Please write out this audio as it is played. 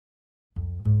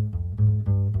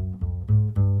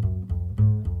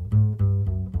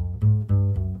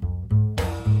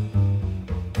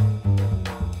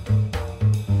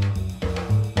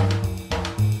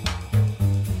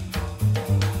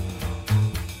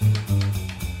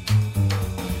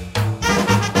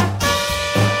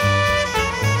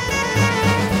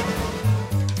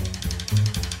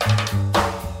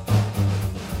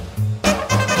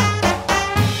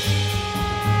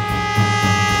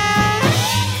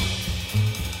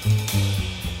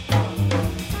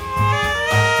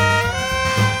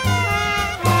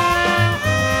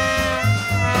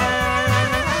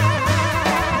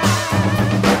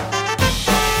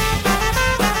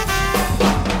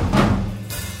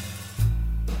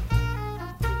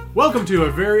Welcome to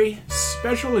a very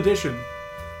special edition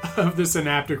of the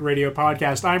Synaptic Radio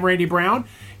Podcast. I'm Randy Brown.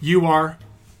 You are...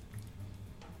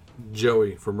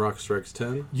 Joey from Rock Strikes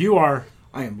 10. You are...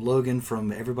 I am Logan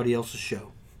from Everybody Else's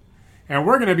Show. And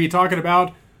we're going to be talking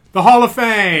about the Hall of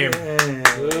Fame. Boo.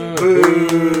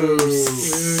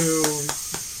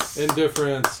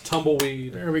 Indifference.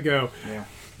 Tumbleweed. There we go. Yeah.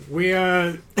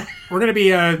 We're going to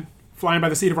be flying by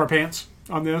the seat of our pants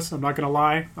on this. I'm not going to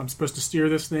lie. I'm supposed to steer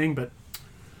this thing, but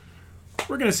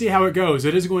we're going to see how it goes.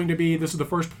 It is going to be, this is the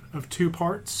first of two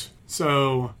parts.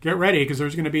 So get ready, because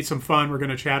there's going to be some fun. We're going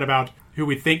to chat about who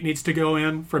we think needs to go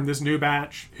in from this new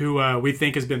batch, who we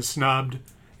think has been snubbed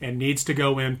and needs to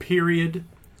go in, period.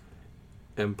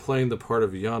 And playing the part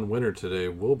of Jan Winter today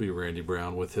will be Randy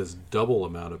Brown with his double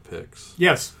amount of picks.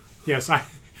 Yes. It's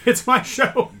my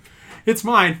show. It's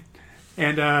mine.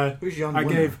 And who's Jan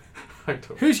Winter?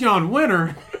 Who's Jan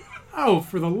Winter? Oh,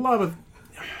 for the love of...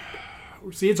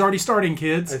 See, it's already starting,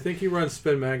 kids. I think he runs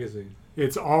Spin Magazine.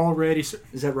 It's already...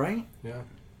 Is that right? Yeah.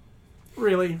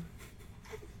 Really?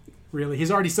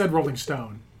 He's already said Rolling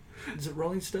Stone. Is it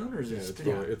Rolling Stone or is it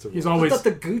Spin? He's I always... thought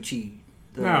the Gucci.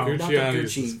 No.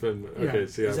 Gucciani's the Spin. Okay, Yeah.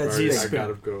 see, Is I that got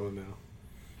him going now.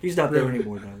 He's not there Really?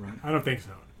 anymore, though, right? I don't think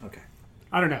so. Okay.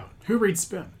 I don't know. Who reads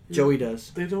Spin? Joey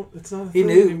does. They don't. It's not a He thing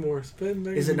knew. anymore. Spin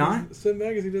Magazine. Is it not? Spin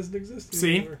Magazine doesn't exist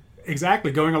See? anymore.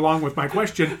 Exactly. Going along with my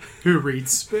question, who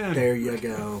reads Spin? There you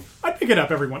go. I pick it up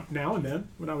every now and then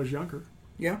when I was younger.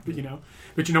 Yeah. But you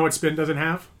know what Spin doesn't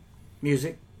have?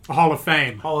 Music. A Hall of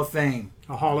Fame. Hall of Fame.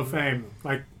 A Hall of Fame.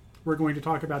 Like we're going to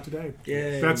talk about today.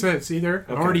 Yay. That's it. See there?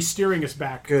 I'm Okay. already steering us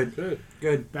back. Good.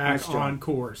 Good. Back Nice job. on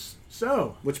course.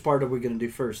 So, Which part are we going to do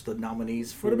first? The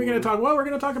nominees for... what are we going to talk? Well, we're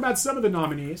going to talk about some of the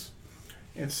nominees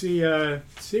and see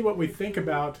what we think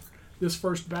about this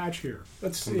first batch here.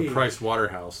 Let's From see. the Price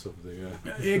Waterhouse of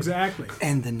the. Exactly.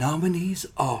 And the nominees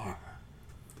are...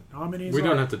 Nominees. We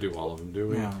don't are- have to do all of them, do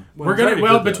we? Yeah. We're already gonna.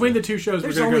 Well, did that between one. the two shows,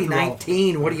 There's we're gonna only go through all.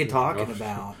 19. What are you talking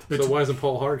about? So why isn't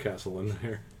Paul Hardcastle in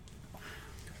there?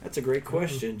 That's a great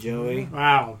question, Joey.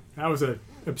 Wow, that was a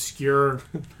obscure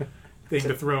thing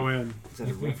to throw in. Is that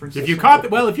a reference? If to you something?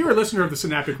 caught, if you're a listener of the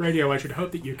Synaptic Radio, I should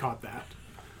hope that you caught that.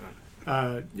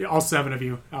 All 7 of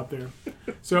you out there.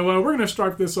 So we're going to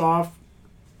start this off.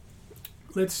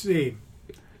 Let's see.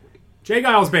 Jay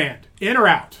Giles Band, in or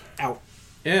out? Out.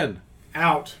 In.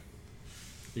 Out.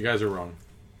 You guys are wrong.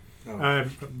 Oh.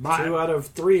 2 My, out of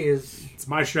 3 is... it's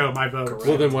my show, my vote. Correct.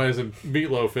 Well, then why isn't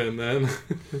Meatloaf in then?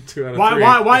 2 out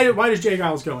of 3. Why does Jay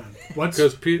Giles go in? What's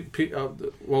Because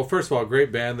well, first of all,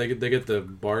 great band. They get the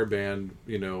bar band,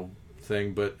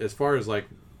 thing. But as far as like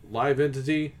live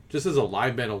entity, just as a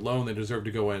live band alone, they deserve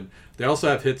to go in. They also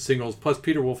have hit singles. Plus,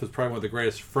 Peter Wolf is probably one of the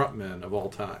greatest frontmen of all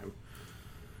time.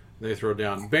 They throw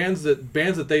down bands that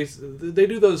they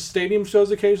do those stadium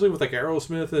shows occasionally with like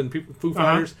Aerosmith and Foo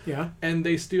Fighters, yeah. and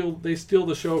they steal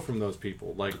the show from those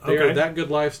people. Like they Okay. are that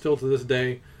good live still to this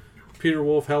day. Peter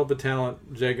Wolf, hell of a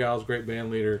talent. Jay Giles, great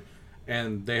band leader,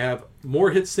 and they have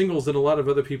more hit singles than a lot of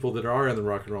other people that are in the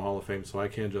Rock and Roll Hall of Fame. So I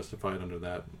can justify it under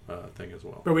that thing as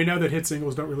well. But we know that hit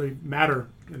singles don't really matter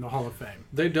in the Hall of Fame.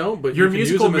 They don't, but Your you can use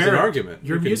musical them as merit, an argument.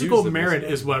 Your You can musical use them as merit an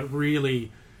is argument. what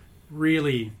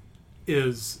really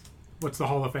is what's the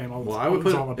Hall of Fame all, Well, I would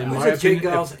put all it in about. my Who's Jay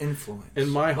opinion, Giles' influence? in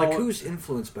my like, Hall- who's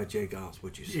influenced by Jay Giles,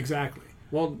 would you say? Exactly.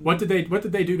 Well, What did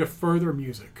they do to further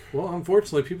music? Well,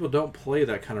 unfortunately, people don't play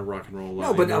that kind of rock and roll.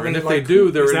 No, but, anymore. I mean, and if like, they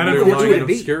do, they're is that lying unfortunate? in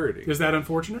obscurity. Is that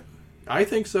unfortunate? I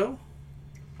think so.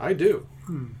 I do.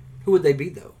 Who would they be,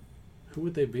 though? Who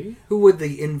would they be? Who would the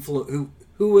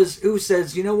who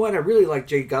says, you know what, I really like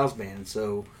Jay Giles' band,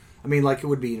 so, I mean, like, who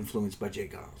would be influenced by Jay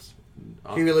Giles?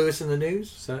 Huey Lewis in the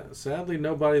News? Sadly,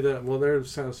 nobody that... Well, they're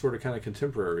sort of kind of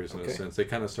contemporaries in a Okay. sense. They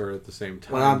kind of started at the same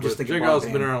time. Well, I'm just but thinking Jay bar Giles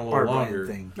has been band- around a bar little band longer.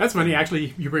 thing. That's funny.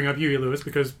 Actually, you bring up Huey Lewis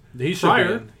because He should prior,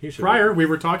 be in. He should prior be. we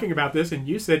were talking about this and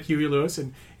you said Huey Lewis,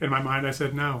 and in my mind I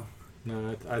said no.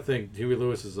 No, I think Huey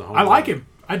Lewis is the home. I like him.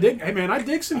 I dig. Hey man, I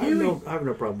dig some I have, Huey. I have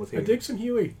no problem with I him. dig some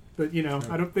Huey, but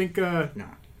I don't think. No.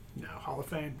 No, Hall of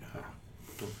Fame.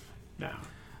 No.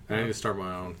 I need to start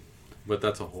my own, but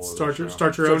that's a whole Start other your show.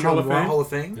 start your own Hall of Fame. Hall of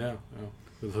Fame? Yeah.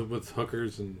 With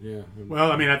hookers and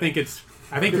Well, I mean, I think you're.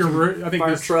 I think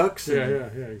Fire this, trucks? yeah,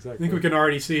 and exactly. I think we can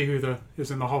already see who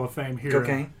is in the Hall of Fame here.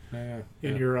 Cocaine?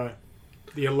 In your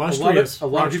the illustrious a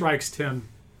lot Rock of people- Strikes 10.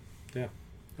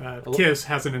 Yeah. Kiss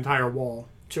has an entire wall.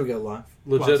 Should we go live?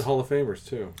 Legit Plus. Hall of Famers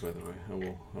too, by the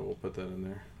way. I will put that in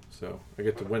there. So I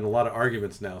get to win a lot of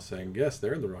arguments now, saying yes,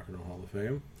 they're in the Rock and Roll Hall of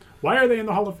Fame Why are they in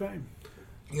the Hall of Fame?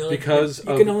 You because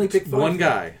you can only pick 5. one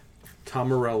guy. Tom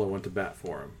Morello went to bat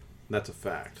for him. That's a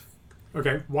fact.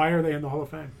 Okay, why are they in the Hall of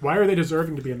Fame? Why are they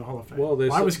deserving to be in the Hall of Fame? Well,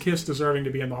 why was Kiss deserving to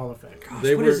be in the Hall of Fame? Gosh,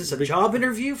 They what were- is this, a job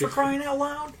interview for crying out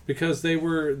loud? Because they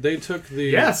took the...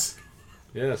 Yes,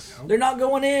 Yes. They're not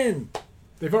going in.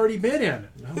 they've already been in.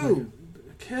 Who?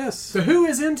 Kiss. So who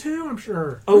is in too? I'm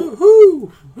sure. Oh,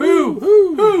 Who?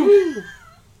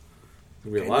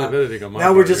 There'll be a lot of editing on my now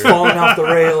part we're just here. falling off the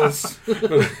rails.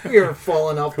 We're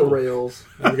falling off the rails.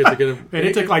 We get to get him. And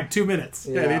it took like 2 minutes.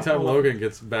 Yeah. Anytime Logan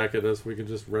gets back at us, we can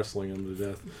just wrestling him to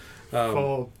death.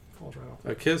 Full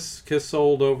trial. Kiss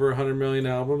sold over 100 million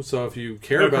albums, so if you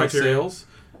care No about criteria. sales,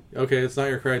 okay, it's not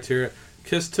your criteria.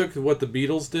 Kiss took what the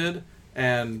Beatles did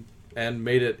and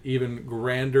made it even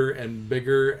grander and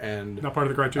bigger, and Not part of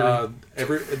the criteria.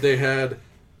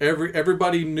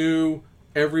 everybody knew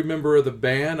every member of the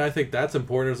band. I think that's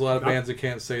important. There's a lot of Not- bands that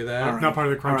can't say that. All right. Not part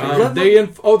of the All right.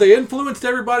 criteria. They influenced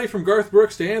everybody from Garth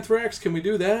Brooks to Anthrax. Can we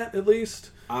do that at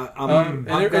least? I'm And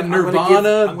gonna Nirvana, I'm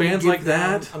gonna bands give like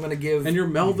that. I'm going to give And your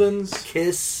Melvins.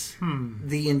 Kiss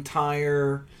the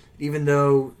entire, even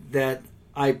though that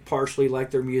I partially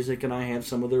like their music and I have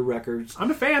some of their records. I'm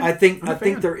a fan. I think I'm a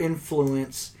think fan. their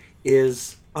influence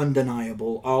is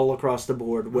undeniable all across the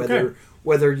board. Okay.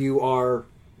 Whether you are,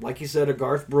 like you said, a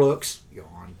Garth Brooks,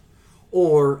 yawn,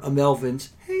 or a Melvins,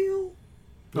 hail,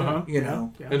 Uh-huh. you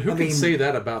know. Yeah. And who I can mean- say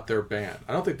that about their band?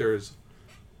 I don't think there's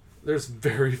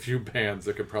very few bands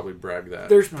that could probably brag that.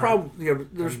 There's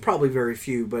probably very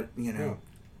few, but you know,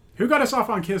 Who got us off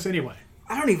on Kiss anyway?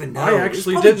 I don't even know. I It was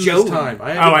actually probably didn't Joey. this time.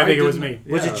 I think it was didn't-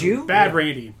 me. Was it you? Bad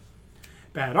Randy.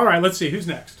 Bad. All right, let's see. Who's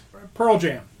next? Pearl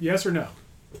Jam. Yes or no?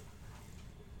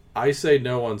 I say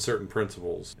no on certain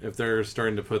principles. If they're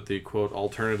starting to put the quote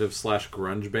alternative /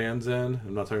 grunge bands in,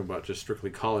 I'm not talking about just strictly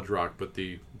college rock, but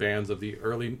the bands of the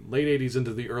late 80s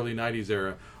into the early 90s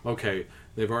era. Okay,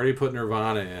 they've already put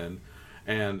Nirvana in,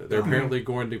 and they're apparently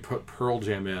going to put Pearl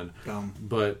Jam in. Dumb.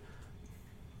 But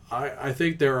I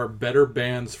think there are better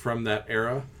bands from that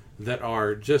era that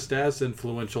are just as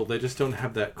influential. They just don't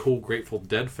have that cool Grateful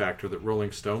Dead factor that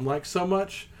Rolling Stone likes so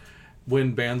much.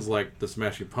 When bands like the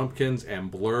Smashing Pumpkins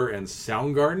and Blur and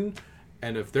Soundgarden,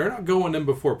 and if they're not going in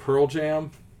before Pearl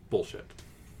Jam, bullshit.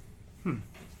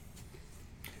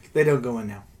 They don't go in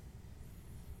now.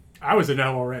 I was a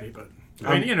no already, but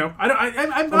I mean, you know, I'm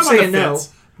I'm on saying the no,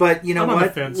 fence. but you know I'm on the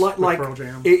what? fence Like, with Pearl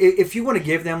Jam. if you want to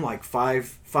give them like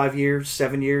 5 years,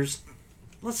 7 years,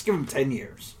 let's give them 10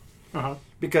 years, Uh-huh.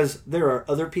 because there are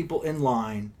other people in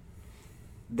line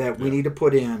that we need to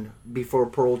put in before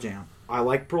Pearl Jam. I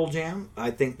like Pearl Jam.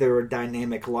 I think they're a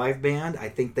dynamic live band. I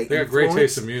think they They got great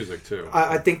influence- taste in music too.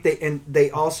 I think they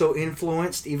also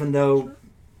influenced, even though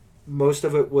most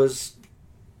of it was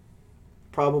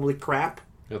probably crap.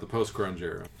 Yeah, the post grunge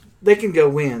era. They can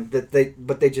go in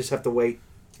but they just have to wait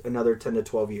another 10 to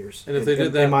 12 years. And if they did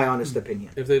in that- my honest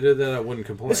opinion, If they did that, I wouldn't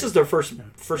complain. this is their first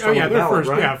Oh time yeah, on the they're ballot, first.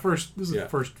 right? Yeah, first. This is Yeah. the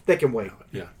first. They can wait,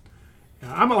 yeah.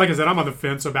 Yeah, I'm like I said, I'm on the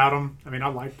fence about them. I mean, I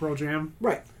like Pearl Jam.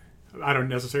 right? I don't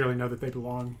necessarily know that they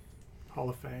belong Hall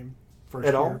of Fame first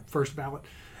At year, all? first ballot.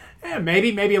 Yeah,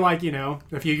 maybe like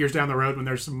a few years down the road when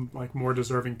there's some like more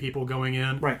deserving people going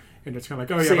in, Right. And it's kind of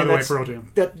like, oh yeah, Saying by the way, that's- Pearl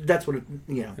Jam. That's what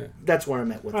that's where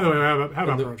I'm at with By it. the way, how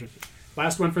about Pearl Jam?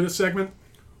 Last one for this segment,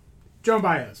 Joan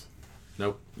Baez.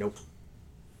 Nope. Nope.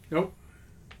 Nope.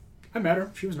 I met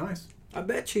her. She was nice. I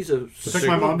bet she's a. I took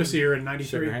my mom to see her in Shake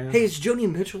 '93. her hand. Hey, is Joni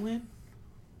Mitchell in?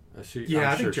 Yeah,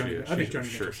 I'm I think sure Joni- she is. I think I'm Joni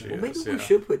sure Mitchell's she in. Well, is. maybe we yeah.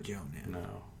 should put Joan in.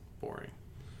 No, boring.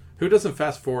 Who doesn't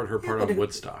fast forward her part but on it-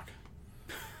 Woodstock?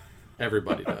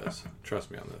 Everybody does. Trust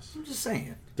me on this. I'm just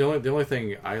saying. The only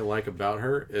thing I like about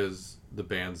her is the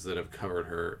bands that have covered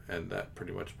her, and that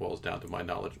pretty much boils down to my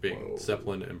knowledge being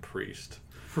Zeppelin and Priest.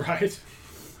 Right.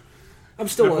 I'm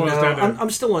still That a boils no. down to I'm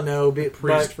still a no,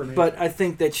 Priest for me. but I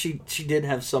think that she did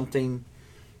have something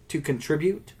to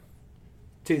contribute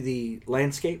to the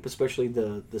landscape, especially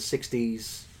the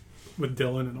 '60s With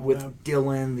Dylan and all with that.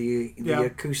 Dylan, the Yeah.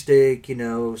 acoustic,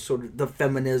 sort of the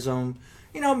feminism,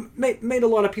 made a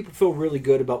lot of people feel really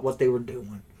good about what they were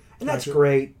doing, and that's Gotcha.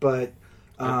 great. But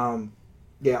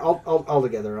all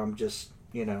together, I'm just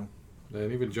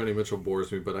And even Joni Mitchell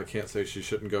bores me, but I can't say she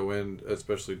shouldn't go in,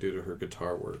 especially due to her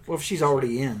guitar work. well, if she's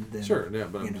already in, then Sure, yeah,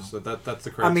 but I'm you know. just that's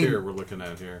the I mean- criteria we're looking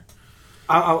at here.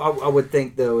 I would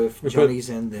think though if But- Johnny's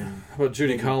in, then How about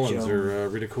Judy Maybe Collins Joan. or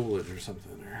Rita Coolidge or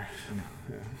something? Or,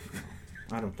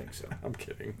 I don't think so. I'm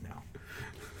kidding. No.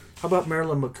 How about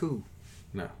Marilyn McCoo?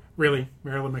 No, Really,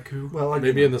 Marilyn McCoo. Well,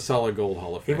 maybe in the Solid Gold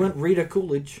Hall of he Fame. went Rita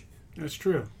Coolidge. That's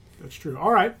true. That's true.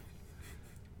 All right.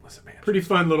 Listen, man, Pretty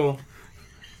fun little.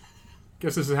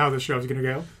 Guess this is how this show's going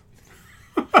to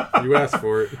go. you asked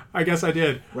for it. I guess I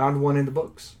did. Round one in the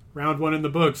books. Round one in the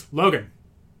books. Logan.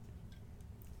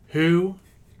 Who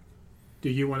do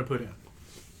you want to put in?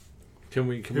 Can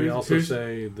we also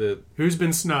say that... Who's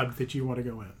been snubbed that you want to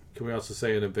go in? Can we also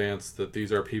say in advance that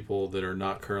these are people that are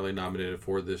not currently nominated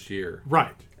for this year?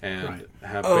 Right. And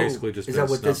have basically just is been that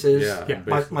what snubbed. this is?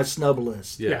 Yeah. My snub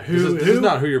list. Yeah. This is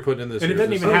not who you're putting in this and year.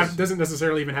 And it doesn't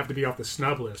necessarily even have to be off the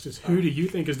snub list. It's who do you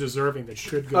think is deserving that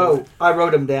should go in? Oh, I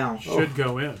wrote them down. Should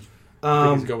go in. I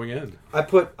think he's going in. I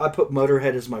put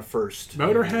Motorhead as my first.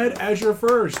 Motorhead as your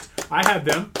first. I had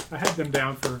them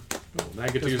down for... Oh, now I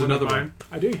get to use another one.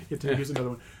 I do get to use another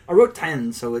one. I wrote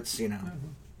 10, so it's,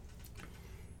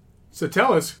 So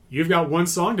tell us, you've got one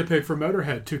song to pick for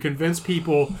Motorhead to convince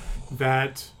people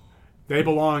that they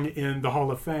belong in the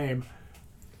Hall of Fame.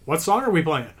 What song are we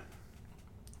playing?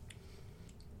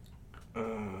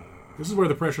 This is where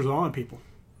the pressure's on, people.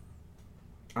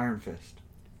 Iron Fist.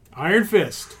 Iron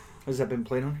Fist. Has that been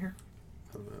played on here?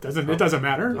 It doesn't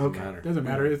matter. It doesn't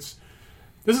matter. This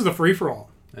is a free for all.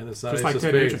 And it's not Just Ace like of Ted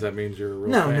Spades. Nugent. That means you're a real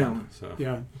No. fan. So.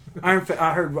 Yeah. I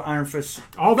heard Iron Fist.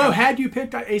 Although, had you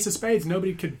picked Ace of Spades,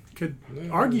 nobody could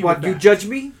argue What, with that. you judge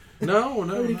me?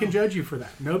 Nobody can judge you for that.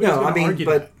 Nobody's going to argue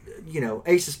but that.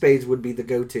 Ace of Spades would be the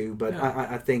go-to. But Yeah.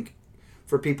 I think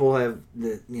for people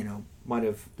might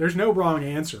have. There's no wrong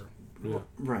answer. Yeah.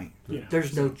 Right. Yeah.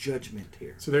 There's no judgment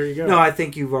here. So there you go. No, I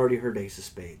think you've already heard Ace of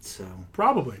Spades. So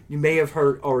Probably. you may have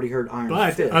already heard Iron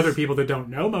But Fist. other people that don't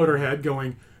know Motorhead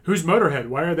going, who's Motorhead?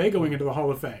 Why are they going into the Hall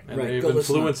of Fame? And Right, they've go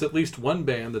listen influenced at least one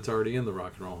band that's already in the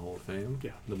Rock and Roll Hall of Fame.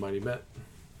 Yeah. The Mighty Met.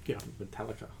 Yeah.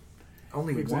 Metallica.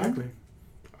 Only Exactly. one?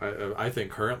 I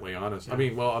think currently, honest. Yeah.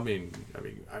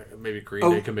 Maybe Green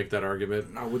Day can make that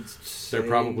argument. I would say They're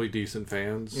probably decent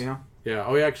fans. Yeah. Yeah.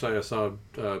 Oh, yeah, actually, I saw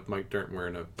Mike Dirnt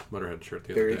wearing a Motorhead shirt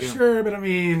the There other you day. go. Sure, but I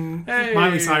mean, Hey.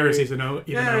 Miley Cyrus even knows.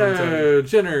 Yeah,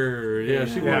 Jenner. Yeah,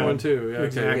 she Yeah. won one too. Yeah, okay.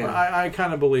 Exactly. Well, I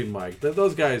kind of believe Mike.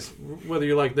 Those guys, whether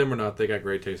you like them or not, they got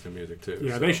great taste in music too.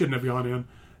 Yeah, so. they shouldn't have gone in.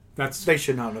 They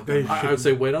should not have. They- Done. I would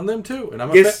say wait on them too, and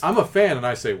I'm Yes. I'm a fan, and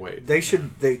I say wait. They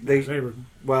should. They were,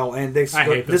 well, and I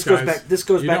hate this those goes guys. back. This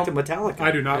goes You back don't- to Metallica.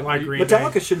 I do not like Green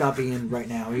Metallica Day. should not be in right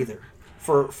now either,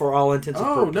 for all intents and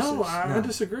Oh purposes. no, I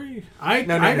disagree. I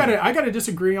No. gotta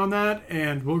disagree on that,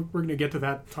 and we're gonna get to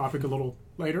that topic a little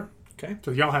later. Okay.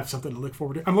 So y'all have something to look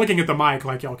forward to. I'm looking at the mic,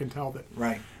 like y'all can tell that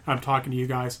Right. I'm talking to you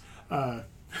guys out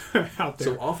there.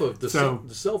 So off of the So-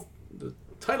 the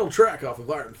title track off of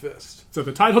Iron Fist. So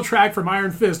the title track from Iron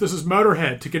Fist, this is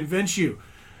Motorhead to convince you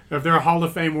of their Hall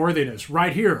of Fame worthiness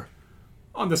right here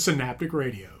on the Synaptic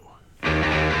Radio.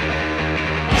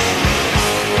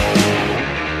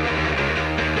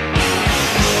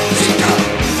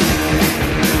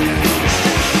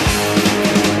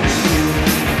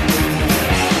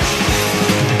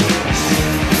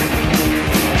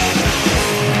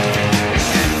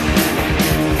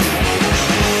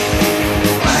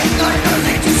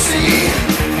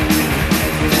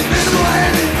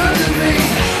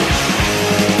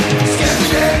 Scared to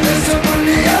death, there's someone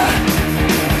near.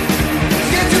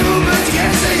 Scared to move, but scared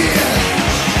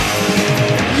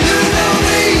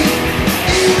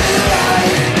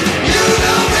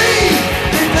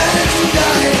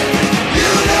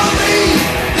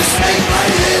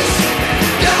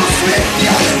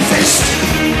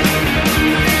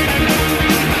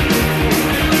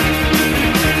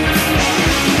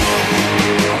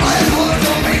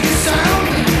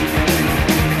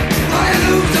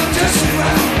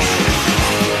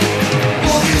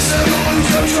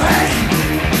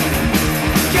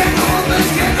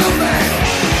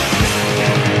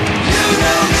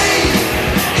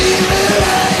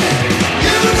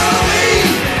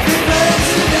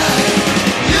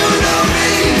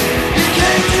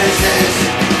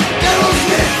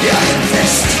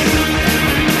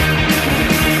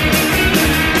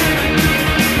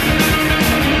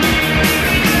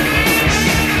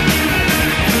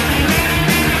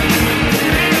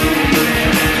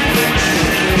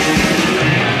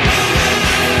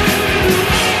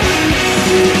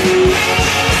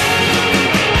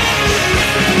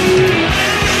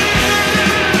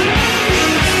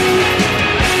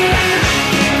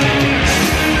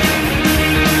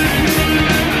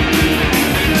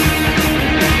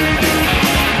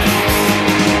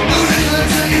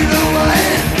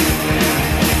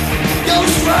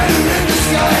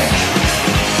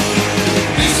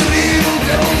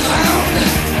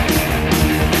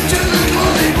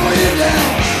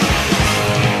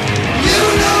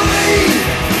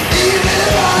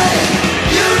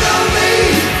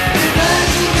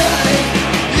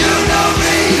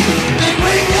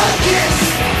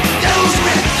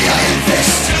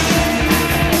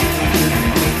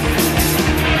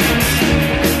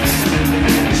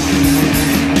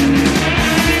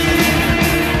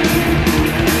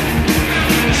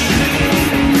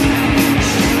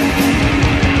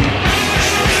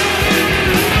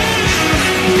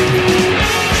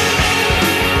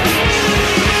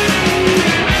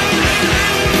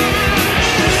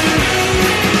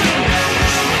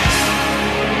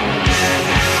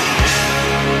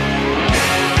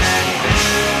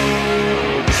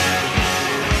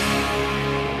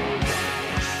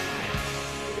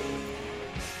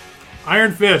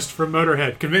Iron Fist from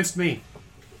Motorhead convinced me.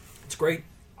 It's great.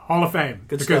 Hall of Fame.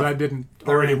 Good because stuff. I didn't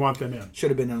They're already in. want them in. Should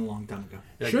have been in a long time ago.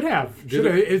 Yeah, Should have. did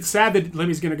it- It's sad that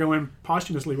Lemmy's going to go in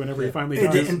posthumously whenever he finally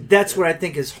And, dies. and that's what I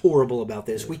think is horrible about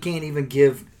this. We can't even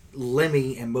give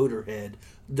Lemmy and Motorhead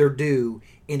their due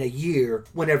in a year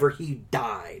whenever he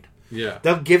died. Yeah.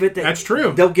 They'll give it to... That's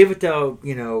true. They'll give it to,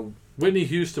 you know... Whitney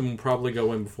Houston will probably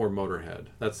go in before Motorhead.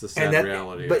 That's the sad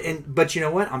reality. But you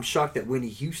know what? I'm shocked that Whitney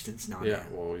Houston's not Yeah,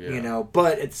 in. well, yeah. You know,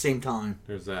 but at the same time...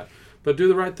 There's that. But do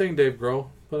the right thing, Dave Grohl.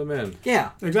 Put him in. Yeah.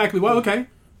 Exactly. Well, okay.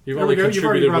 You've There only we go. You've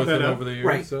already contributed brought with that him up. over the years.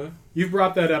 Right. So. You've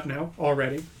brought that up now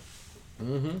already.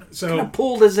 Mm-hmm. So What kind of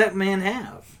pull does that man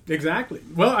have? exactly.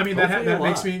 Well, I mean that Hopefully a that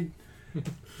makes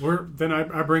lot. me. Then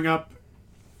I bring up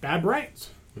Bad Brains.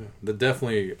 Yeah. The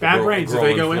definitely Bad Brains, do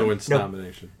they go in? influence No.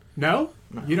 nomination. No,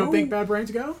 you don't No. think Bad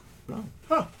Brains go? No.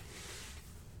 Huh.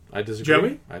 I disagree.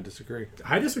 Joey? I disagree.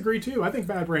 I disagree too. I think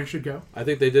Bad Brains should go. I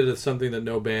think they did something that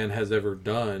no band has ever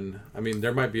done. I mean,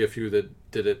 there might be a few that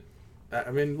did it.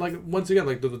 I mean, like once again,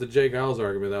 like the Jay Giles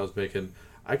argument that I was making,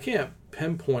 I can't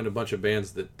pinpoint a bunch of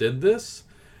bands that did this,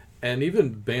 and even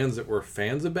bands that were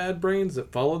fans of Bad Brains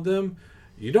that followed them.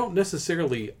 You don't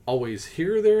necessarily always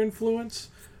hear their influence,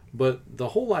 but the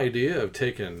whole idea of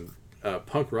taking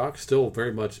punk rock still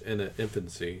very much in its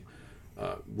infancy,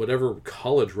 whatever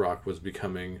college rock was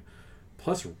becoming,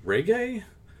 plus reggae,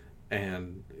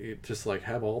 and it just like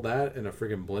have all that in a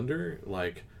friggin' blender,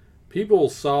 like. People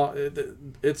saw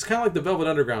it's kind of like the Velvet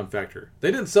Underground factor. They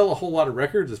didn't sell a whole lot of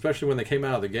records, especially when they came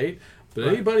out of the gate. But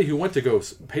anybody who went to go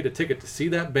paid a ticket to see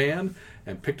that band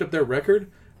and picked up their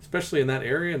record, especially in that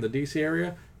area, in the DC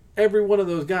area, every one of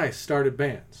those guys started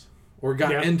bands or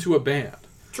got into a band.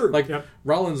 True. Like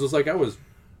Rollins was like, I was,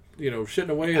 shitting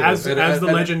away As the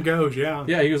legend goes, yeah.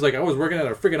 Yeah, he was like, I was working at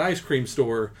a friggin' ice cream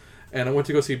store, and I went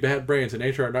to go see Bad Brains, and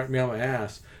HR knocked me on my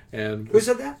ass. And Who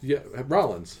said that? Yeah,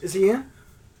 Rollins. Is he in?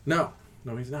 No,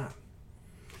 he's not.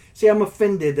 See, I'm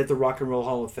offended that the Rock and Roll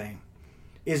Hall of Fame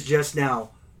is just now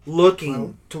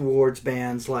looking towards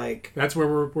bands like... That's where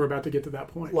we're about to get to that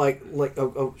point.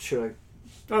 Should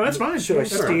Oh, that's fine. Should I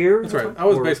That's all right. steer? That's right. I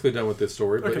was basically done with this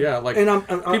story, but Okay. yeah, like And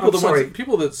I'm sorry.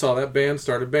 people that saw that band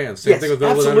started bands. Same Yes, thing with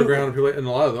Velvet absolutely. Underground, and, people, and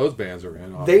a lot of those bands are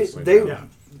in. They Obviously. Yeah.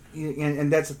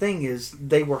 and that's the thing is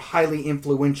they were highly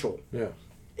influential. Yeah.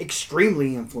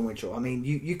 Extremely influential. I mean,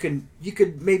 you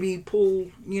could maybe pull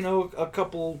a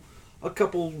couple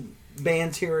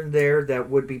bands here and there that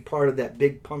would be part of that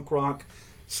big punk rock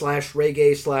 /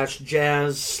 reggae /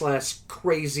 jazz /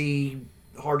 crazy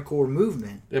hardcore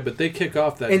movement. Yeah, but they kick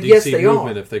off that And DC yes, they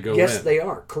movement are. if they go yes, in. they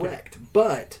are correct.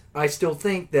 But I still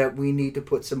think that we need to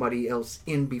put somebody else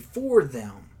in before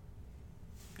them.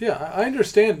 Yeah, I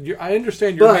understand. I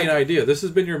understand your But- main idea. This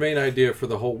has been your main idea for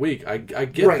the whole week. I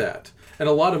get Right. that, and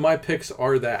a lot of my picks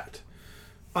are that.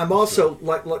 I'm also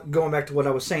like going back to what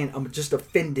I was saying. I'm just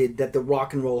offended that the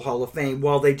Rock and Roll Hall of Fame,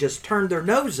 while they just turned their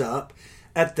nose up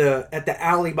at the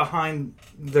alley behind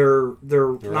their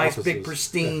nice big offices.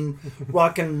 pristine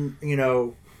rockin'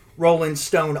 Rolling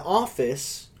Stone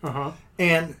office,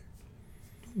 and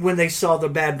when they saw the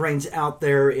Bad Brains out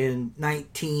there in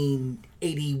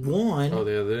 1981, Oh,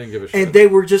 yeah, they didn't give a shit. and they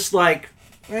were just like,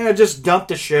 just dump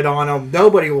the shit on them.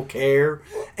 Nobody will care.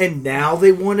 And now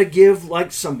they want to give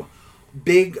like some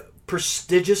big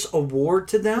prestigious award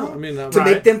to them I mean, to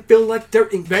make them feel like they're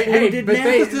included but now.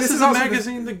 they- This This is is a also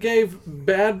magazine that gave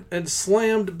bad and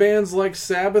slammed bands like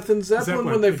Sabbath and Zeppelin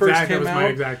when they first Exactly, came that was my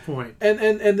out. exact point. And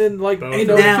then like Both. And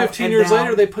now- 15 and years now-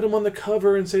 later they put them on the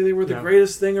cover and say they were the Yeah.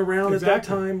 greatest thing around at that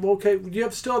Exactly. time. Well, okay, you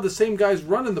have still have the same guys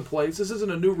running the place. This isn't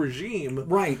a new regime,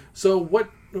 Right. So what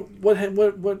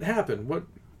happened? What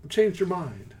changed your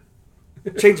mind?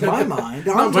 Changed my mind.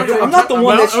 I'm But- not the one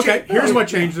well, that's okay. changed. Here's what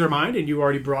changed their mind, and you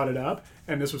already brought it up,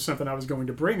 and this was something I was going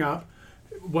to bring up.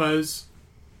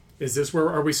 Is this where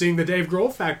are we seeing the Dave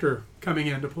Grohl factor coming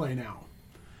into play now?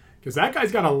 Because that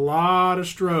guy's got a lot of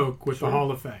stroke with the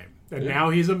Hall of Fame, and now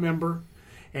he's a member,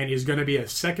 and he's going to be a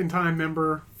second-time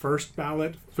member, first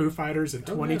ballot Foo Fighters in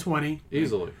 2020.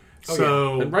 Easily.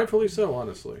 So And rightfully so,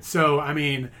 honestly. So I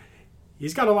mean,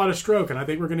 he's got a lot of stroke, and I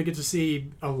think we're going to get to see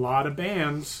a lot of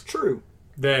bands True.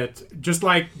 that just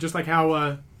like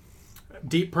how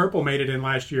Deep Purple made it in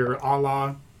last year, a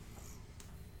la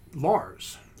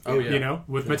Lars. Oh, yeah.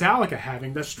 With Metallica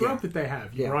having the stroke Yeah. that they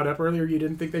have. You Yeah. brought up earlier you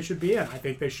didn't think they should be in. I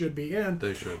think they should be in.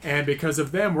 They should. And because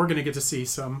of them, we're going to get to see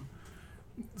some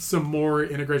more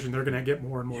integration. They're going to get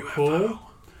more and more pull.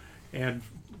 And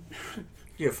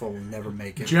UFO will never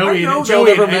make it. Joey I know and they'll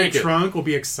never Eddie make it. Trunk will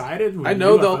be excited. When I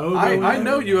know UFO they'll. go I in.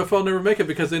 know UFO will never make it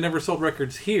because they never sold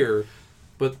records here,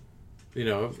 but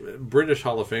British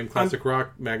Hall of Fame, Classic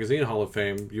Rock Magazine Hall of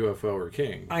Fame, UFO or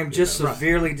King. I'm just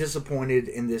severely disappointed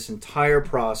in this entire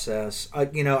process.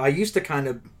 I used to kind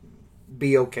of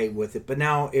be okay with it, but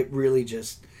now it really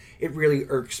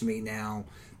irks me now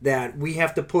that we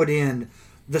have to put in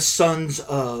the sons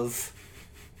of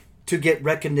to get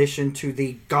recognition to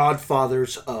the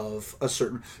godfathers of a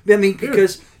certain. I mean,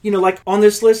 because like on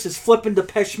this list is flipping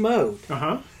Depeche Mode.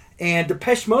 And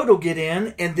Depeche Mode will get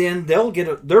in, and then they'll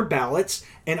get their ballots,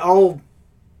 and all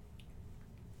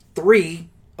three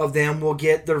of them will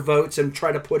get their votes and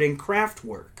try to put in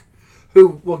Kraftwerk,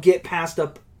 who will get passed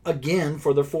up again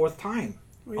for the fourth time.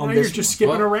 Well, you're just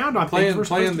skipping around on things we're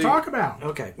supposed to talk about.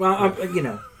 Okay, well, on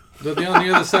the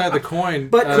other side of the coin,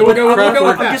 but we'll go with that.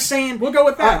 I'm just saying, we'll go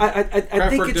with that. I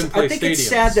think it's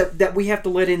sad that we have to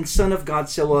let in Son of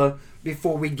Godzilla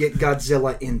before we get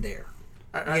Godzilla in there.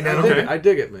 I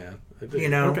dig it, man.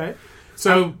 Okay.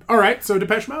 So, all right. So,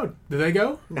 Depeche Mode. Do they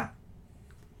go? No.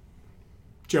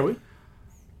 Joey?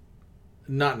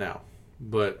 Not now,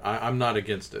 but I'm not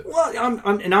against it. Well,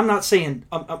 I'm not saying.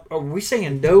 Are we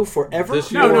saying no forever?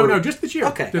 This year? No, just this year.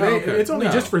 Okay. It's only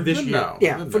just for this year. No.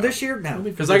 Yeah, for this year, no.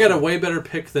 Because I got a way better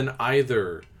pick than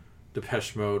either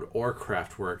Depeche Mode or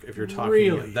Kraftwerk. If you're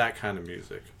talking that kind of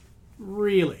music.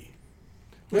 Really?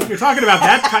 If you're talking about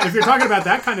that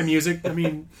kind of music, I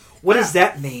mean, what does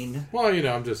that mean? Well,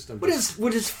 I'm just.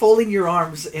 What is folding your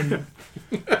arms and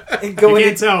going? You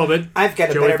can't tell, but I've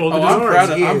got a Joey better. folded his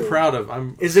arms. I'm proud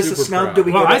of. Is this a smell? Proud. Do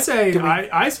we? Well, I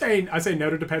say no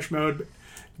to Depeche Mode.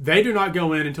 They do not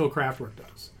go in until Kraftwerk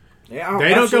does. Yeah,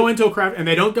 they don't go until and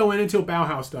they don't go in until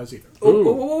Bauhaus does either.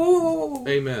 Ooh.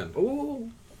 Amen.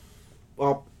 Ooh.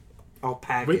 Well, I'll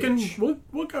package.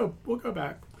 We'll go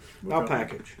back. I'll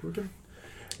package.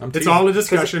 It's all a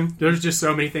discussion. There's just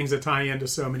so many things that tie into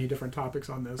so many different topics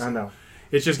on this. I know.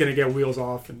 It's just going to get wheels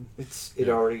off, and it's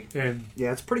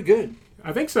pretty good.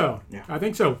 I think so. Yeah. I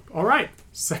think so. All right,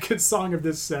 second song of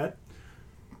this set.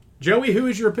 Joey, who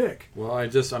is your pick? Well, I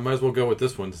might as well go with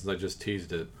this one since I just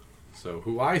teased it. So,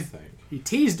 who I think? He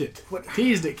teased it.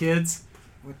 Teased it, kids.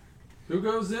 Who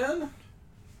goes in?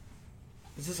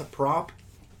 Is this a prop?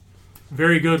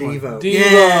 Very good Devo. one.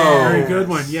 Yes. Very good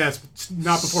one. Yes,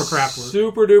 not before Kraftwerk.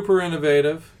 Super duper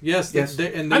innovative. Yes. I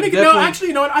think actually,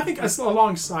 you know what? I think it's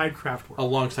alongside Kraftwerk.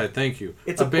 Alongside, thank you.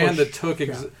 It's a band push. that took.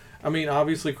 I mean,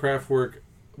 obviously, Kraftwerk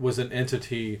was an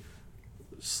entity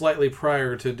slightly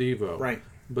prior to Devo, right?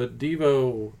 But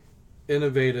Devo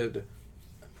innovated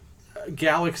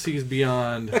galaxies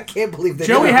beyond. I can't believe that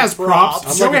Joey has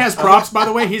props. Joey has props. By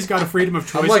the way, he's got a freedom of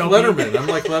choice. I'm like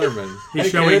Letterman. He's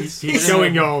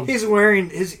showing y'all. He's wearing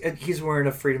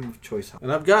a freedom of choice.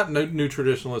 And I've got new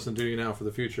traditionalists and duty now for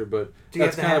the future, but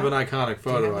that's kind of an iconic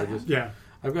photo.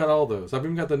 I've got all those. I've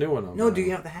even got the new one on. No, do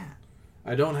you have the hat?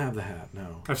 I don't have the hat.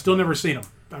 No, I've still never seen him.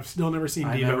 I've still never seen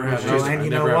Devo. And you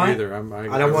know what?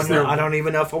 I don't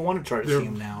even know if I want to try to see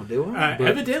him now. Do I?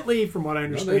 Evidently, from what I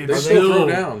understand, they still throw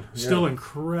down. Still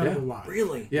incredible live.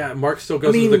 Really? Yeah, Mark still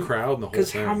goes into the crowd and the whole thing.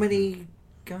 Because how many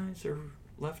guys are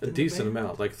left? A decent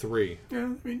amount, like 3. Yeah,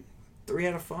 I mean 3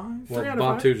 out of 5. Well,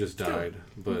 Bob 2 just died,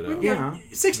 but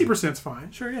 60%'s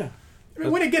fine. Sure, yeah. I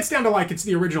mean, when it gets down to like it's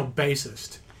the original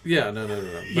bassist. Yeah, no.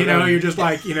 You're just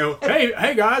like,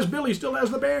 hey guys, Billy still has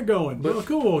the band going. But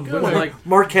cool. But like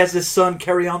Mark has his son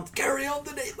carry on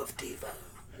the name of Devo.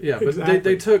 Yeah, but exactly.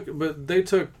 they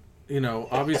took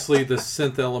obviously the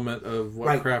synth element of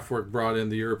what Kraftwerk brought in,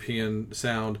 the European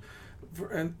sound.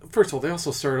 And first of all, they also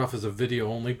started off as a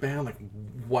video only band. Like,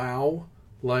 wow.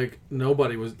 Like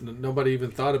nobody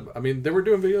even thought of. I mean, they were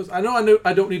doing videos. I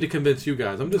don't need to convince you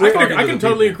guys. I'm just. I can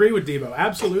totally agree with Devo.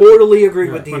 Absolutely, totally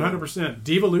agree with Devo. 100%.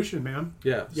 Devolution, man.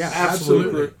 Yeah,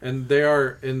 absolutely. And they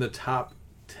are in the top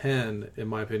 10, in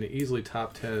my opinion, easily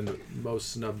top 10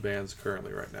 most snubbed bands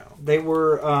currently right now. They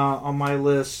were on my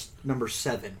list number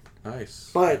 7. Nice,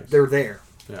 but they're there.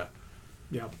 Yeah.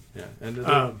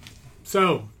 And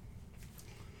so,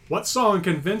 what song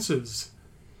convinces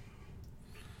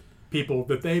people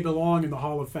that they belong in the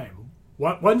Hall of Fame?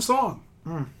 What one song?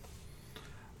 You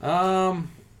know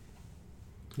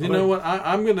what?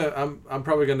 I'm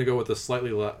probably gonna go with a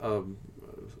slightly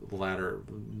latter,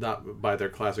 not by their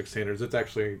classic standards. It's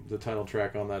actually the title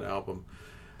track on that album.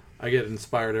 I get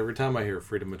inspired every time I hear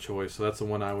Freedom of Choice, so that's the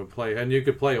one I would play. And you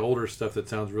could play older stuff that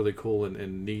sounds really cool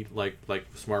and neat, like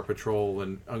Smart Patrol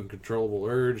and Uncontrollable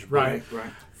Urge. Right.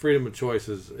 Freedom of Choice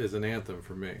is an anthem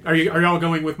for me. Are y'all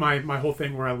going with my whole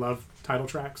thing where I love title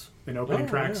tracks and opening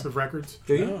tracks of records?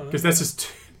 Do you? Because that's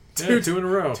just two in a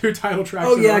row. 2 title tracks.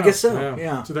 Oh yeah, I guess so.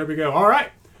 Yeah. So there we go. All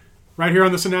right, right here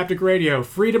on the Synaptic Radio,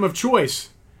 Freedom of Choice,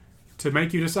 to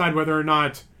make you decide whether or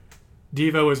not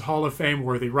Devo is Hall of Fame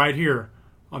worthy right here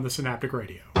on the Synaptic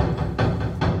Radio.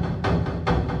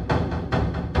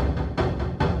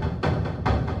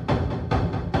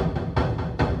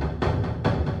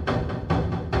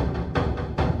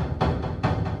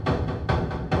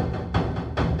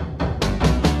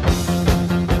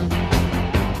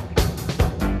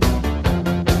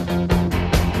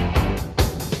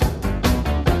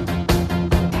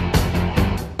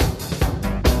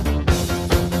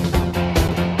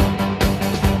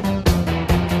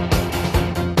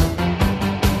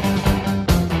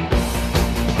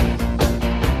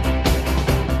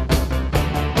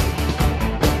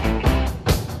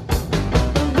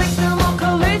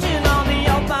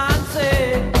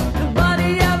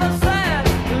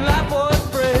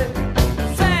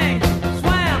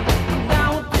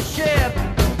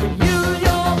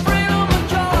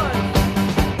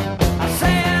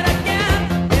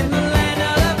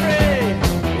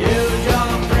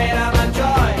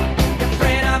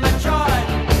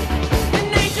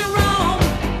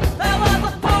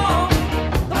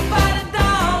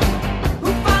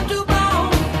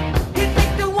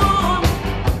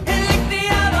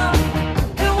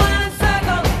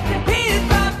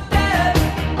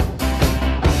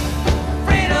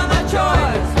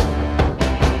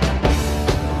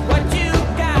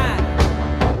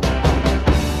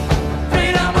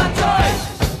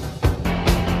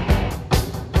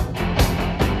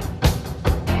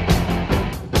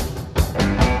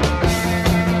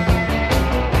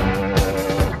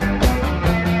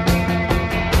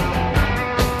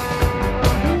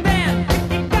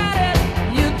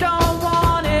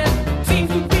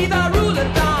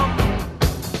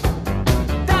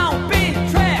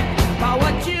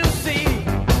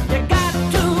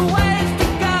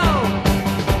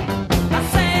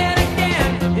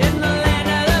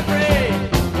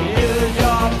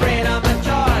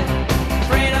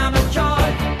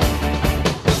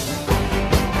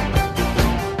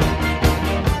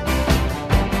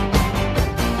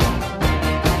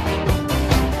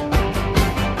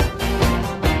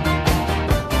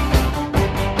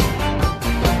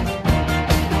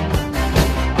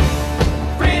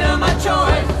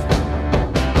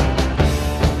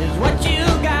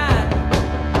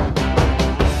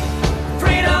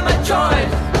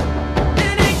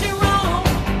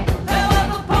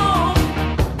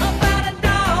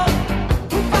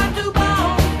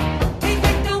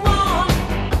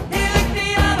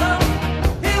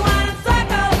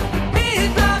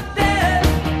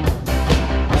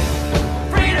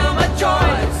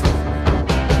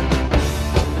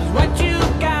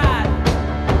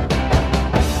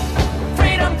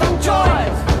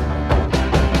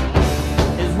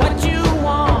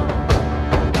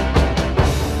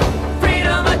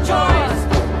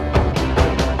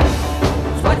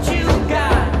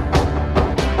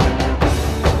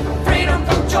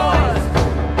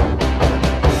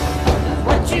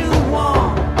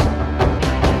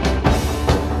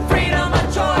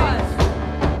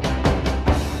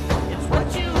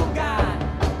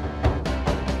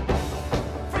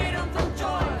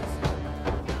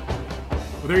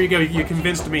 There you go. You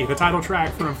convinced me. The title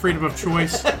track from Freedom of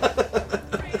Choice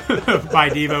by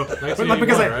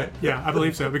Devo. Right? Yeah, I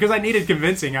believe so. Because I needed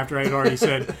convincing after I had already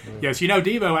said, yes,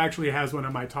 Devo actually has one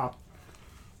of my top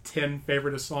 10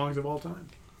 favoriteest songs of all time.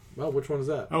 Well, which one is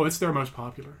that? Oh, it's their most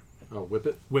popular. Oh, Whip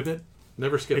It? Whip It.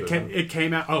 Never skip it. It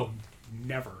came out. Oh,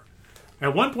 never.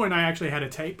 At one point, I actually had a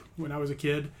tape when I was a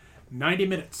kid. 90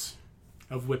 minutes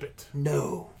of Whip It.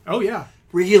 No. Oh, yeah.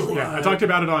 Really? Yeah, I talked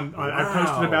about it on I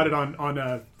posted about it on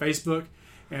Facebook,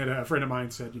 and a friend of mine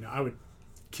said, I would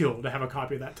kill to have a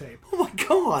copy of that tape. Oh my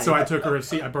god! So I took her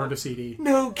I burned a CD.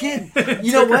 No kidding.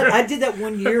 You know what? I did that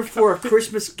one year for a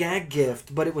Christmas gag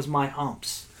gift, but it was My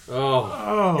Humps.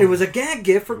 Oh. It was a gag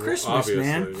gift for Christmas,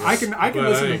 man. I can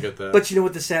listen to get that. But you know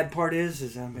what the sad part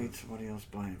is I made somebody else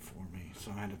buy it for me,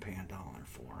 so I had to pay $1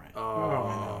 for it.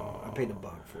 Oh. I paid $1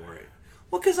 for it.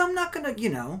 Well, because I'm not gonna,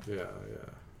 Yeah.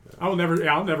 I'll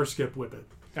never skip Whip It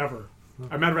ever.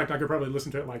 As a matter of fact, I could probably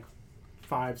listen to it like 5-6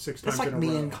 times. It's like in a me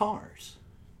row. and Cars.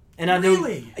 And I know,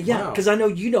 Really? yeah, because I know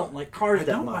you don't like Cars that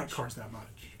I don't much. like Cars that much.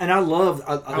 And I love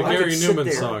The like Gary to sit Newman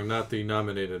there. song, not the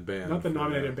nominated band. Not the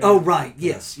nominated band. Oh right,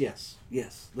 yes.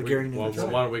 The Gary Newman Well,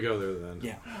 song. why don't we go there then?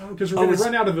 Yeah. Because we're going to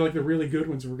run out of the really good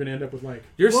ones, and we're going to end up with like...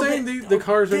 You're Well, saying then- the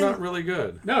Cars are then- not really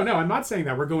good? No, I'm not saying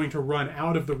that. We're going to run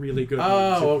out of the really good ones.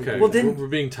 Oh, if we okay. do Well, that. then- we're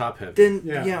being top heavy. Then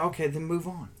Yeah. okay, then move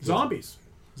on. Zombies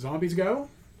go?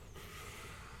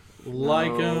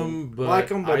 Like them, but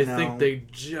I think they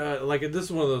just this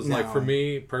is one of those for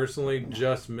me personally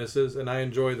just misses. And I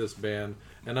enjoy this band,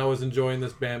 and I was enjoying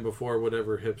this band before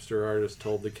whatever hipster artist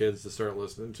told the kids to start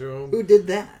listening to them. Who did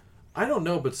that? I don't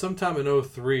know, but sometime in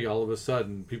 2003, all of a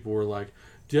sudden, people were like,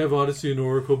 do you have Odyssey and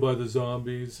Oracle by the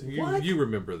Zombies? You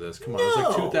remember this. Come on. It was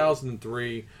like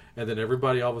 2003, and then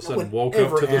everybody all of a sudden woke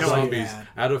up to the Zombies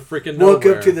out of freaking nowhere. Woke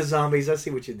up to the Zombies. I see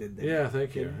what you did there. Yeah,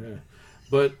 thank you. Yeah.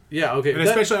 But, yeah, okay. And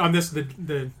especially on this,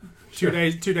 the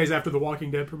 2 days after the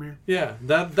Walking Dead premiere. Yeah,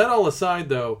 that all aside,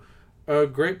 though,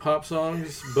 great pop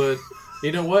songs, but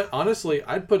you know what? Honestly,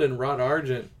 I'd put in Rod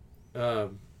Argent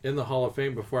in the Hall of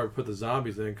Fame before I put the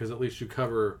Zombies in, because at least you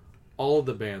cover all of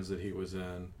the bands that he was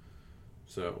in.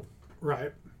 So,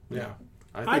 right. Yeah.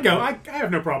 I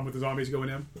have no problem with the Zombies going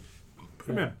in. Put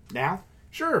them in. Now?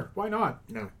 Sure, why not?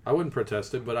 No. I wouldn't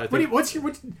protest it, but I think...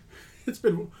 It's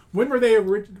been... When were they...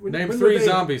 Name 3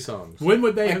 zombie songs. When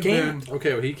would they have been...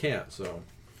 Okay, well, he can't, so...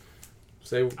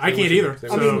 I can't either.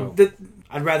 I mean,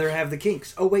 I'd rather have the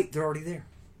Kinks. Oh, wait, they're already there.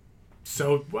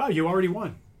 So, well, you already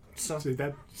won. So, see,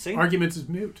 that argument is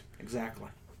moot. Exactly.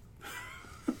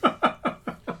 All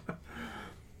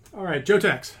right, Joe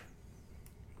Tex.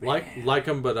 Like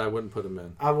him, but I wouldn't put him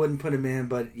in. I wouldn't put him in,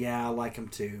 but yeah, I like him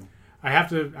too. I have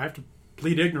to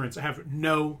plead ignorance. I have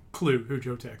no clue who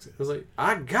Joe Tex is. I was like,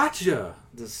 I gotcha.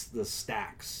 The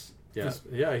Stax.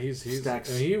 Yeah, he's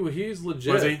Stacks. He's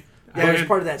legit. Was he? Yeah, it's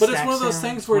part of that. But it's one of those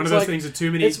things where one it's of those like, things that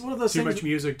too much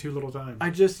music, too little time.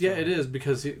 It is,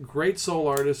 because great soul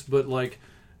artist, but like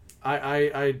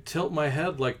I tilt my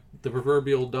head like the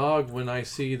proverbial dog when I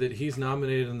see that he's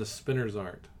nominated and the Spinners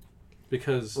aren't,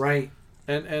 because right.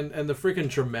 And the freaking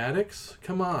Dramatics,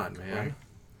 come on, man. Right.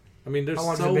 I mean, there's how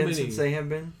long so has it been many. Since they have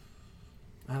been?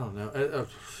 I don't know.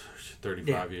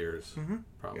 35 years,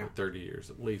 probably 30 years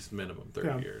at least, minimum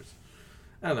 30 years.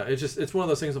 I don't know. It's one of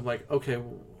those things. I'm like, okay,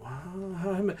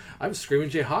 I'm Screaming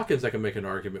Jay Hawkins. I can make an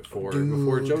argument for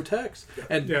before Joe Tex,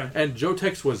 and Joe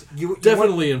Tex was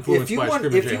definitely influenced by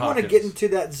Screaming Jay Hawkins. If you want to get into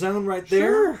that zone right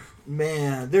there,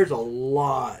 man, there's a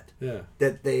lot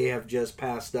that they have just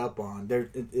passed up on.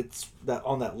 It's that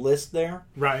on that list there,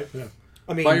 right? Yeah.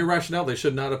 I mean, by your rationale, they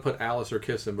should not have put Alice or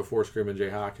Kiss in before Screaming Jay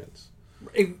Hawkins.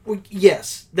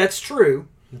 Yes, that's true.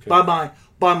 Okay. By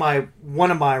my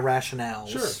one of my rationales.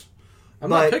 Sure. I'm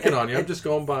not picking on you. I'm just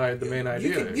going by the main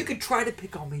idea. You could try to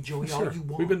pick on me, Joey, all you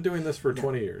want. We've been doing this for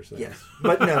 20 years. So. Yes,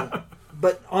 but no.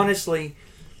 But honestly,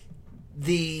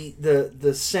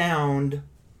 the sound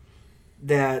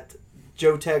that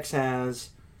Joe Tex has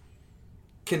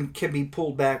can be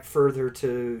pulled back further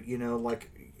to, like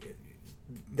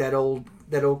that old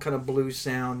kind of blues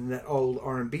sound, that old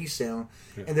R&B sound.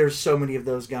 Yeah. And there's so many of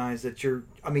those guys that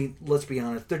let's be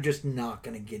honest, they're just not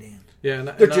going to get in. Yeah,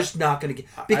 they're just not going to get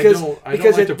because I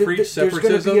don't like to preach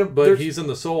separatism, but he's in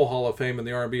the Soul Hall of Fame and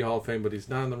the R&B Hall of Fame, but he's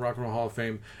not in the Rock and Roll Hall of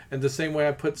Fame. And the same way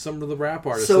I put some of the rap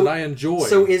artists that I enjoy.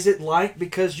 So is it like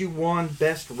because you won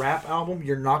Best Rap Album,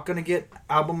 you're not going to get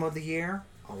Album of the Year?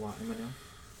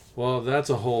 Well, that's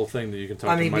a whole thing that you can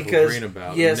talk to Michael Green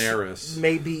about. Yes, Naris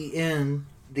maybe in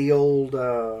the old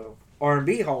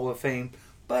R&B Hall of Fame.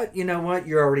 But you know what?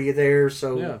 You're already there,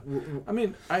 so yeah. I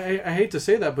mean, I hate to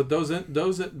say that, but those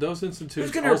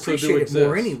institutes going to also appreciate do it exist.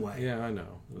 More anyway. Yeah, I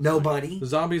know. Nobody. The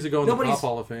Zombies that go in the Pop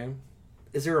Hall of Fame.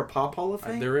 Is there a Pop Hall of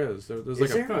Fame? There is. There's is like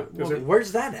there?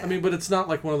 Where's that at? I mean, but it's not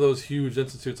like one of those huge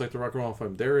institutes like the Rock and Roll Hall of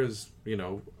Fame. There is,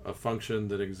 a function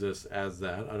that exists as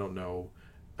that. I don't know.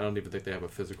 I don't even think they have a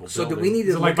physical building. So do we need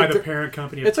to look by the parent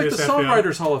company? It's like the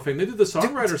Songwriters Hall of Fame. They do the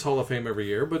Songwriters Hall of Fame every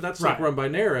year, but that's like run by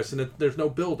Naris, and there's no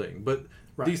building. But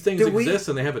these things exist,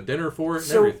 and they have a dinner for it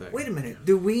and everything. Wait a minute.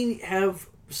 Do we have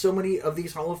so many of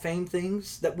these Hall of Fame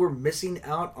things that we're missing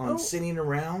out on sitting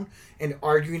around and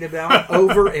arguing about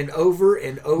over and over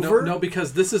and over? No,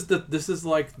 because this is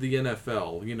like the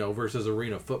NFL, versus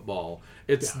arena football.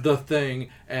 It's the thing,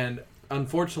 and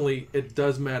unfortunately, it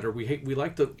does matter. We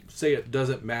like to say it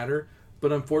doesn't matter,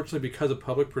 but unfortunately, because of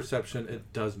public perception,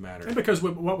 it does matter. And because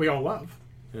of what we all love.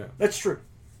 Yeah, that's true.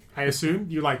 I assume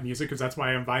you like music because that's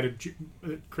why I invited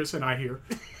Chris and I here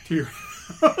to your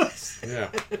house. Yeah.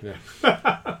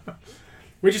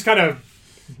 We just kind of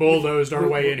bulldozed our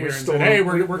way in here and said, "Hey,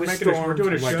 we're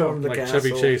doing a show like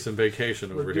Chevy Chase and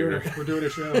Vacation over here. We're doing a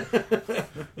show."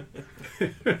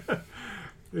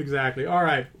 Exactly. All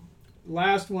right.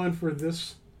 Last one for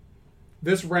this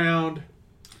round.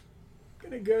 I'm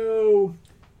gonna go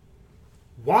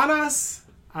Juanas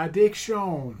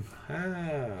Addiction.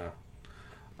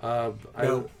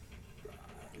 No.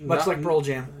 Much like Pearl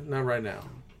Jam. Not right now.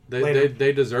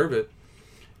 They deserve it.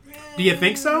 Do you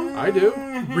think so? I do.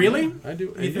 Really? I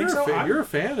do. You think so? You're a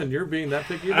fan, and you're being that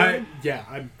picky about it? Yeah,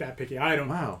 I'm that picky. I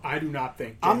do not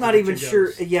think. I'm not even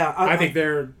sure. Yeah, I think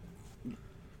they're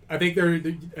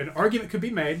an argument could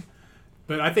be made,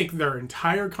 but I think their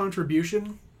entire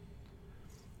contribution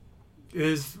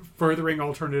is furthering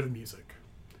alternative music.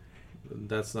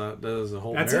 That doesn't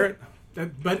hold That's merit.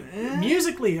 But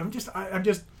musically, I'm just. I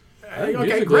think Okay,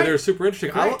 musically great. they're super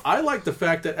interesting. I like the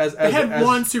fact that They had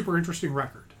one super interesting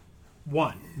record.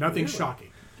 One. Nothing shocking.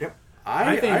 Yep.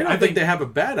 I don't think they have a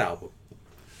bad album.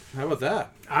 How about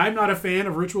that? I'm not a fan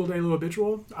of Ritual de lo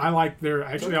Habitual. I like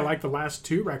the last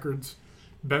two records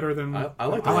better than I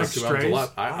like the last two albums a Strays.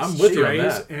 lot. I'm with you on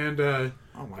Strays that. and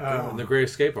Oh my god. And the Great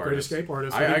Escape Artist. Great Escape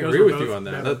Artist. I think those agree were with you both on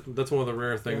that. better. That's one of the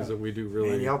rare things that we do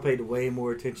really. Man, y'all paid way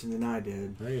more attention than I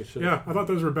did. Hey, you should. Yeah, I thought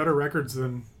those were better records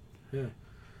than. Yeah.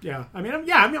 Yeah, I mean, I'm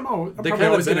probably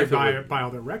always going to buy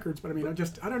all their records, but I mean,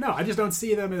 I don't know. I just don't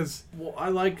see them as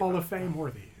Hall of Fame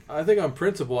worthy. I think on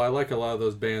principle, I like a lot of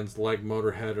those bands like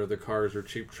Motorhead or The Cars or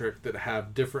Cheap Trick that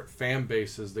have different fan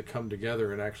bases that come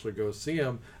together and actually go see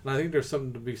them. And I think there's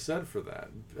something to be said for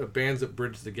that. Bands that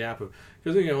bridge the gap of,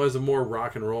 because as a more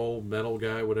rock and roll metal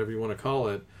guy, whatever you want to call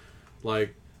it,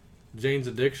 like Jane's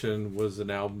Addiction was an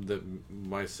album that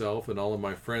myself and all of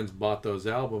my friends bought those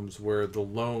albums, where the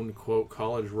lone quote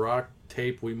college rock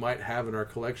tape we might have in our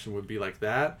collection would be like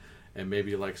that, and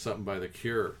maybe like something by The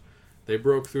Cure. They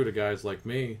broke through to guys like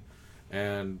me,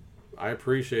 and I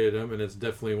appreciated them, and it's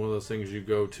definitely one of those things you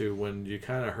go to when you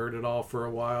kind of heard it all for a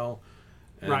while.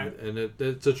 And, Right. And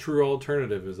it's a true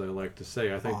alternative, as I like to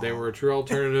say. I think they were a true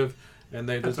alternative, and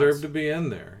they deserve to be in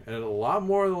there. And a lot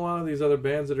more than a lot of these other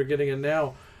bands that are getting in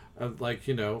now. Like,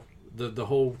 the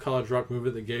whole college rock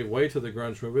movement that gave way to the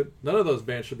grunge movement. None of those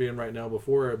bands should be in right now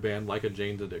before a band like a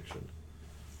Jane's Addiction.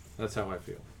 That's how I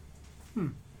feel.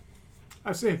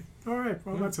 I see. All right.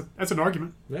 Well, that's an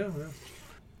argument. Yeah.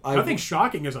 I think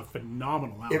Shocking is a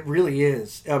phenomenal album. It really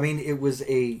is. I mean, it was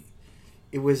a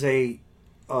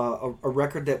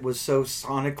record that was so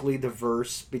sonically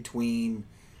diverse between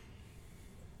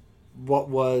what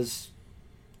was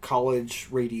college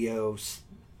radio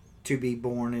to be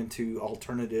born into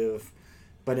alternative,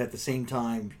 but at the same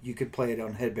time you could play it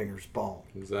on Headbangers Ball.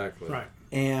 Exactly. Right.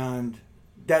 And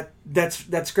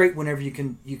that's great whenever you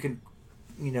can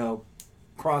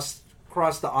cross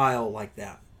the aisle like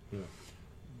that. Yeah.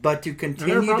 But to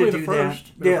continue to do that,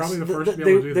 yes,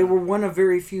 they were one of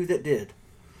very few that did.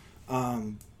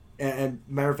 And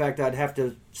matter of fact, I'd have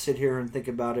to sit here and think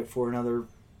about it for another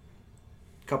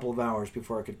couple of hours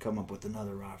before I could come up with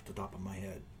another off the top of my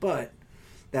head. But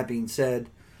that being said,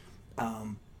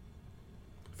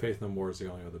 Faith No More is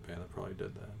the only other band that probably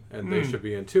did that, and they should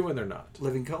be in too, and they're not.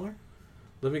 Living Colour?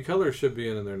 Living Colour should be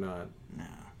in, and they're not. No.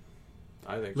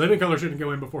 I think Living Colour shouldn't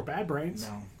go in before Bad Brains.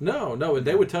 No, and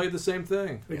they would tell you the same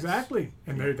thing. Exactly,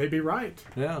 and they'd be right.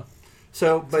 Yeah.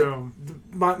 So,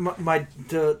 my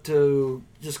to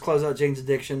just close out Jane's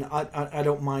Addiction, I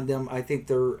don't mind them. I think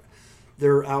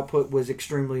their output was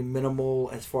extremely minimal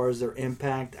as far as their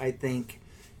impact. I think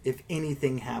if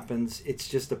anything happens, it's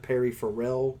just a Perry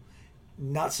Farrell,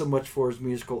 not so much for his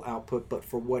musical output, but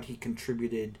for what he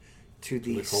contributed to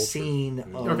the scene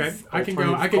of okay, I can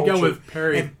alternative go culture. with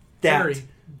Perry. And Perry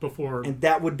before, and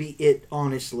that would be it.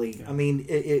 Honestly, yeah. I mean,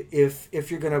 if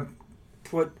you're gonna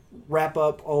wrap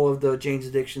up all of the Jane's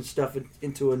Addiction stuff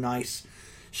into a nice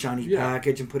shiny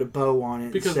package and put a bow on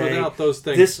it, because and say, without those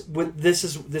things,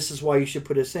 this is why you should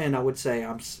put us in. I would say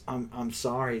I'm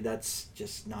sorry, that's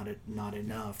just not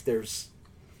enough. There's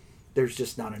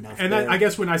just not enough. And I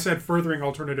guess when I said furthering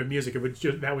alternative music,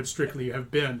 that would strictly have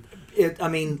been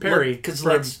Perry, because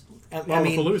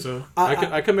Lollapalooza.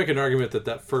 I can make an argument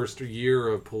that first year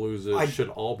of Palooza should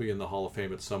all be in the Hall of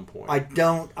Fame at some point. I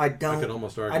can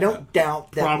almost argue. I don't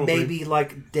doubt that. Probably. Maybe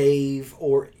like Dave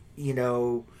or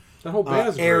that whole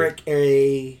band Eric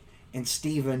A. and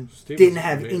Steven didn't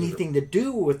have anything to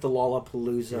do with the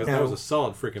Lollapalooza. Because that was a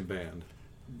solid freaking band.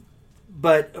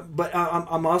 But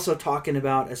I'm also talking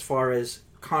about as far as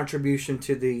contribution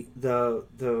to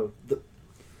the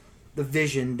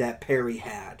vision that Perry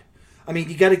had. I mean,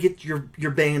 you got to get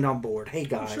your band on board. Hey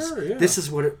guys, this is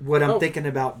what I'm thinking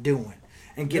about doing,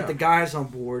 and get the guys on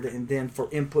board, and then for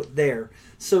input there.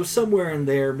 So somewhere in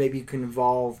there, maybe you can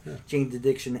involve Jane's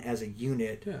Addiction as a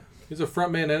unit. Yeah, he's a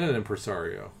frontman and an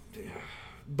impresario.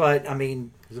 But I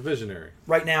mean, he's a visionary.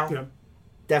 Right now,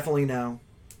 definitely no.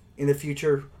 In the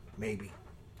future, maybe.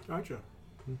 Gotcha.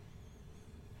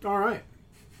 All right.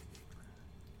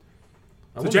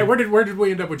 So, Jay, where did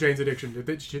we end up with Jane's Addiction?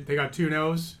 Did they got 2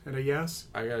 no's and a yes?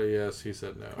 I got a yes. He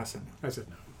said no. I said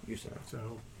no. You said no.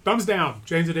 So, thumbs down.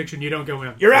 Jane's Addiction, you don't go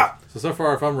in. You're out. So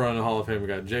far, if I'm running the Hall of Fame, we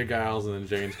got Jay Giles, and then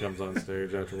James comes on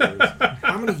stage afterwards.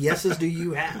 How many yeses do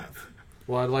you have?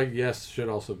 Well, I'd like yes should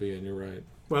also be in. You're right.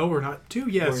 Well, we're not to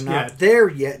yes yet. We're not yet. there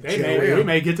yet, we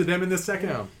may get to them in the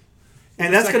second.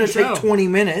 And that's going to take 20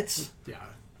 minutes. Yeah.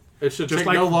 It should Just take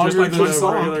like- no just longer like than one a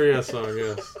song. regular Yes song.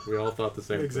 Yes, we all thought the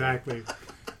same. Exactly.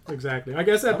 Exactly. I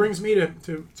guess that brings me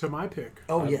to my pick.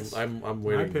 Oh, Thing. yes. I'm My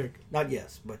waiting. pick. Not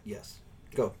yes, but yes.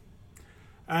 Go.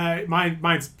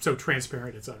 Mine's so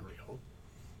transparent, it's unreal.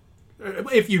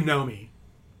 If you know me,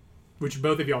 which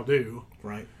both of y'all do,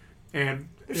 Right. and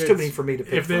There's too many for me to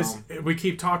pick if we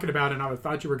keep talking about it, and I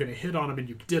thought you were going to hit on them, and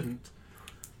you didn't,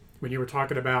 when you were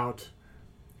talking about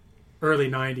early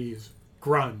 '90s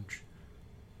grunge,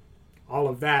 all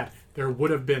of that, there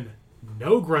would have been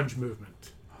no grunge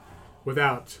movement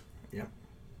without Yep.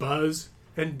 Buzz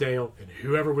and Dale and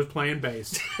whoever was playing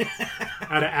bass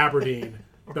out of Aberdeen,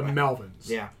 the Melvins.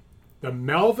 Yeah. The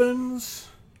Melvins,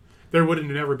 there would have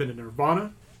never been a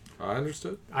Nirvana. I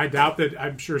understood. I doubt that.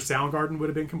 I'm sure Soundgarden would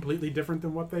have been completely different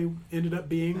than what they ended up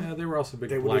being. Yeah, they were also big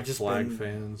They would've Black just Flag been-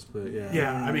 fans, but yeah.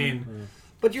 Yeah, I mean,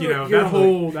 But you know, you're that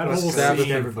whole Sabbath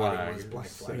scene. and everybody Flag. was Black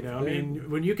Flag. You know, I mean,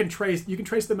 when you can trace the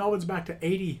Melvins back to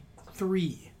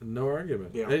 '83. No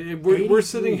argument. Yeah. We're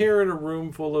sitting here in a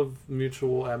room full of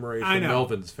mutual admiration I know.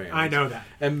 Melvins fans. I know that.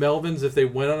 And Melvins, if they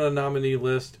went on a nominee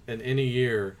list in any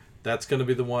year, that's going to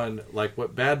be the one, like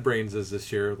what Bad Brains is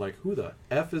this year. Like, who the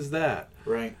F is that?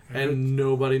 Right. And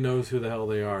nobody knows who the hell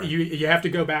they are. You have to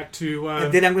go back to.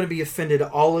 And then I'm going to be offended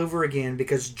all over again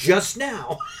because just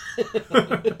now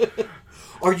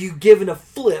are you giving a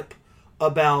flip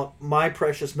about My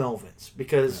Precious Melvins?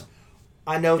 Because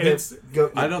I know It's-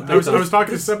 that. I don't I was think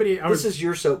talking to somebody. This is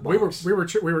your soapbox. we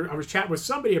were. I was chatting with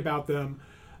somebody about them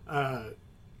the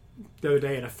other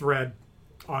day in a thread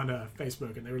on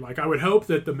Facebook, and they were like, "I would hope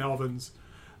that the Melvins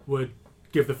would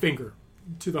give the finger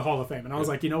to the Hall of Fame," and I was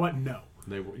like, "You know what? No."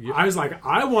 I was like,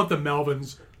 "I want the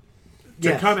Melvins to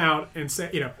Yes. come out and say,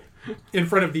 you know, in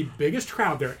front of the biggest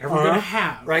crowd they're ever going to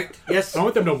have, Right? Yes. I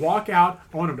want them to walk out.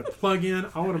 I want them to plug in.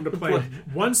 I want them to play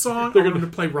one song. I want them to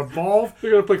play Revolve.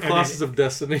 They're going to play And Colossus then- of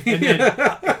Destiny.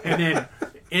 and then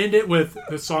end it with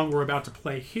the song we're about to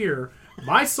play here.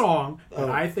 My song that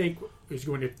I think is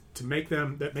going to make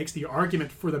them, that makes the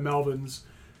argument for the Melvins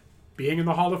being in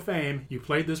the Hall of Fame. You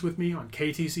played this with me on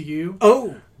KTCU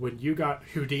Oh, when you got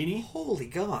Houdini. holy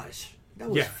gosh. That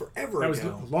was forever That was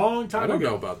ago. a long time I don't ago.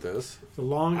 know about this. It's a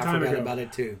long I time forgot ago. about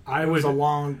it too. I That was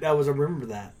was- I remember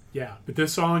that. Yeah, but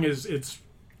this song it's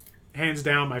hands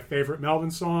down my favorite Melvin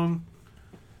song.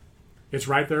 It's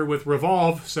right there with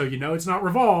Revolve, so you know it's not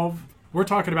Revolve. We're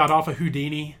talking about off of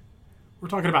Houdini. We're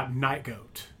talking about Night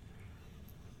Goat.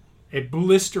 A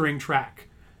blistering track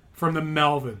from the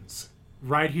Melvins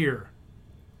right here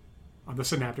on the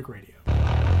Synaptic Radio.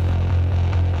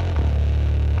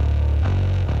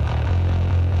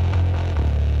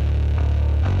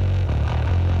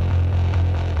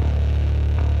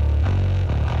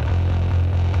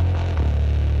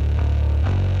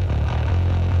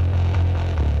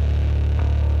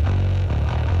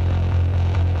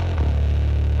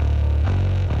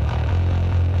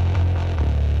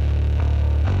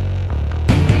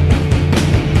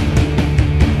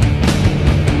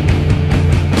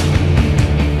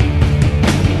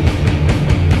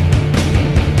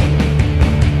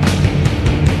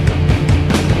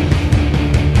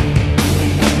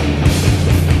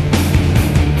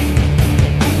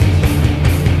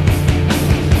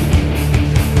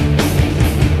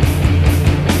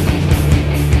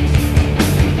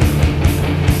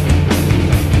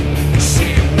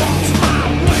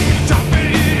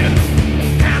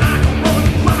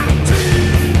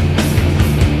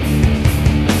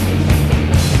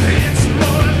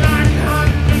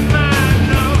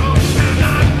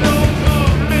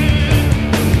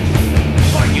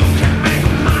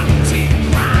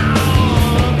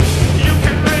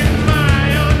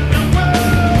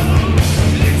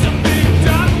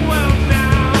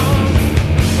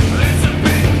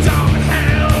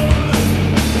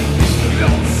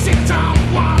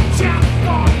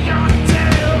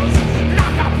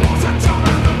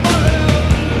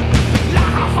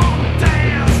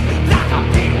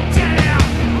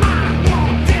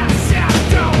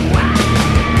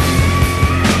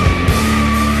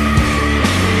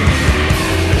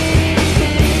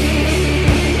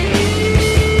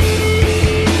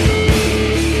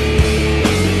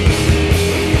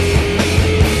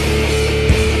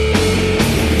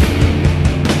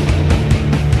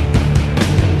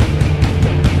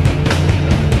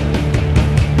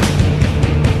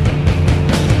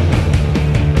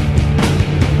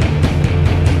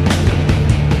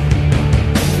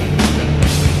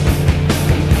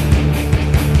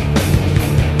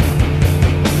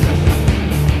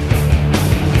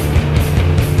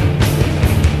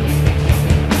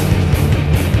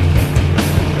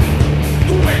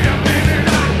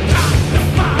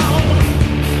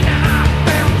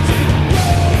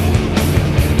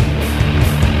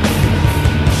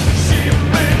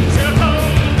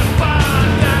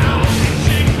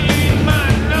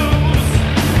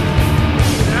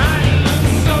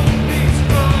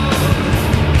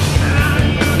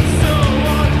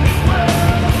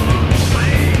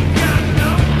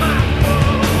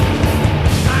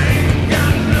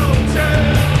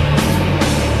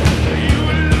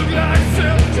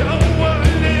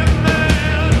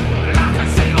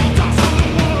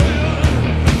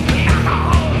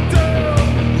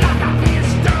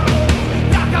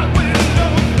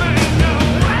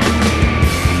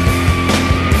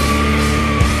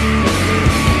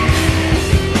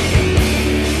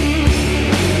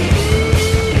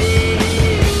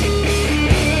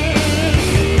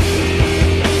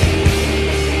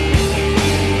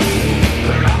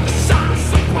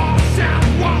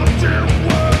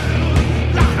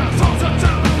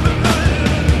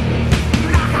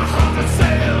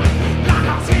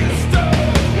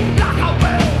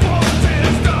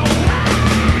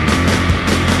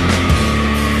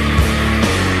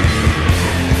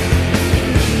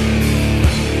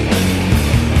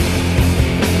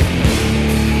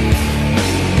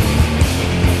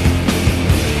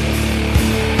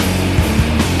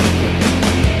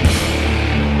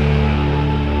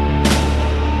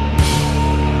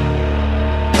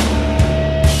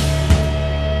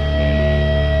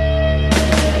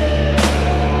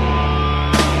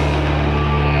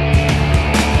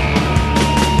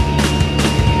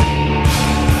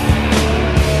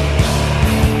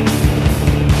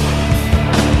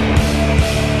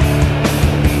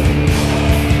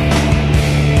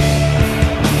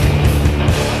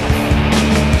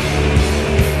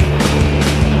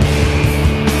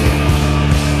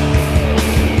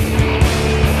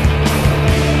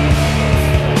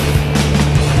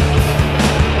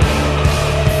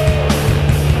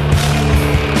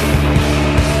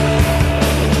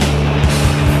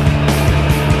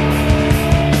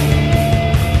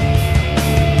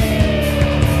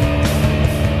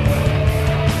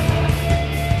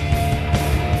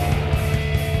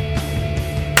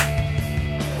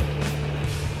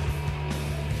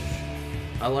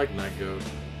 like Night Goat.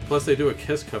 Plus, they do a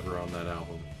Kiss cover on that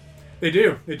album. They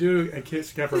do a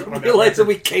Kiss cover on that Realize that record.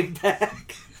 we came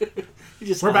back.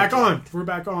 We're back on. We're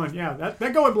back on. Yeah,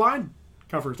 that Going Blind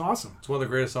cover is awesome. It's one of the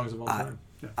greatest songs of all time.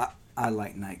 I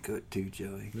like Night Goat too,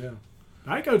 Joey. Yeah.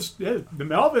 Night Goat's the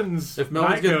Melvins. If Melvins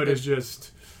Night Goat is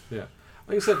just Yeah.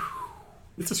 Like I said,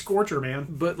 it's a scorcher, man.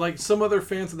 but like some other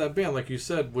fans of that band, like you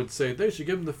said, would say they should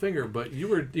give him the finger. But you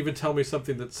were even telling me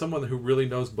something that someone who really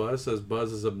knows Buzz says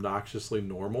Buzz is obnoxiously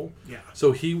normal. Yeah.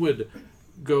 So he would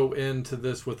go into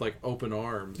this with like open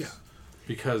arms. Yeah.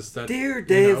 Because that, Dear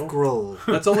Dave you know, Grohl.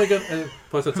 that's only gonna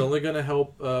plus that's only gonna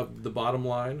help the bottom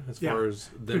line as Yeah. far as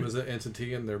them as an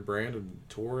entity and their brand and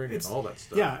touring and all that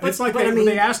stuff. Yeah, it's like But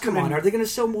they asked come him. on, are they going to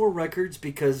sell more records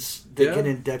because they Yeah. get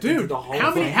inducted into Dude, the Hall how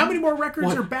of many Fame? how many more records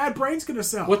What? are Bad Brains going to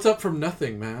sell? What's up from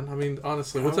nothing, man? I mean,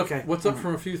 honestly, what's Okay. up? What's up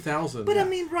from a few thousand? But I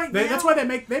mean, right now, That's why they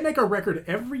make a record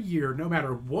every year, no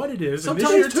matter what it is. And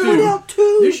Sometimes this year two. Put out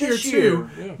two This year this too,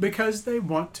 year. Yeah. because they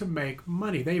want to make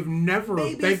money. They've never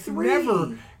Maybe three. never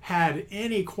had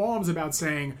any qualms about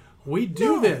saying we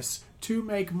do No. this to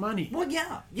make money. Well,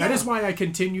 yeah. That is why I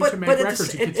continue But to make at the,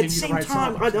 records and at continue the same to write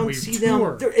time, songs. I don't We see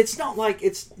tour. them. It's not like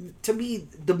it's to me.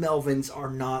 The Melvins are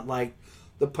not like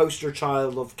the poster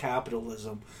child of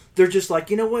capitalism. They're just like,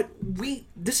 you know what?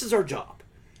 This is our job,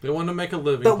 they want to make a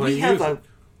living but playing we have music.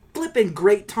 a flipping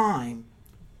great time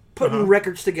putting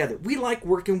records together. We like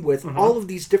working with all of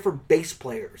these different bass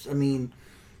players. I mean,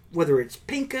 whether it's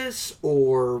Pincus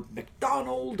or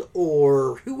McDonald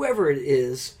or whoever it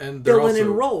is, And they're filling also-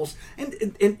 in roles, and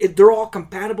they're all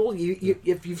compatible. You,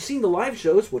 if you've seen the live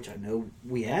shows, which I know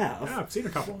we have, Yeah, I've seen a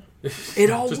couple. it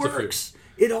all Just a few. works.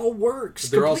 It all works.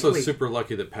 They're also completely. super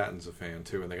lucky that Patton's a fan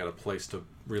too, and they got a place to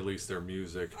release their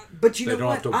music. But you they know don't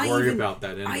what? have to worry about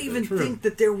that end I of even it. think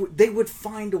that they would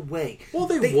find a way. Well,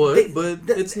 they would, but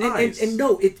it's nice. And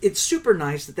no, it's super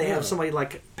nice that they Yeah. have somebody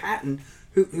like Patton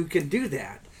who can do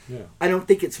that. Yeah. I don't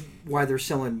think it's why they're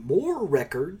selling more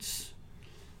records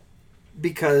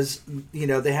because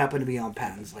they happen to be on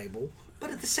Patton's label.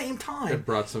 But at the same time, It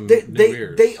brought some they, new they,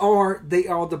 ears. they are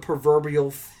the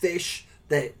proverbial fish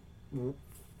that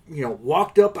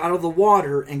walked up out of the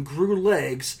water and grew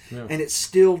legs, Yeah. and it's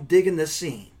still digging the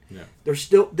scene. Yeah.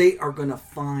 They are going to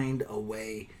find a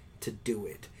way to do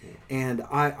it, and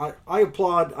I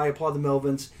applaud the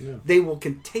Melvins. Yeah. They will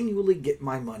continually get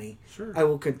my money. Sure. I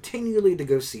will continually to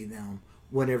go see them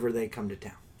whenever they come to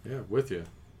town. Yeah, with you.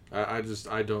 I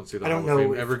don't see the I don't Hall of know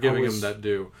Fame if ever I giving was- him that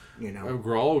due.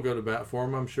 Grohl will go to bat for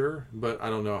him, I'm sure, but I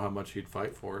don't know how much he'd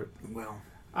fight for it. Well,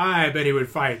 I bet he would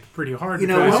fight pretty hard. You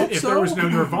know, because I hope if so. there was no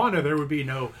Nirvana, there would be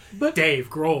no Dave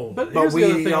Grohl. But but here's the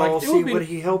other we thing, all like, it see would be, what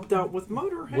he helped out with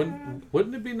Motorhead.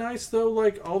 wouldn't it be nice though,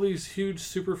 like all these huge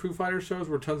Super Foo Fighters shows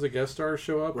where tons of guest stars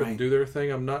show up Right. and do their thing?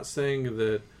 I'm not saying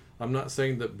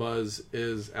that Buzz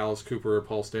is Alice Cooper or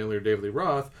Paul Stanley or David Lee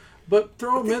Roth, but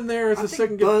throw him in there as I a think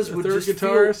second Buzz a would third just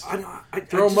guitarist. Throw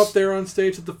Throw him up there on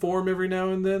stage at the Forum every now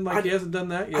and then, like he hasn't done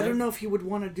that yet. I don't know if he would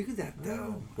want to do that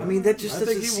though. Well, I mean, that just I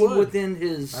doesn't think he seem would. within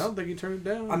his. I don't think he turned it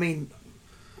down. I mean,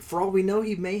 for all we know,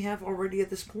 he may have already at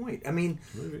this point. I mean,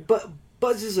 Maybe. but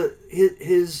Buzz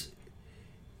is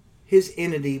his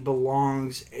entity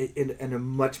belongs in a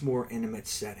much more intimate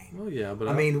setting. Well, yeah, but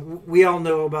I mean, we all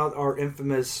know about our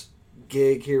infamous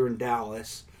gig here in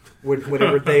Dallas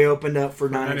whenever they opened up for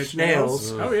Nine Inch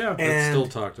Nails. Oh yeah. It's still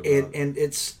talked about. and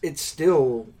it's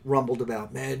still rumbled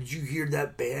about. Man, did you hear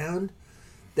that band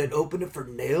that opened it for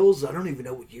Nails? I don't even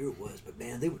know what year it was, but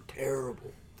man, they were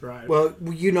terrible. Right. Well,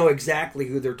 you know exactly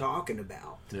who they're talking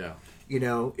about. yeah.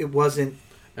 It wasn't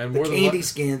And the more than Candy li-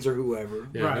 Skins or whoever.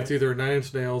 Yeah, Right. it's either Nine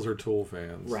Inch Nails or Tool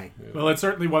fans. Right. Yeah. Well, it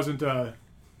certainly wasn't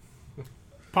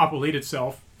Papa Lead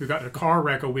itself, who got in a car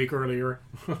wreck a week earlier,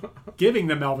 giving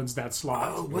the Melvins that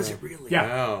slot. Oh, was it really? Yeah,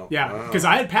 Wow. yeah. Wow. Because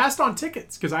I had passed on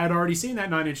tickets because I had already seen that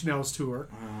Nine Inch Nails tour.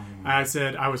 I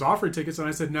said I was offered tickets, and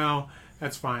I said no,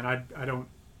 that's fine. I don't.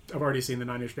 I've already seen the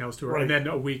Nine Inch Nails tour, Right. and then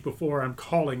a week before, I'm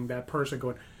calling that person,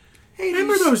 going, Hey,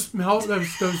 "Remember these- those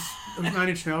Nine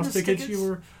Inch Nails Those tickets tickets? you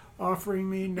were offering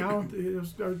me? Now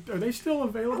are they still I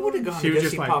available?" would have gone She to was go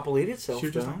just see like, Papa Lead itself. she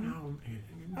was just though. like, no.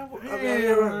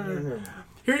 No.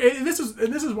 Here, and this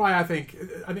is why I think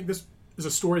this is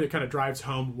a story that kind of drives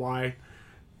home why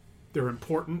they're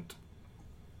important.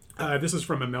 This is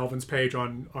from a Melvins page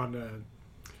on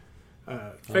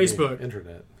Facebook the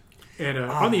internet. and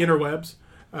on the interwebs.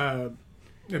 And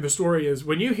the story is,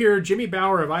 when you hear Jimmy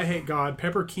Bower of I Hate God,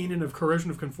 Pepper Keenan of Corrosion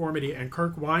of Conformity, and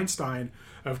Kirk Weinstein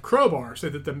of Crowbar say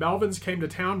that the Melvins came to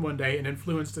town one day and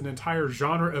influenced an entire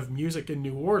genre of music in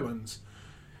New Orleans,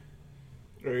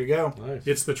 There you go. Nice.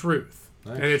 it's the truth.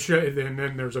 Nice. And and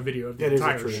then there's a video of the That is the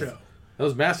entire truth. show.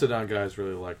 Those Mastodon guys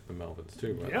really like the Melvins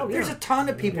too. Right? Yeah, There's a ton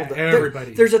of people. Yeah,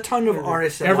 everybody. There's a ton of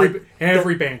artists. That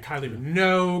every band. Kylie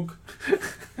Minogue,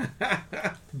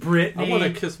 Britney. I want to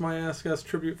Kiss My Ass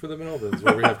tribute for the Melvins,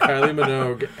 where we have Kylie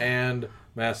Minogue and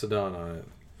Mastodon on it.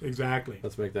 Exactly.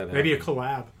 Let's make that happen. Maybe a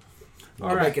collab.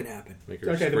 I'll make it happen. Make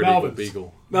her Okay, the Spread Eagle Melvins.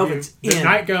 Beagle. Melvins The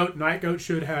in. Night Goat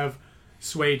should have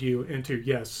swayed you into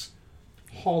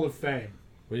Hall of Fame.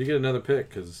 Well, you get another pick,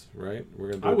 because, right?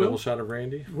 We're going to I do a will. double shot of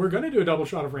Randy. We're going to do a double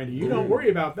shot of Randy. You don't worry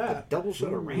about that. Double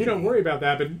shot of Randy. You don't worry about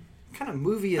that. But What kind of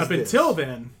movie is up this? until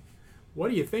then, what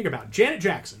do you think about Janet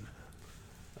Jackson?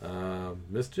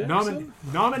 Miss Jackson?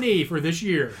 Nominee for this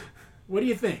year. What do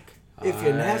you think? If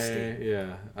you're nasty.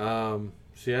 Yeah.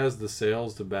 She has the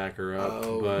sales to back her up,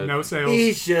 but No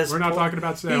sales. We're not talking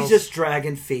about sales. He's just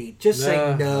dragging feet. Just say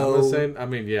no. I'm not saying, I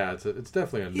mean, yeah, it's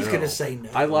definitely a no. He's gonna say no.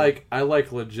 I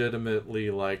like legitimately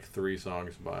 3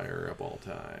 songs by her of all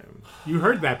time. You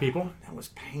heard that, people. That was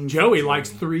painful. Joey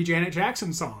likes 3 Janet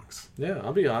Jackson songs. Yeah,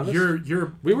 I'll be honest.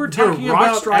 We were talking Rock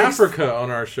about Strikes. Africa on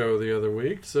our show the other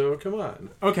week, so come on.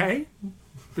 Okay,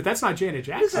 but that's not Janet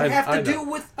What does Jackson. that have I to know. do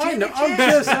with I know. Janet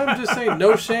Jackson? I'm just saying,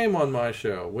 no shame on my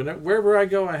show. Wherever I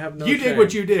go, I have no You shame. dig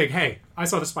what you dig. Hey, I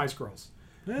saw the Spice Girls.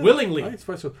 Yeah, Willingly. I like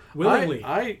Spice Up. Willingly.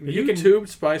 I You can- YouTubed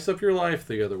Spice Up Your Life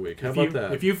the other week. How about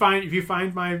that? If you find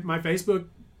my Facebook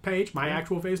page, my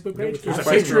actual Facebook page, With the there's a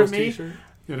Spice picture Girls of me t-shirt?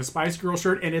 in a Spice Girl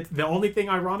shirt, and the only thing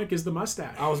ironic is the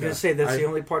mustache. I was going to say that's the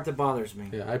only part that bothers me.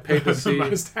 Yeah, I paid to the see.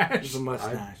 mustache. Is the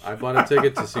mustache. I bought a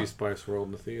ticket to see Spice World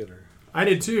in the theater. I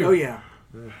did too. Oh yeah,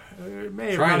 It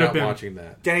may Try not have not been. watching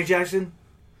that. Janet Jackson,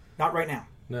 not right now.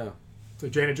 No. So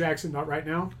Janet Jackson, not right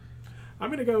now. I'm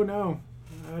gonna go no.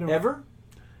 I don't Ever?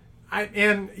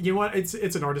 And you know what? It's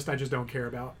an artist I just don't care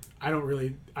about. I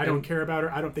don't care about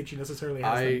her. I don't think she necessarily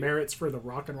has the merits for the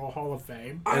Rock and Roll Hall of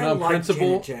Fame. And I like Janet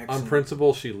on Jackson.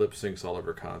 principle, she lip syncs all of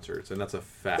her concerts, and that's a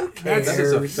fact. cares? That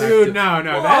is a fact. Dude, no,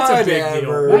 that's a big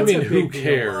Whatever. deal. I That's mean, a who big deal.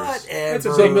 cares? Whatever. a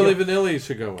So big Milli Vanilli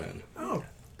should go in. Oh,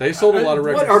 They sold a lot of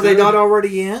records. What, are they too. not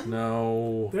already in?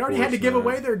 No. they already of had to course give not.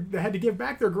 away they had to give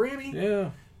back their Grammy Yeah.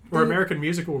 or American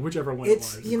Music or whichever one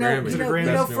It's it was. you Grammy. know,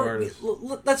 Best new artist.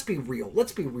 let's be real.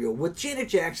 Let's be real. With Janet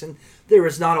Jackson, there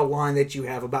is not a line that you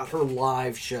have about her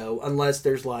live show unless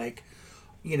there's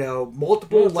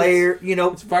multiple layer.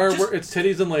 It's fireworks. It's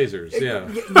titties and lasers. Yeah.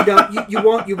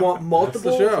 You want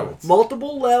multiple show.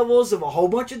 multiple levels of a whole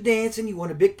bunch of dancing. You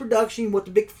want a big production. You want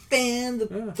the big fan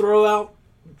to throw out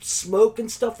smoke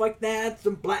and stuff like that.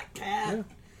 Some Black Cat.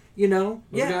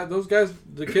 Those guys,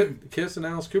 the Kiss and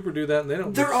Alice Cooper do that, and they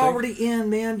don't. They're lip sync. already in,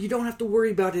 man. You don't have to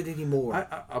worry about it anymore.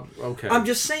 Okay. I'm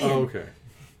just saying. Oh, okay.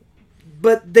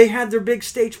 But they had their big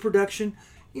stage production.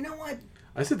 You know what?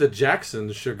 I said the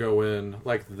Jacksons should go in,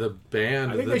 like the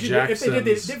band. I think The they should.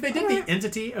 Jacksons. If they did the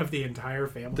entity of the entire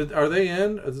family, Are they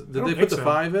in? Did don't they think put the so.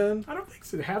 5 in? I don't think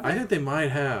so. Have I they? think they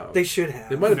might have. They should have.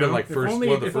 They might have been like If first only,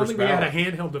 one of the if first only we had a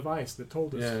ballot. handheld device that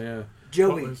told us. Yeah. What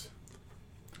Joey. was.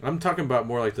 I'm talking about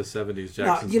more like the 70s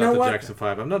Jacksons, you know not the what? Jackson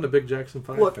 5. I'm not a big Jackson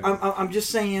 5 Look, fan. I'm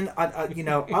just saying.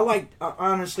 I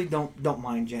honestly don't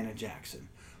mind Janet Jackson,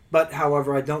 but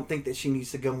however, I don't think that she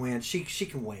needs to go in. She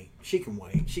can wait. She can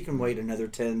wait. She can wait another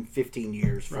 10, 15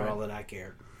 years for Right. all that I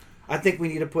care. I think we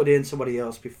need to put in somebody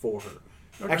else before her.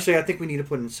 Okay. Actually, I think we need to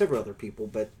put in several other people,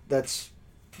 but that's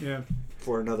Yeah.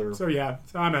 for another. So yeah.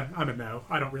 So I'm a no.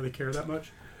 I don't really care that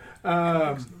much.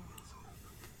 I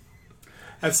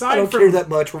Aside don't from care that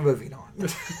much. We're moving on.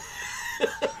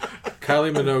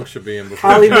 Kylie Minogue should be in before.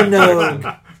 Kylie Janet Minogue.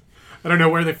 Jackson. I don't know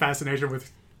where the fascination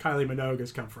with Kylie Minogue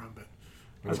has come from, but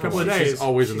last couple of days. She's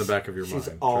always in the back of your mind. She's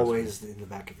trust always in the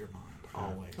back of your mind.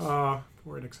 Always.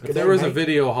 We're an me. exception. If there was a mate.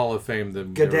 video Hall of Fame,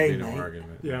 then Good there day, would be no mate.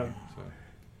 argument. Yeah. So.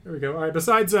 There we go. All right.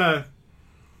 Besides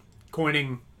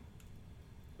coining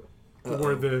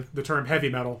the term heavy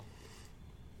metal,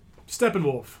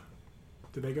 Steppenwolf,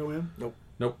 did they go in? Nope.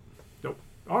 Nope.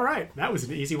 All right, that was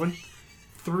an easy one.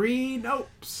 3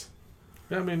 nopes.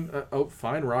 Yeah, I mean,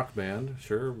 fine rock band,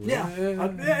 sure. Yeah.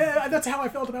 Yeah, that's how I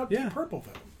felt about Yeah. Deep Purple,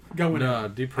 though. Going No,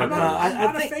 in. Deep I'm Purple. not, I'm I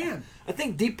not think- a fan. I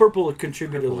think Deep Purple would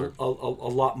contribute Purple a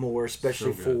lot more,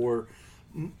 especially So good. for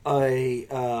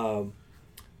a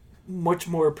much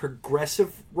more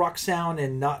progressive rock sound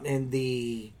and not in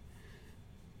the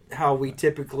how we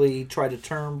typically try to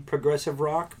term progressive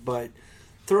rock, but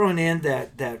throwing in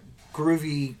that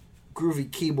groovy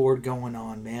keyboard going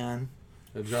on, man.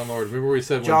 John Lord. Remember we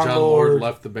said when John John Lord Lord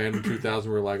left the band in 2000,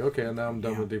 we were like, okay, now I'm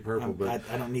done with Deep Purple. But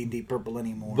I don't need Deep Purple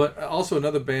anymore. But also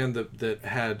another band that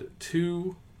had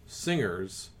 2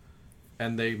 singers,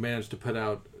 and they managed to put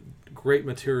out great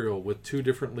material with 2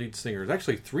 different lead singers,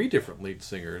 actually 3 different lead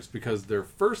singers, because their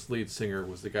first lead singer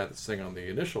was the guy that sang on the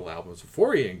initial albums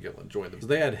before Ian Gillan joined them. So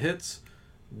they had hits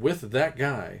with that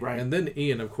guy. Right. And then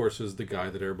Ian, of course, is the guy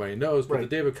that everybody knows. But Right.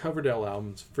 the David Coverdale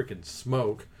albums freaking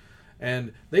smoke.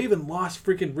 And they even lost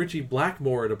freaking Richie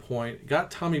Blackmore at a point. Got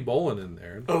Tommy Bolin in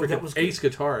there. Oh, that freaking was ace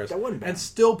guitarist. That wasn't bad. And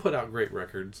still put out great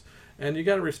records. And you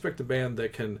got to respect a band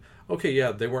that can... Okay,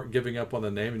 yeah, they weren't giving up on the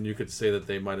name, and you could say that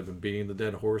they might have been beating the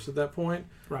dead horse at that point.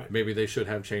 Right. Maybe they should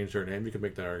have changed their name. You could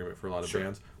make that argument for a lot of Sure.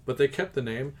 bands. But they kept the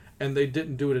name, and they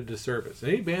didn't do it a disservice.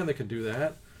 Any band that could do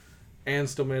that and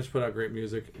still manage to put out great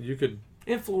music, you could...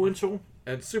 Influential.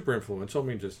 And super influential. I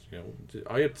mean, just,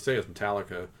 all you have to say is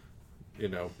Metallica,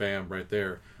 bam, right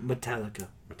there. Metallica.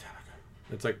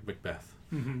 It's like Macbeth.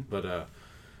 Mm-hmm. But,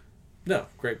 no,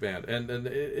 great band. And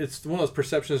it's one of those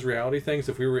perception is reality things.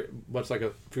 If we were, much like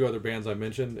a few other bands I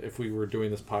mentioned, if we were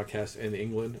doing this podcast in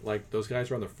England, like, those guys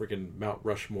are on the freaking Mount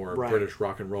Rushmore of Right. British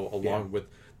rock and roll, along with,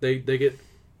 they get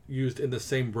used in the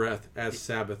same breath as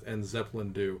Sabbath and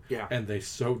Zeppelin do. Yeah. And they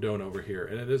so don't over here.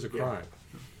 And it is a crime.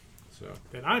 So.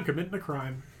 Then I'm committing a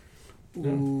crime.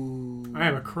 Ooh. I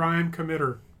am a crime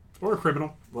committer. Or a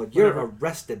criminal. Well, you're Whatever.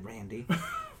 arrested, Randy.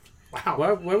 Wow.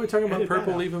 Why are we talking about Edit that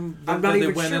Purple out. even? I'm not they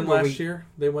even went sure in where last year?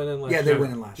 They went in last Yeah, year. they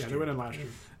went in last Yeah, year. they went in last year.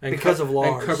 And Because of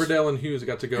Lars. And Coverdale and Hughes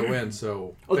got to go in,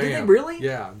 so... Oh, did they bam. really?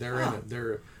 Yeah, they're in it.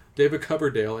 They're David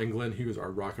Coverdale and Glenn Hughes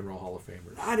are Rock and Roll Hall of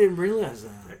Famers. I didn't realize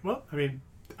that. Well, I mean,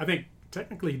 I think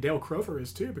technically Dale Crover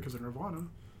is too because of Nirvana.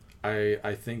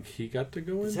 I think he got to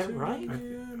go in Is that too, right? Yeah,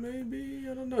 maybe.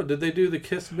 I don't know. Did they do the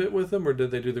Kiss bit with him, or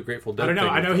did they do the Grateful Dead I don't know. thing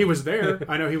I with know him? he was there.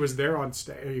 I know he was there on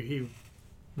stage. He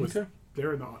was Okay.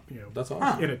 there in the, That's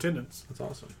awesome. in attendance. That's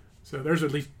awesome. So there's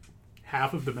at least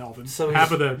half of the Melvin. So half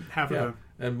he's- of the Yeah.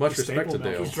 And much the respect to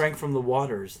staple Dale. He's drank from the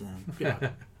waters then. yeah.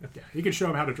 He could show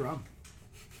him how to drum.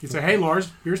 He'd say, "Hey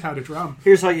Lars, here's how to drum.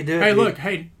 Here's how you do it. Hey, dude. look,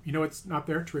 hey, it's not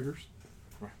there, triggers."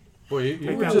 Well, you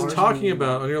Take were that, just Lars. talking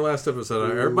about on your last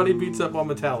episode. Everybody beats up on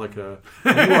Metallica.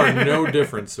 You are no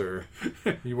different, sir.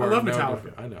 You I are love no Metallica.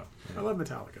 different. I know. I love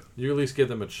Metallica. You at least give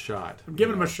them a shot. I'm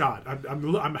giving him a shot.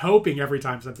 I'm hoping every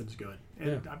time something's good.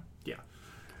 And yeah.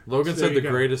 Logan So there said you the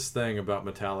go. greatest thing about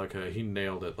Metallica. He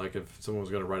nailed it. Like if someone was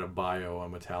going to write a bio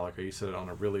on Metallica, he said it on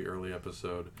a really early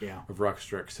episode of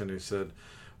Rockstrix, and he said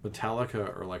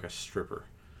Metallica are like a stripper.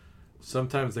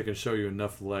 Sometimes they can show you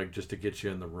enough leg just to get you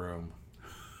in the room.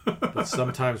 But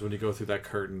sometimes when you go through that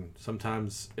curtain,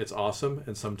 sometimes it's awesome,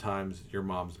 and sometimes your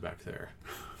mom's back there.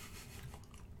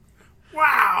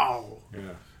 Wow. Yeah.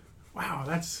 Wow,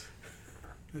 that's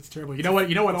terrible. You know what?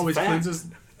 You know what always fact. cleanses?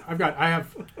 I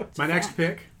have my next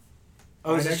pick.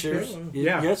 Oh, is My this next yours? pick?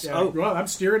 Yeah. Yes. Yeah. Oh, Well, I'm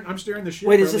steering the ship.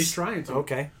 wait. Or Is at this least trying to?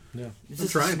 Okay. Yeah. Is I'm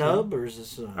this trying a to. snub or is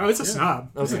this? Oh, it's a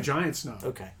snub. It's a Okay. giant snub.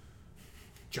 Okay.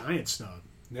 Giant snub.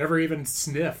 Never even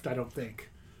sniffed. I don't think.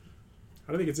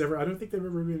 I don't think they've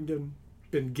ever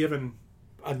been given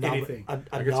A nod. anything. A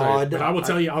I guess I- nod. But I will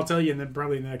tell you. I'll tell you, and then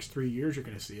probably in the next 3 years, you're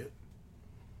going to see it.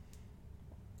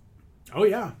 Oh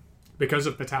yeah, because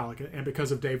of Metallica and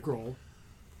because of Dave Grohl.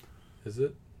 Is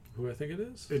it who I think it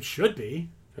is? It should be.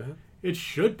 Go ahead. It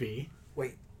should be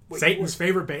Wait. Satan's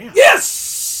favorite band.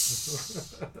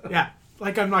 Yes. Yeah,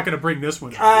 like I'm not going to bring this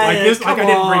one. Come I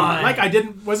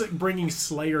on. wasn't bringing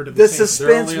Slayer to The same.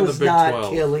 suspense only in the was Big not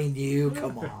 12. killing you.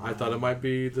 Come on. I thought it might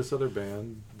be this other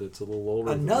band that's a little older.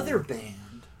 than Another me. band.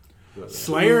 But,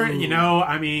 Slayer. Ooh.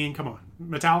 I mean, come on.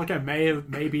 Metallica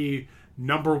may be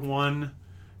number one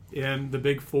in the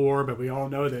big four, but we all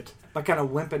know that By kind of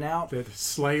wimping out.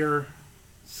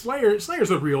 Slayer's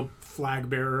the real flag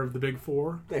bearer of the big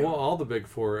four. There. well, all the big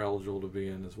four are eligible to be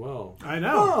in as well. I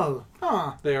know. Oh,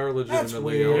 huh. They are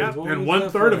legitimately weird. Yeah, eligible. and Is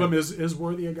 1/3 that of them right? is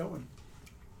worthy of going.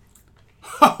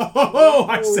 Oh,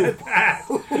 I said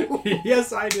that.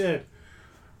 Yes, I did.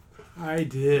 I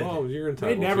did. Well, you're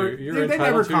entitled They never- to. You're they entitled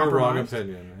never to your wrong compromised.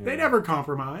 opinion. They Yeah. never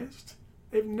compromised.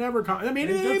 They've never. I mean,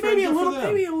 Hey, good for- maybe a good for little, them.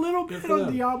 maybe a little Good bit for on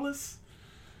them. Diablos.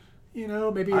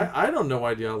 Maybe. I don't know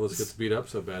why Diablos gets beat up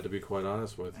so bad. To be quite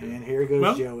honest with you, And here goes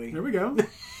well, Joey. there we go.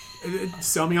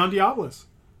 Sell me on Diablos.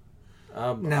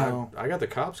 No. I got the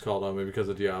cops called on me because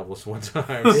of Diablos one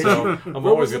time, so I'm What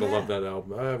always was gonna that? love that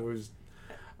album.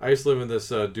 I used to live in this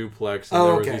duplex, and Oh,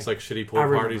 there was okay. these like shitty I pool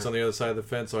remember. parties on the other side of the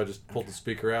fence. So I just pulled the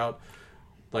speaker out.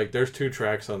 Like, there's 2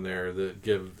 tracks on there that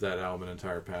give that album an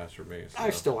entire pass for me. So I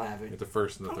still have it. the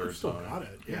first and the I've third still song. got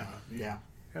it. Yeah. Yeah.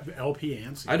 Have the LP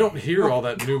and CD. I don't hear all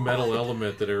that new metal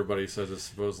element that everybody says is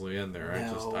supposedly in there.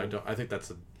 No. I don't. I think that's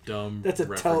a dumb. That's a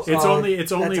reference. It's Oh, only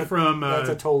that's from That's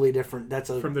a totally different. That's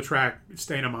a. from the track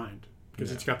 "Stain of Mind"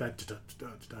 because Yeah. it's got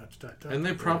that. And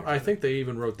they I think they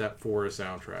even wrote that for a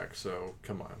soundtrack. So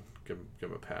come on, give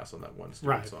him a pass on that one stupid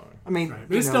Right. song. I mean, Right.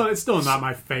 But it's still not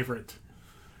my favorite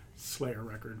Slayer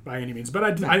record by any means.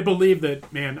 But I believe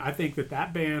that, man, I think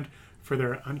that band, for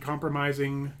their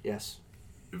uncompromising, yes,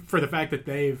 for the fact that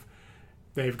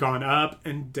they've gone up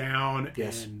and down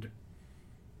Yes. and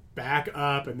back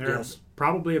up, and they're Yes.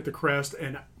 probably at the crest.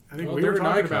 And I think Well, we they're were an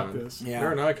talking icon. about this. Yeah.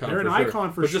 They're an icon. They're an for sure.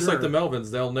 icon for But just like sure. the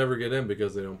Melvins, they'll never get in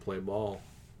because they don't play ball.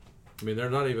 I mean, they're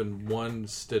not even one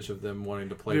stitch of them wanting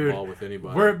to play Dude, ball with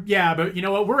anybody. But you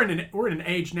know what? We're in an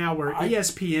age now where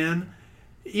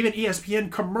even ESPN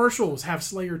commercials have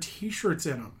Slayer T-shirts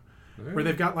in them, where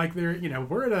they've got like their,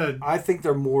 we're at a. I think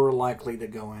they're more likely to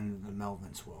go in than the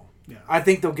Melvins will. Yeah. I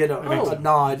think they'll get a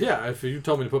nod. Yeah, if you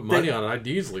told me to put money on it, I'd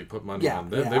easily put money on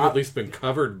them. They've at least been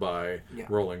covered by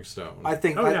Rolling Stone. I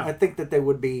think. Oh, yeah. I think that they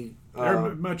would be.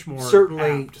 They're much more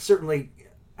certainly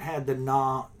had the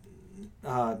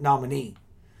nominee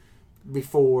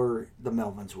before the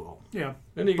Melvins will. Yeah.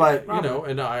 And But-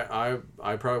 and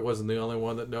I probably wasn't the only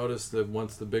one that noticed that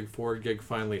once the Big Four gig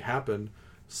finally happened,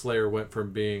 Slayer went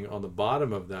from being on the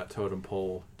bottom of that totem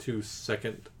pole to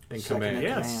second in Second command. in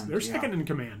Yes, command, they're yeah. second in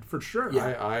command for sure.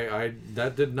 Yeah. I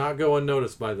that did not go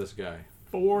unnoticed by this guy.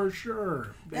 For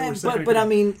sure. They were And- second in but I command.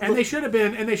 mean, and they should have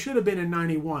been in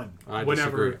 '91. I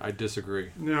whenever. disagree. I disagree.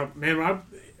 No, man,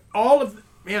 all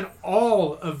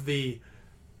of the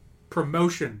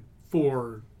promotion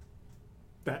for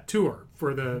that tour,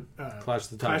 for the Clash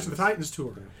of the Clash of the Titans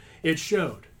tour, it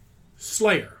showed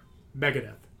Slayer,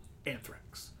 Megadeth,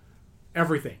 Anthrax,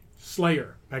 everything.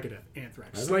 Slayer, Megadeth,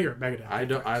 Anthrax, Slayer, Megadeth. I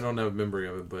don't have memory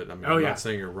of it, but I'm not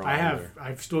saying you're wrong. I have. Either.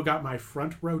 I've still got my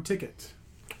front row ticket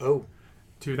Oh,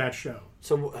 to that show.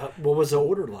 so what was the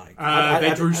order like?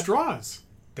 They drew straws.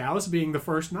 Dallas being the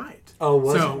first night. Oh,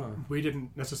 was so it? we didn't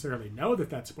necessarily know that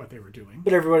that's what they were doing.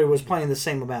 But everybody was playing the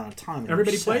same amount of time. in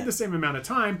Everybody their played set. the same amount of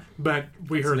time, but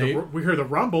we heard neat. the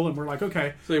rumble, and we're like,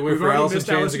 okay. So you wait we've for already Alice in missed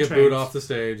Chains Alice to in get booed Chains. off the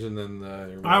stage, and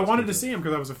then I wanted to see him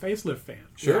because I was a Facelift fan.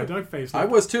 Sure. Yeah, I dug Facelift. I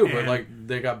was too, but And like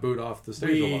they got booed off the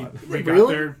stage a lot. we got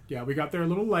Really? there. Yeah, we got there a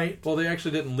little late. Well, they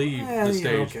actually didn't leave Yeah, the yeah,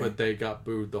 stage, okay. but they got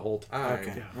booed the whole time.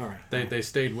 Okay, Yeah. all right. They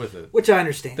stayed with it. Which I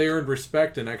understand. They earned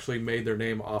respect and actually made their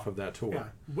name off of that tour. Yeah,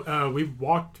 we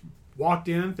walked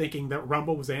in thinking that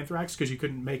Rumble was Anthrax because you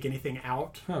couldn't make anything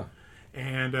out. Huh.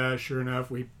 And sure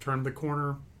enough, we turned the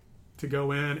corner to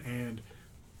go in, and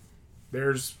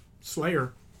there's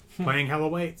Slayer playing Hell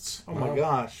Awaits. Oh my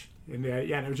gosh, And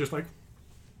and it was just like,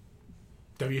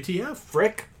 WTF?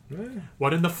 frick, Yeah.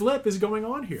 What in the flip is going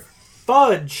on here?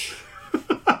 fudge,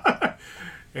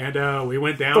 And we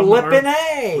went down flippin' with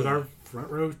A. our front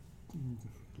row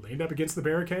leaned up against the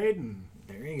barricade, and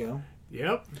There you go.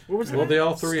 yep. What was Well, that? they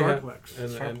all three had, Starplex.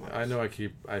 and I know I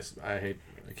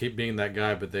keep being that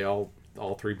guy, but they all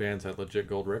three bands had legit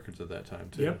gold records at that time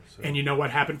too. Yep. So And you know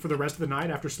what happened for the rest of the night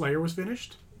after Slayer was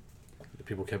finished? the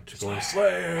people kept going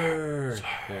Slayer.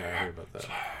 Yeah, I heard about that.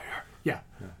 Yeah.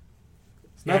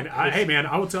 not- And hey, man,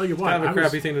 I will tell you what. Kind of a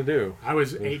crappy thing to do. I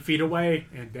was 8 feet away,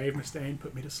 and Dave Mustaine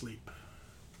put me to sleep.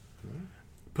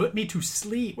 Put me to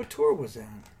sleep. What tour was that?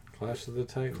 Clash of the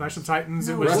Titans. Clash of Titans.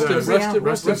 No, It was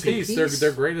Rest in peace. Peace.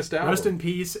 Their greatest album. Rest in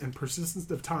Peace and Persistence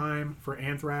of Time for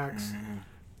Anthrax,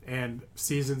 and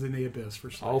Seasons in the Abyss for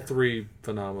Slayer. All three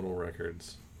phenomenal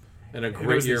records, and a And it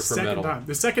great was year the for second metal. time.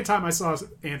 The second time I saw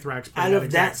Anthrax play Out of that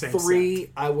exact same three, set.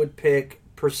 I would pick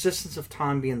Persistence of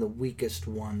Time being the weakest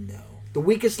one, though. The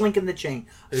weakest link in the chain.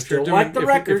 If Still you're doing, like the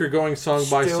record. if you're going song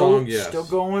by still, song, yes. Still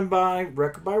going by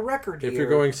record If here. you're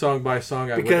going song by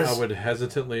song, I Because would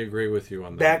hesitantly agree with you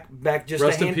on that. back just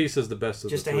Rest a in hand, Peace is the best of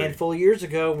just the a three. handful of years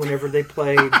ago, whenever they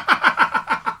played,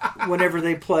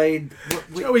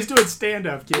 Joey's doing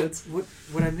stand-up, kids. what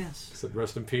I miss? I said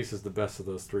Rest in Peace is the best of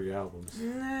those three albums. Hey,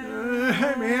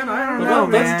 man, I don't Well,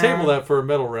 know. let's man. table that for a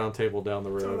metal round table down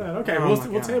the road. Okay, Oh we'll my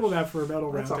we'll gosh. table that for a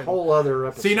metal That's round. a whole other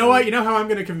episode. So you know what? You know how I'm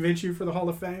going to convince you for the Hall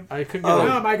of Fame? I could Oh. get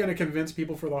How am I going to convince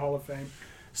people for the Hall of Fame?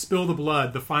 Spill the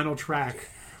Blood, the final track.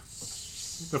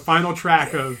 The final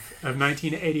track of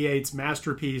 1988's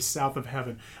masterpiece, South of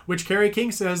Heaven, which Kerry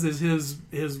King says is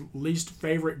his least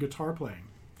favorite guitar playing.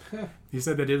 He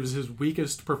said that it was his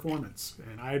weakest performance,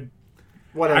 and I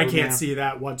Whatever, can't man. see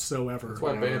that whatsoever. That's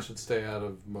why bands should stay out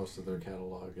of most of their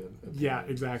catalog. Yeah,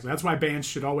 exactly. That's why bands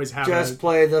should always have Just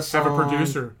play the song. have a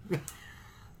producer.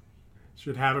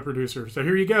 Should have a producer. So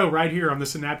here you go, right here on the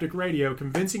Synaptic Radio,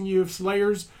 convincing you of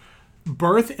Slayer's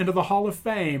birth into the Hall of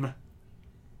Fame.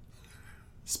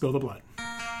 Spill the Blood.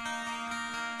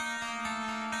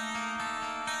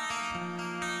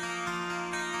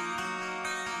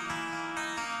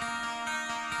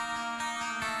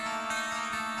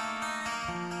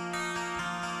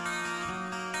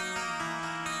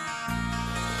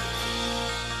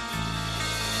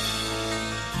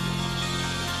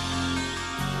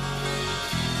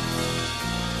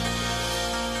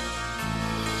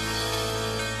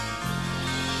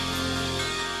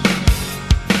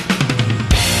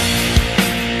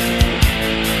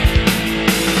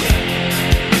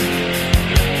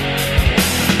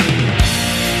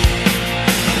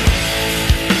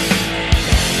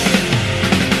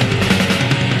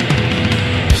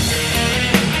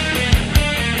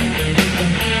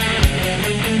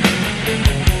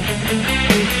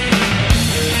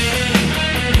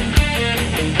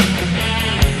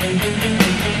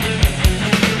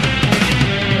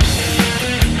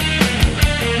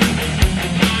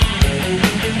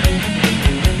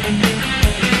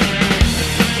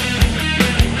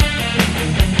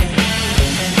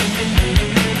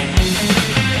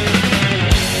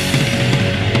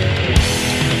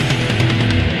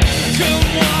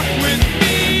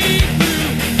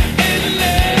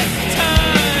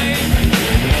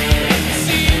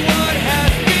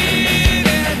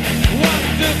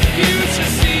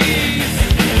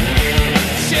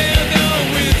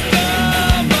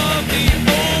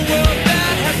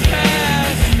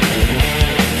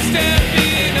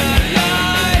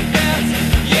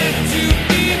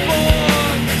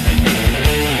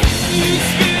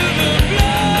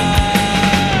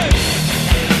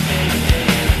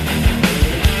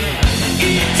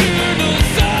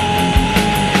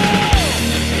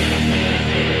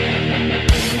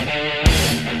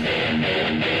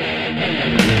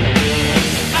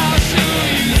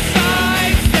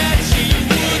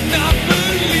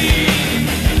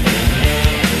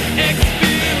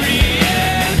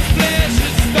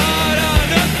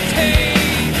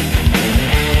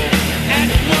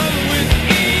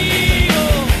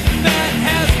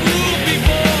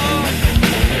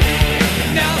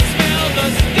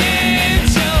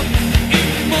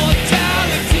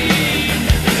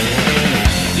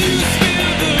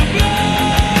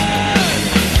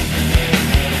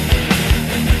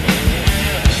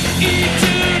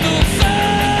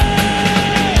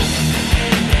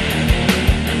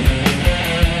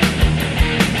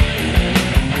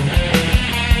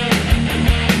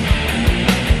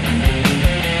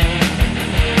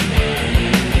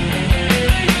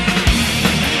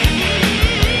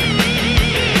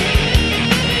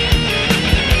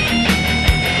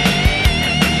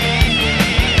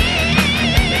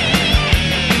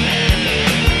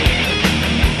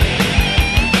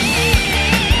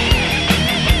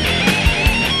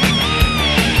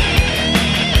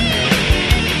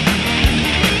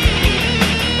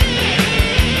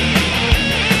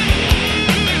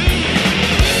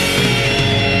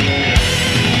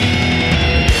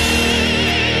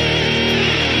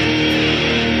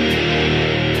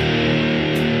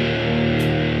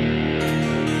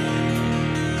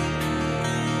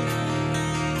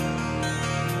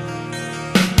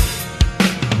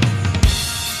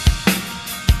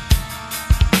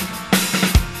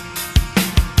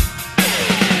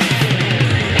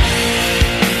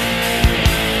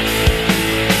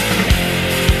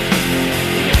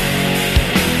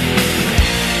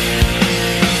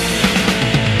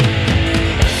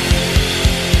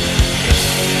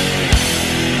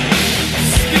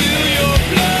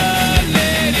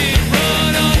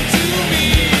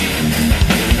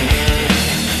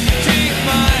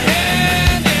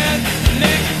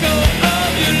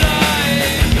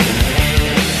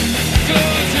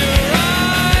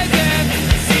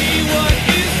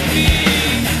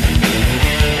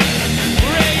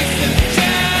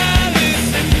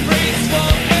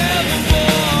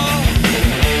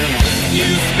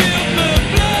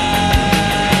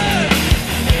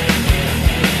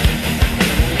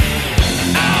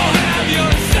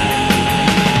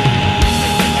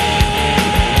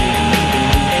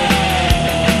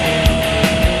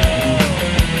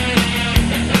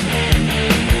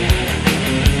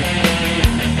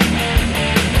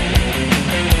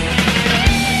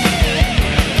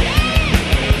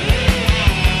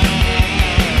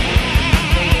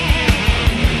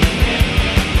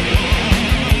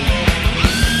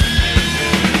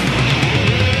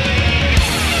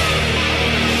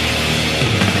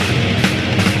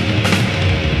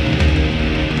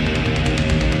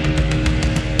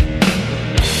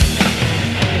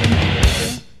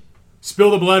 Spill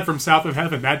the Blood from South of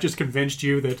Heaven. That just convinced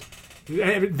you that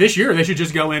this year they should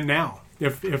just go in now.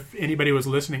 If anybody was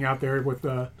listening out there with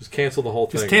just cancel the whole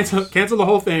thing. Just cancel the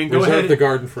whole thing. Go Reserve ahead. the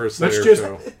garden for a Slayer Let's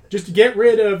show. just get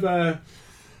rid of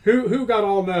who got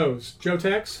all no's? Joe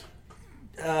Tex.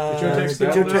 Joe Tex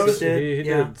did. He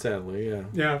did, sadly, yeah.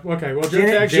 Yeah. Okay. Well, Joe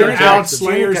Janet Tex, you're Jackson. out.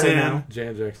 Slayer's Janet got it in. now.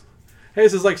 Jan Jackson. Hey,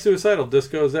 this is like Suicidal.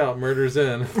 Disco's out, murder's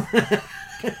in.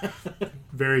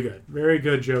 Very good. Very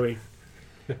good, Joey.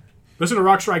 Listen to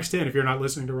Rock Strikes 10 if you're not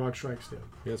listening to Rock Strikes 10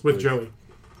 Yes, with please. Joey.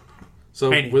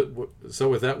 So Painting.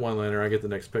 with that one-liner, I get the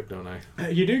next pick, don't I?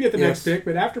 You do get the next pick,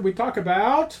 but after we talk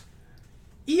about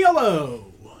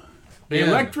ELO, the N.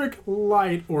 Electric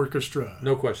Light Orchestra.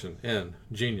 No question. N.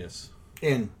 Genius.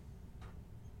 In.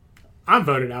 I'm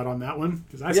voted out on that one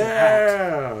because I say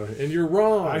out. And you're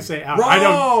wrong. I say out. Wrong. I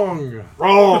don't.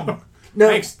 Wrong. No.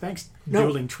 Thanks, No.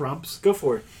 dueling trumps. Go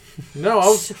for it. No, I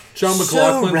was John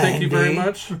McLaughlin. Thank you very Randy,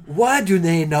 much. Why do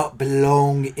they not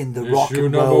belong in the Rock Issue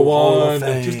and number Roll Hall one. of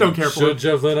Fame? Just don't care for Should it.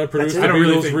 Jeff Lynne have produced That's the it. I don't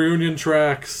really Beatles think- reunion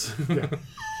tracks?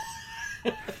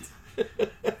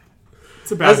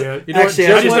 That's about it. You know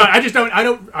Actually,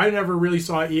 what? I never really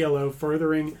saw ELO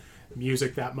furthering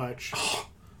music that much.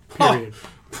 Period.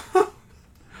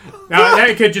 Now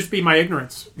that could just be my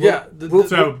ignorance. Yeah.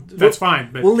 So that's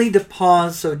fine. But We'll need to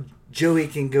pause so Joey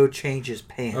can go change his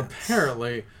pants.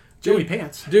 Apparently. Joey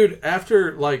Pants. Dude,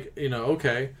 after,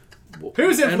 okay.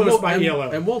 Who's influenced by and, ELO?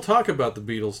 And we'll talk about the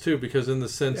Beatles, too, because in the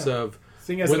sense of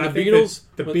Thing is when that the I think Beatles...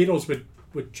 the Beatles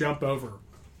would jump over.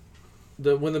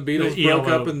 When the Beatles The broke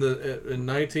ELO. up in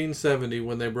 1970,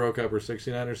 when they broke up, or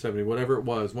 69 or 70, whatever it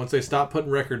was, once they stopped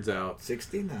putting records out,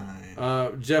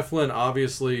 69. Jeff Lynne,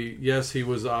 obviously, yes, he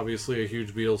was obviously a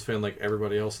huge Beatles fan like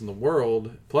everybody else in the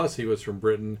world, plus he was from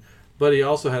Britain, but he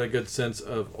also had a good sense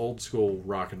of old school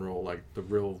rock and roll, like the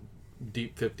real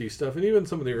deep 50s stuff, and even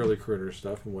some of the early crooner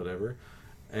stuff and whatever.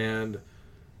 And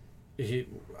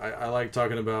I like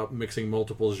talking about mixing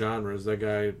multiple genres. That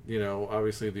guy,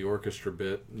 obviously the orchestra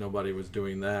bit, nobody was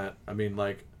doing that. I mean,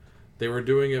 they were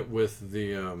doing it with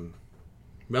the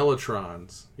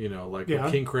Mellotrons, what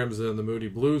King Crimson and the Moody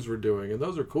Blues were doing, and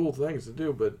those are cool things to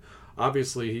do, but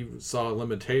obviously he saw a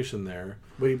limitation there.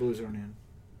 Moody Blues aren't in.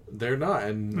 They're not,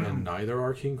 and neither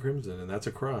are King Crimson, and that's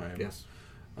a crime. Yes.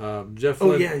 Jeff Oh,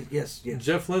 Lynne, yeah, yes.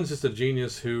 Jeff Lynne's just a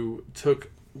genius who took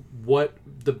what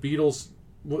the Beatles...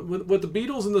 What the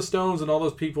Beatles and the Stones and all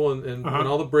those people and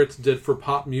all the Brits did for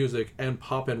pop music and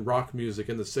pop and rock music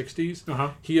in the 60s,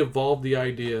 he evolved the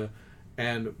idea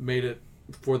and made it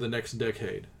for the next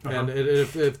decade. And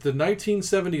if the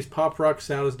 1970s pop rock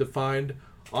sound is defined,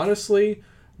 honestly,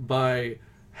 by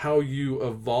how you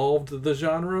evolved the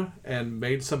genre and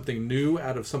made something new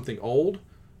out of something old,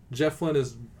 Jeff Lynne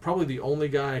is probably the only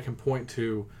guy I can point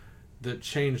to that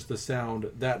changed the sound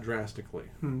that drastically.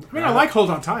 I mean, I like Hold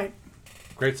On Tight.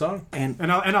 Great song. And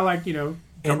I like, Don't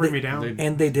Bring Me Down.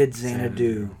 And they did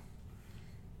Xanadu.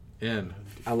 In.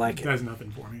 I like It it. does nothing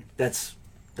for me. That's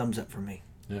thumbs up for me.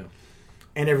 Yeah.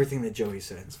 And everything that Joey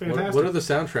said. It's fantastic. What other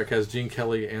soundtrack has Gene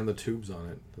Kelly and the Tubes on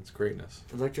it? That's greatness.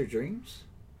 Electric Dreams?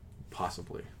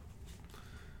 Possibly.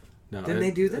 No, Didn't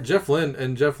they do that? Jeff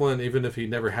Lynne, even if he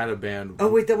never had a band, Oh,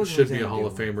 wait, that was should be a Xanadu. Hall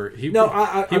of Famer. He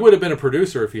I would have been a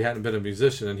producer if he hadn't been a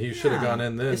musician, and he should have gone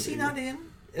in then. Is he not in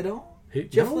at all?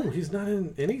 No, Lynne? he's not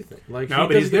in anything. No,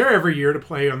 but he's there every year to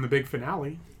play on the big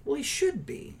finale. Well, he should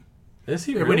be. Is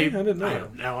he When really? he- I didn't know. I that.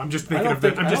 don't know. I'm just I thinking don't of the,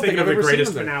 think- I'm I just don't think thinking of I've the ever seen greatest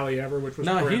him there. finale ever, which was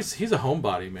No, Prince. he's a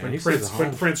homebody, man. When He stays at When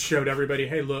home. Prince showed everybody,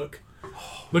 hey, look,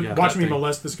 yeah, watch that me thing.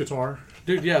 molest this guitar.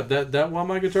 Dude, yeah, that While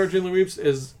My Guitar Gently Weeps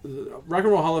is Rock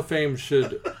and Roll Hall of Fame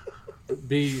should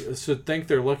thank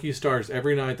their lucky stars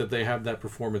every night that they have that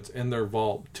performance in their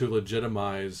vault to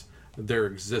legitimize their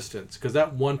existence, because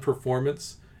that one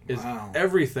performance is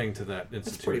everything to that That's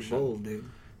institution. pretty bold, dude.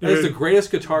 That is the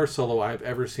greatest guitar solo I've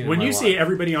ever seen. When in my you life. see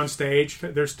everybody on stage,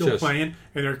 they're still Just- playing,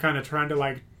 and they're kind of trying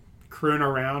to croon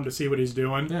around to see what he's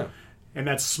doing. Yeah. And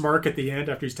that smirk at the end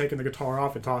after he's taking the guitar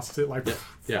off and tosses it,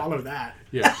 Yeah. follow that.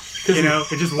 Yeah,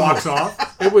 It just walks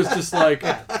off. it was just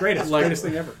Greatest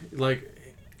thing ever.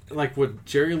 Like what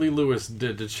Jerry Lee Lewis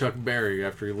did to Chuck Berry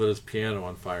after he lit his piano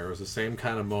on fire. It was the same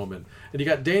kind of moment. And you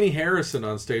got Danny Harrison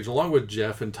on stage along with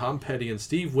Jeff and Tom Petty and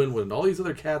Steve Winwood and all these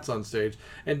other cats on stage.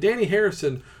 And Danny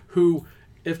Harrison, who,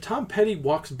 if Tom Petty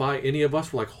walks by any of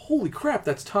us, we're like, holy crap,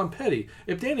 that's Tom Petty.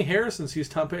 If Danny Harrison sees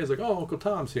Tom Petty, he's like, oh, Uncle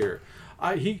Tom's here.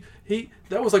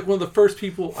 That was like one of the first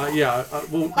people.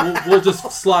 We'll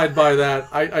just slide by that.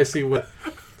 I see what.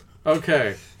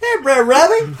 Okay. Hey, Bro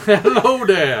Robbie. Hello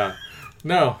there.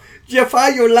 No. Did you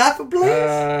find your life ablaze?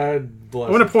 I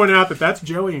want to point out that that's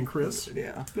Joey and Chris.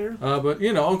 Yeah. There. But,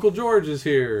 Uncle George is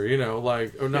here.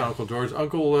 Not Uncle George.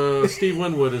 Uncle Steve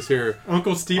Winwood is here.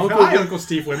 Uncle Steve. Hi, Uncle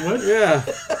Steve Winwood. Yeah.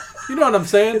 You know what I'm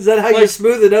saying? Is that how you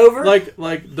smooth it over?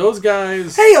 Like those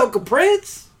guys. Hey, Uncle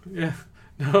Prince. Yeah.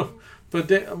 No. But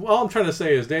all I'm trying to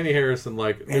say is Danny Harrison knew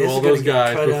all those those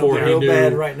guys before he knew.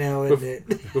 Bad right now, isn't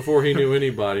it? Before he knew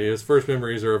anybody. His first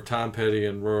memories are of Tom Petty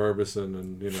and Roy Orbison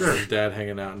and his dad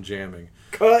hanging out and jamming.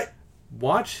 Cut.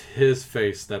 Watch his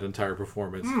face that entire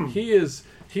performance. He is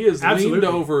Absolutely. leaned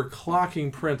over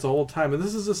clocking Prince the whole time, and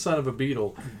this is the son of a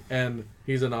Beatle, and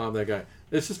he's an that guy.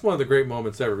 It's just one of the great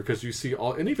moments ever because you see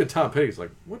and even Tom Petty's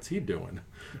like, what's he doing?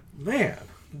 Man,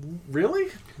 really?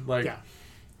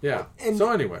 Yeah. And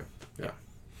so anyway, yeah.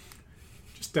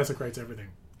 Just desecrates everything.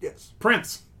 Yes.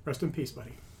 Prince, rest in peace,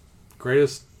 buddy.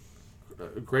 Greatest.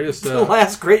 The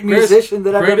last great musician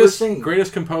that I've ever seen.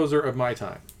 Greatest composer of my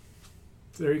time.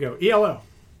 There you go. ELO.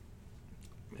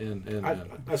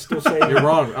 I still say you're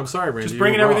wrong. I'm sorry, Randy. Just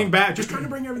bringing everything back. Just trying to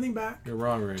bring everything back. You're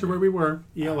wrong, Randy. To where we were.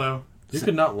 ELO. You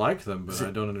could not like them, but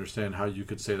I don't understand how you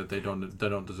could say that they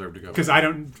don't deserve to go. Because I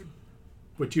don't.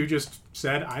 What you just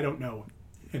said, I don't know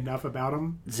enough about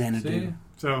them. Xanadu.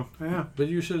 So yeah. But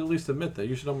you should at least admit that.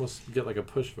 You should almost get like a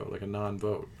push vote, like a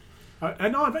non-vote.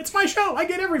 No, it's my show. I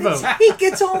get every vote. He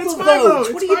gets all the It's my votes.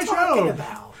 vote. What are It's you my talking show.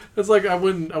 about? It's like I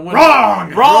wouldn't.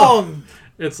 Wrong.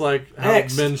 It's like how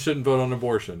Next. men shouldn't vote on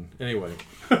abortion. Anyway,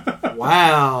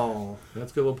 Wow.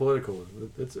 that's get a little political.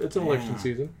 It's an election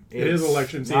season. It is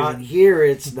election Not season. here.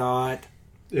 It's not.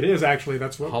 It is actually.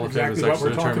 That's Hall of Fame is exactly what actually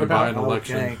we're talking determined by an about.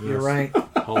 election. Okay, you're Yes. right.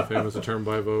 Hall of Fame is determined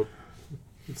by a vote.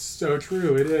 It's so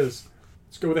true. It is.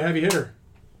 Let's go with a heavy hitter.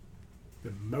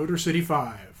 The Motor City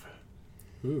 5.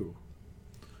 Ooh.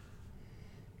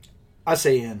 I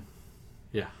say in.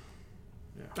 Yeah.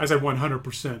 I said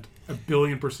 100%.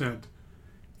 1,000,000,000%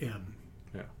 in.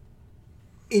 Yeah.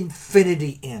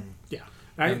 Infinity in. Yeah.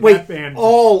 Wait, That band,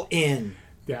 all in.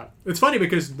 yeah. It's funny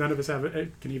because none of us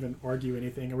can even argue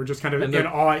anything, and we're just kind of And in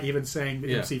awe even saying the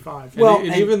Yeah. MC5. Well,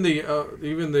 And even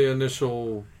the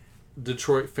initial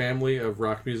Detroit family of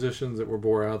rock musicians that were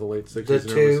born out of the late 60s.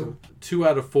 The and early 2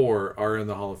 out of 4 are in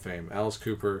the Hall of Fame. Alice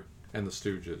Cooper and the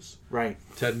Stooges. Right.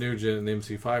 Ted Nugent and the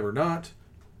MC5 are not.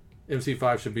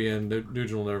 MC5 should be in.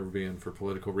 Nugent will never be in for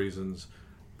political reasons.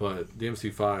 But the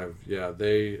MC5, yeah,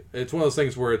 it's one of those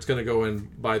things where it's going to go in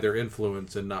by their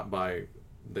influence and not by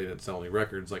they didn't sell any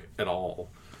records like at all.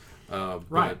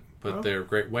 Right. But they're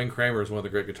great. Wayne Kramer is one of the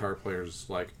great guitar players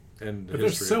in the But they're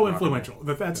history. so of rock and roll.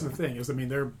 influential. That's the thing. Is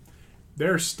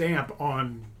their stamp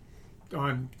on.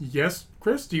 Yes,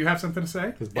 Chris, do you have something to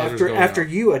say? His buzzer's going After out.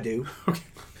 you, I do.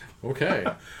 Okay.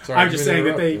 Sorry, I'm just saying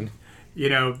that they.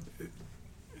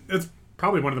 it's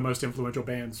probably one of the most influential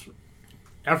bands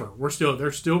ever.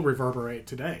 They're still reverberate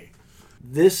today.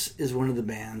 This is one of the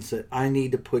bands that I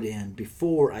need to put in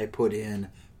before I put in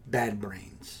Bad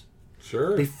Brains.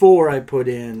 Sure. Before I put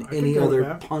in can any go with other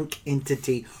that. punk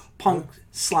entity,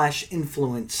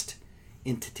 /influenced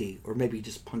entity, or maybe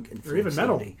just punk influenced Or even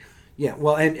metal. entity. Yeah,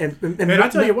 well, and I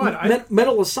tell you what,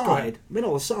 metal aside,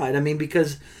 I mean,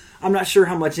 because I'm not sure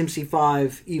how much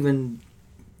MC5 even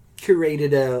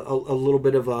curated a little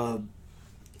bit of a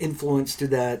influence to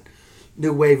that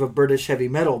new wave of British heavy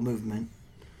metal movement.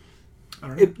 I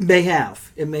don't know. It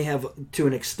may have to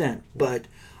an extent, but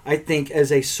I think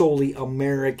as a solely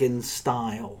American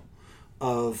style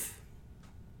of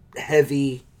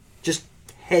heavy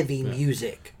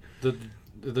music. The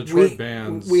Detroit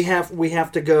bands. We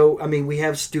have to go. I mean, we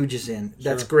have Stooges in.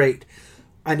 That's Sure. great.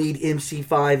 I need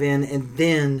MC5 in, and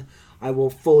then I will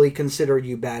fully consider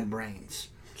you Bad Brains.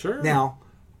 Sure. Now,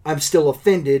 I'm still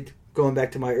offended, going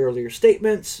back to my earlier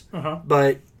statements,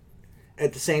 but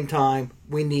at the same time,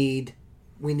 we need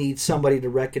somebody to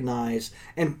recognize.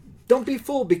 And don't be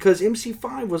fooled, because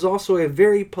MC5 was also a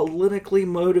very politically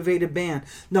motivated band.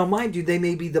 Now, mind you, they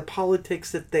may be the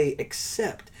politics that they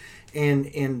accept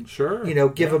and Sure.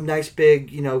 give them nice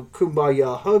big,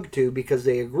 kumbaya hug to because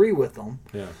they agree with them.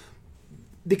 Yeah.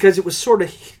 Because it was sort of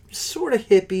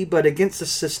hippie, but against the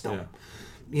system.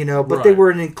 Yeah. But they were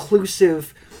an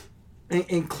inclusive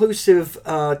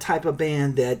type of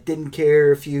band that didn't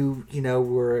care if you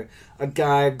were a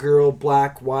guy, a girl,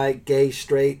 black, white, gay,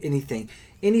 straight, anything.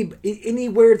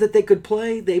 Anywhere that they could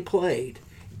play, they played.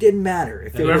 Didn't matter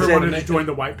if it was Whoever wanted to join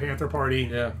the White Panther Party,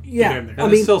 Yeah. Yeah. get in there. And I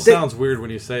it mean, still they- sounds weird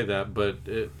when you say that, but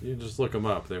you just look them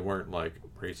up. They weren't like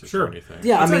racist Sure. or anything.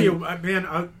 Yeah, I'll I tell mean, you,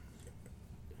 man,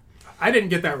 I didn't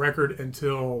get that record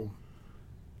until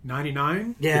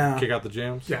 99. Yeah. Kick out the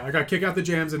jams. Yeah, I got Kick Out the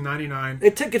Jams in 99.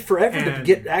 It took it forever to And-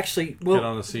 get actually. Well, Get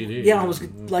on a CD. yeah, I was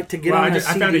like to get Well, on a I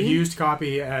CD. found a used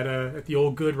copy at the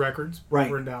old Good Records Right.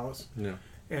 over in Dallas. Yeah.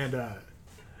 And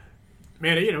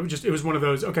man, it was one of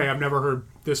those. Okay, I've never heard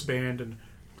this band, and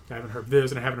I haven't heard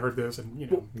this, and I haven't heard this, and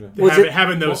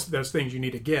having those things you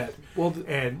need to get. Well,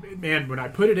 and man, when I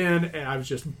put it in, and I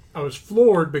was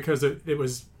floored because it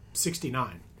was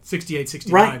 69, 68,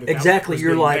 69. right, exactly. was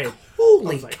You're being like, made.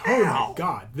 holy I was like, cow! oh my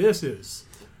god, this is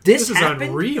This is happened.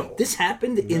 unreal. This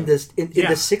happened in the Yeah.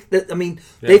 the six. I mean,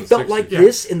 Yeah, they the felt 60s. like Yeah.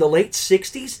 this in the late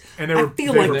 '60s. And I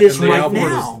feel they like were- this and the right album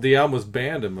now. The album was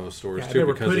banned in most stores Yeah, too they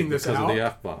were because putting of, this because of out. the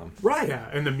F-bomb. Right. Yeah,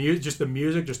 and the music,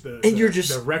 just And you're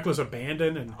just- the reckless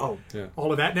abandon and Oh, Yeah.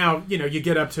 all of that. Now you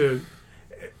get up to,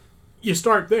 you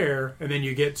start there, and then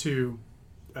you get to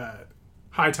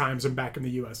High Times and Back in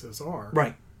the USSR,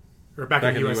 right. or Back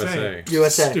in the USA.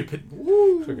 USA. Stupid,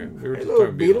 Okay, we were just Hello,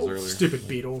 talking Beatles Beatles. earlier. stupid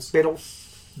Beatles.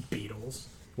 Beatles.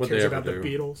 What Cares they ever about the do.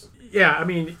 Beatles? Yeah, I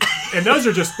mean, and those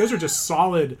are just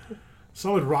solid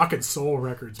rock and soul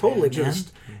records. Totally, man.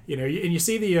 Just and you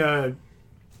see the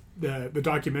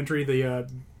documentary, the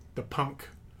punk.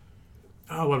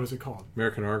 Oh, what was it called?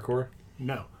 American Hardcore.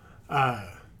 No.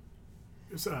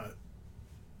 It's Do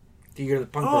you hear the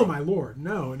punk? oh rock? my lord,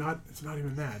 no, it's not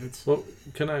even that. It's Well,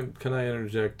 can I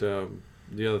interject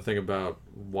the other thing about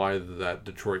why that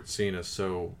Detroit scene is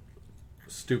so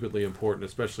stupidly important,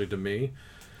 especially to me,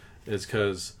 is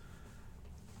because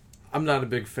I'm not a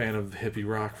big fan of hippie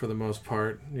rock for the most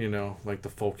part. Like the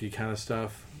folky kind of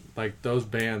stuff. Like those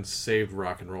bands saved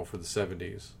rock and roll for the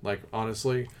 70s. Like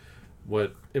honestly,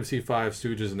 what MC5,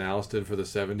 Stooges, and Alice did for the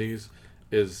 70s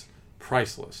is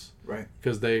priceless. Right.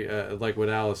 Because they, like what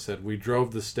Alice said, we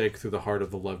drove the stake through the heart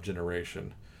of the love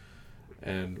generation,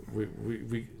 and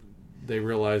they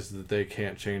realized that they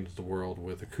can't change the world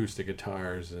with acoustic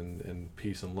guitars and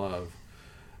peace and love,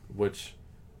 which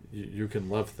you can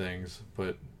love things,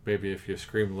 but maybe if you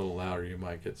scream a little louder, you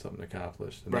might get something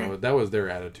accomplished. And Right. that was their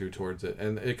attitude towards it,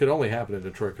 and it could only happen in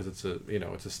Detroit because it's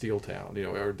a steel town,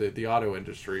 or the auto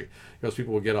industry. Those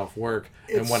people will get off work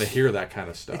and want to hear that kind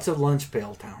of stuff. It's a lunch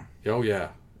pail town. Oh yeah,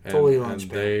 and, Totally and lunch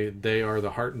pail. they are the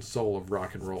heart and soul of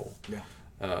rock and roll.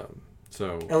 Yeah.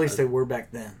 So At least they were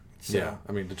back then. So. yeah,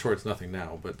 I mean Detroit's nothing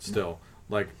now, but still,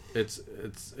 like it's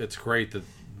great that,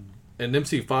 and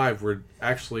MC5 were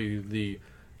actually the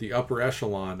upper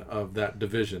echelon of that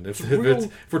division. If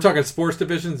we're talking sports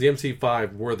divisions, the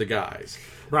MC5 were the guys,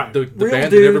 right. the Real band that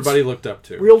dudes. everybody looked up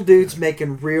to. Real dudes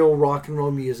making real rock and roll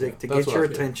music to that's get what your I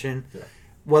feel. attention, Yeah.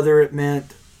 whether it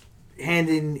meant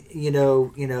handing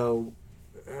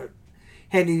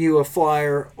handing you a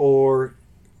flyer or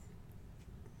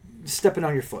stepping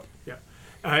on your foot.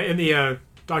 Yeah. In the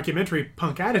documentary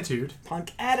Punk Attitude,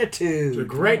 Punk attitude. it's a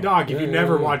great dog. If Yeah, you've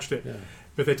never yeah, watched it, yeah.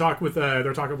 but they're talking with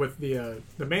the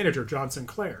manager John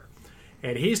Sinclair,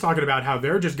 and he's talking about how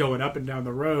they're just going up and down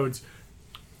the roads,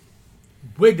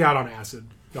 wigged out on acid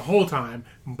the whole time,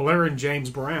 blaring James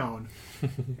Brown,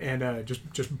 and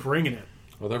just bringing it.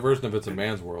 Well, their version of "It's a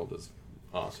Man's World" is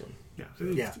awesome. Yeah,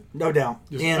 Yeah, no doubt.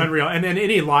 just And unreal. And then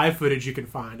any live footage you can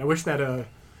find. I wish that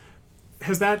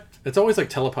has that. It's always like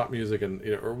telepop music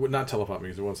or not telepop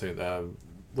music. I won't say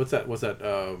what's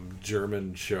that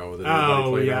German show that everybody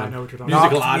Oh played yeah, on? I know what you're talking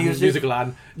about. Knocked music.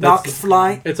 Musical Knocked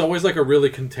Fly. It's always like a really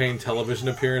contained television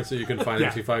appearance that you can find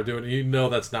Yeah. MC5 doing. You know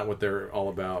that's not what they're all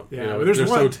about. Yeah, they're there's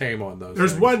so one- tame on those.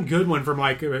 There's things. one good one from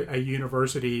like a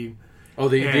university. Oh,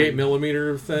 the and-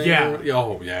 8mm thing. Yeah.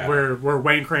 Oh yeah. Where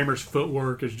Wayne Kramer's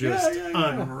footwork is just Yeah.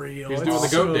 unreal. He's It's doing the goat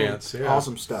so- dance. Yeah.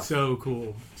 Awesome stuff. So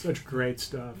cool. Such great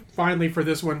stuff. Finally, for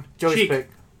this one, Joey's Chic. pick.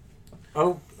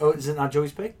 Oh, is it not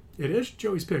Joey's pick? It is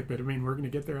Joey's pick, but I mean, we're going to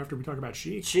get there after we talk about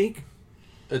Chic. Chic.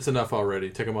 It's enough already.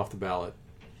 Take him off the ballot.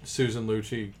 Susan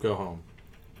Lucci, go home.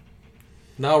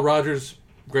 Nile Rodgers,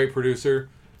 great producer.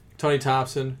 Tony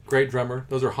Thompson, great drummer.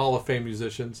 Those are Hall of Fame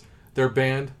musicians. Their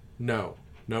band, no.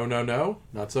 No,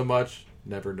 not so much.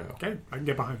 Never know. Okay, I can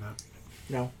get behind that.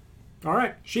 No. All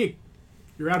right, Chic,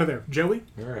 you're out of there. Joey,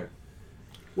 All right.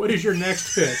 what is your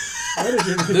next pick? What is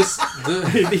your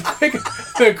The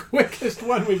the quickest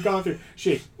one we've gone through?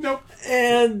 Chic. Nope.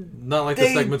 And not like the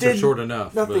They segments are did short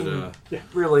enough, nothing. but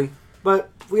really, but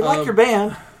we like your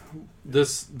band.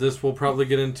 this we'll probably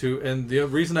get into. And the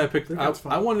reason I picked, That's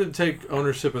fine. I wanted to take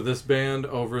ownership of this band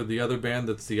over the other band.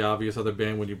 That's the obvious other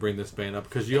band when you bring this band up,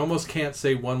 because you almost can't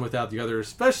say one without the other,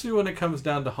 especially when it comes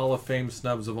down to Hall of Fame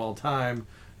snubs of all time.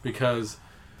 Because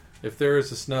if there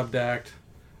is a snubbed act,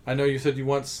 I know you said you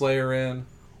want Slayer in,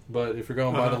 but if you're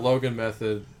going by the Logan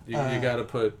method, you got to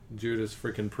put Judas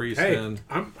freaking Priest Hey, in.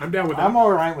 I'm down with that. I'm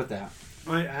all right with that.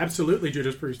 Absolutely,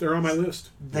 Judas Priest. They're on my list.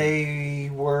 They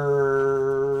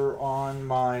were on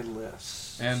my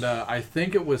list. And I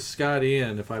think it was Scott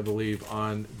Ian, if I believe,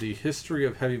 on the History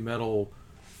of Heavy Metal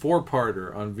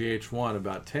 4-parter on VH1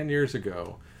 about 10 years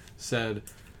ago, said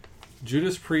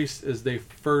Judas Priest is the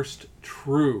first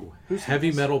true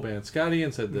heavy metal band. Scott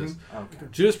Ian said this. Okay.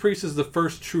 Judas Priest is the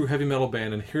first true heavy metal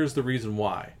band, and here's the reason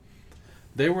why.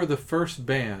 They were the first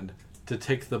band to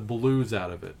take the blues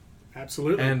out of it.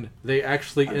 Absolutely. And they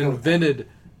actually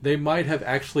they might have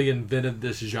actually invented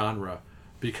this genre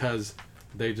because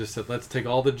they just said, let's take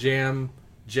all the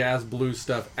jazz, blues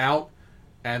stuff out,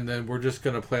 and then we're just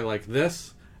going to play like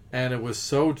this. And it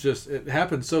was it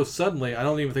happened so suddenly, I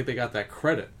don't even think they got that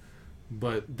credit.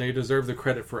 But they deserve the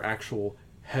credit for actual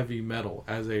heavy metal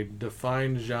as a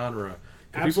defined genre.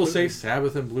 People say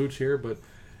Sabbath and Blue Cheer, but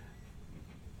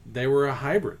they were a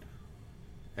hybrid.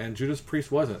 And Judas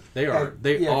Priest wasn't. They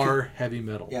are heavy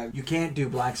metal. Yeah, you can't do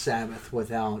Black Sabbath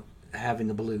without having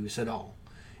the blues at all.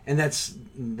 And that's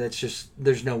just,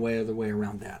 there's no other way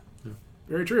around that. Yeah.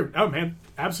 Very true. Oh, man,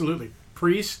 absolutely.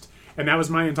 Priest, and that was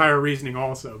my entire reasoning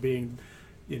also, being,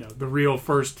 the real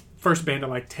first band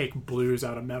to, take blues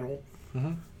out of metal.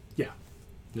 Mm-hmm.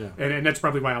 Yeah. And that's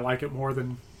probably why I like it more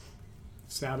than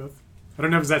Sabbath. I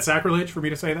don't know, is that sacrilege for me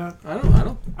to say that? I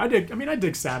don't. I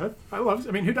dig Sabbath.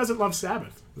 Who doesn't love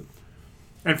Sabbath?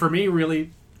 And for me,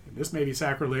 really, this may be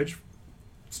sacrilege,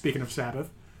 speaking of Sabbath,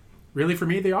 really for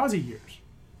me, the Aussie years.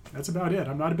 That's about it.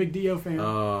 I'm not a big Dio fan.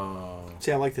 Oh.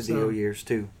 See, I like the Dio years,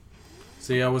 too.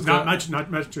 See, I was not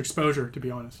much exposure, to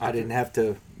be honest. I didn't have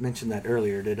to mention that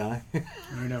earlier, did I? I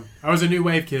don't know. I was a new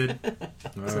wave kid.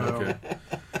 Okay.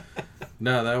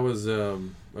 No, that was.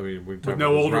 We talked with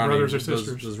no older brothers or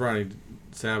sisters. Those Ronnie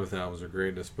Sabbath albums are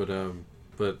greatness, but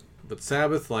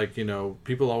Sabbath,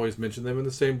 people always mention them in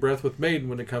the same breath with Maiden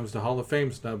when it comes to Hall of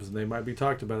Fame snubs, and they might be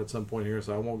talked about at some point here,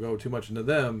 so I won't go too much into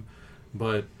them.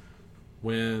 But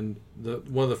when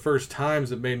one of the first times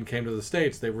that Maiden came to the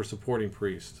States, they were supporting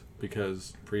Priest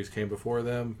because Priest came before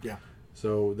them. Yeah.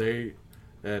 So they,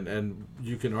 and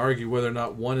you can argue whether or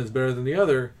not one is better than the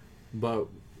other, but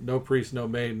no Priest, no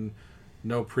Maiden,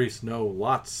 no Priest, no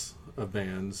lots of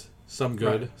bands. Some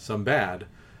good, some bad,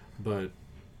 but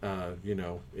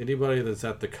anybody that's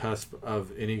at the cusp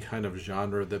of any kind of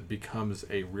genre that becomes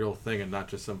a real thing and not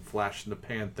just some flash in the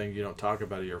pan thing you don't talk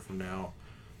about a year from now.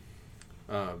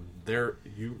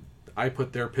 I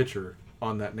put their picture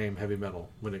on that name, heavy metal,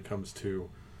 when it comes to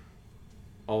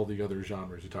all the other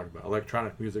genres you talk about,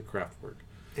 electronic music, Kraftwerk.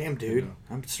 Damn, dude,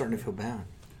 I'm starting to feel bad.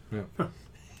 Yeah.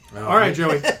 All right,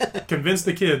 Joey, convince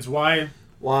the kids why.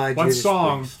 Why? What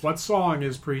song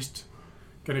is Priest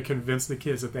going to convince the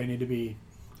kids that they need to be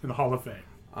in the Hall of Fame?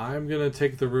 I'm going to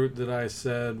take the route that I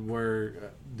said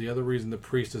where the other reason the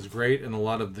Priest is great, and a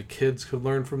lot of the kids could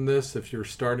learn from this if you're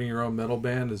starting your own metal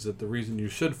band, is that the reason you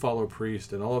should follow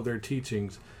Priest and all of their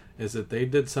teachings is that they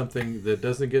did something that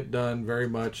doesn't get done very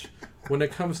much when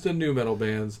it comes to new metal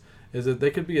bands, is that they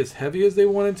could be as heavy as they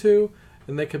wanted to,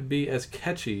 and they could be as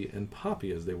catchy and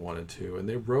poppy as they wanted to, and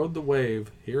they rode the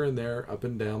wave here and there, up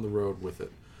and down the road with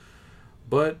it.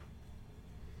 But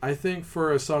I think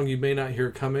for a song you may not hear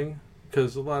coming,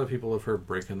 because a lot of people have heard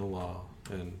Breaking the Law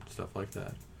and stuff like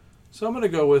that. So I'm going to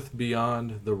go with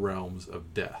Beyond the Realms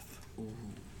of Death.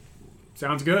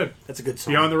 Sounds good. That's a good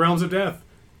song. Beyond the Realms of Death.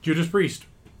 Judas Priest.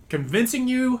 Convincing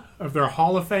you of their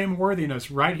Hall of Fame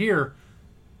worthiness right here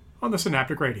on the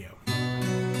Synaptic Radio.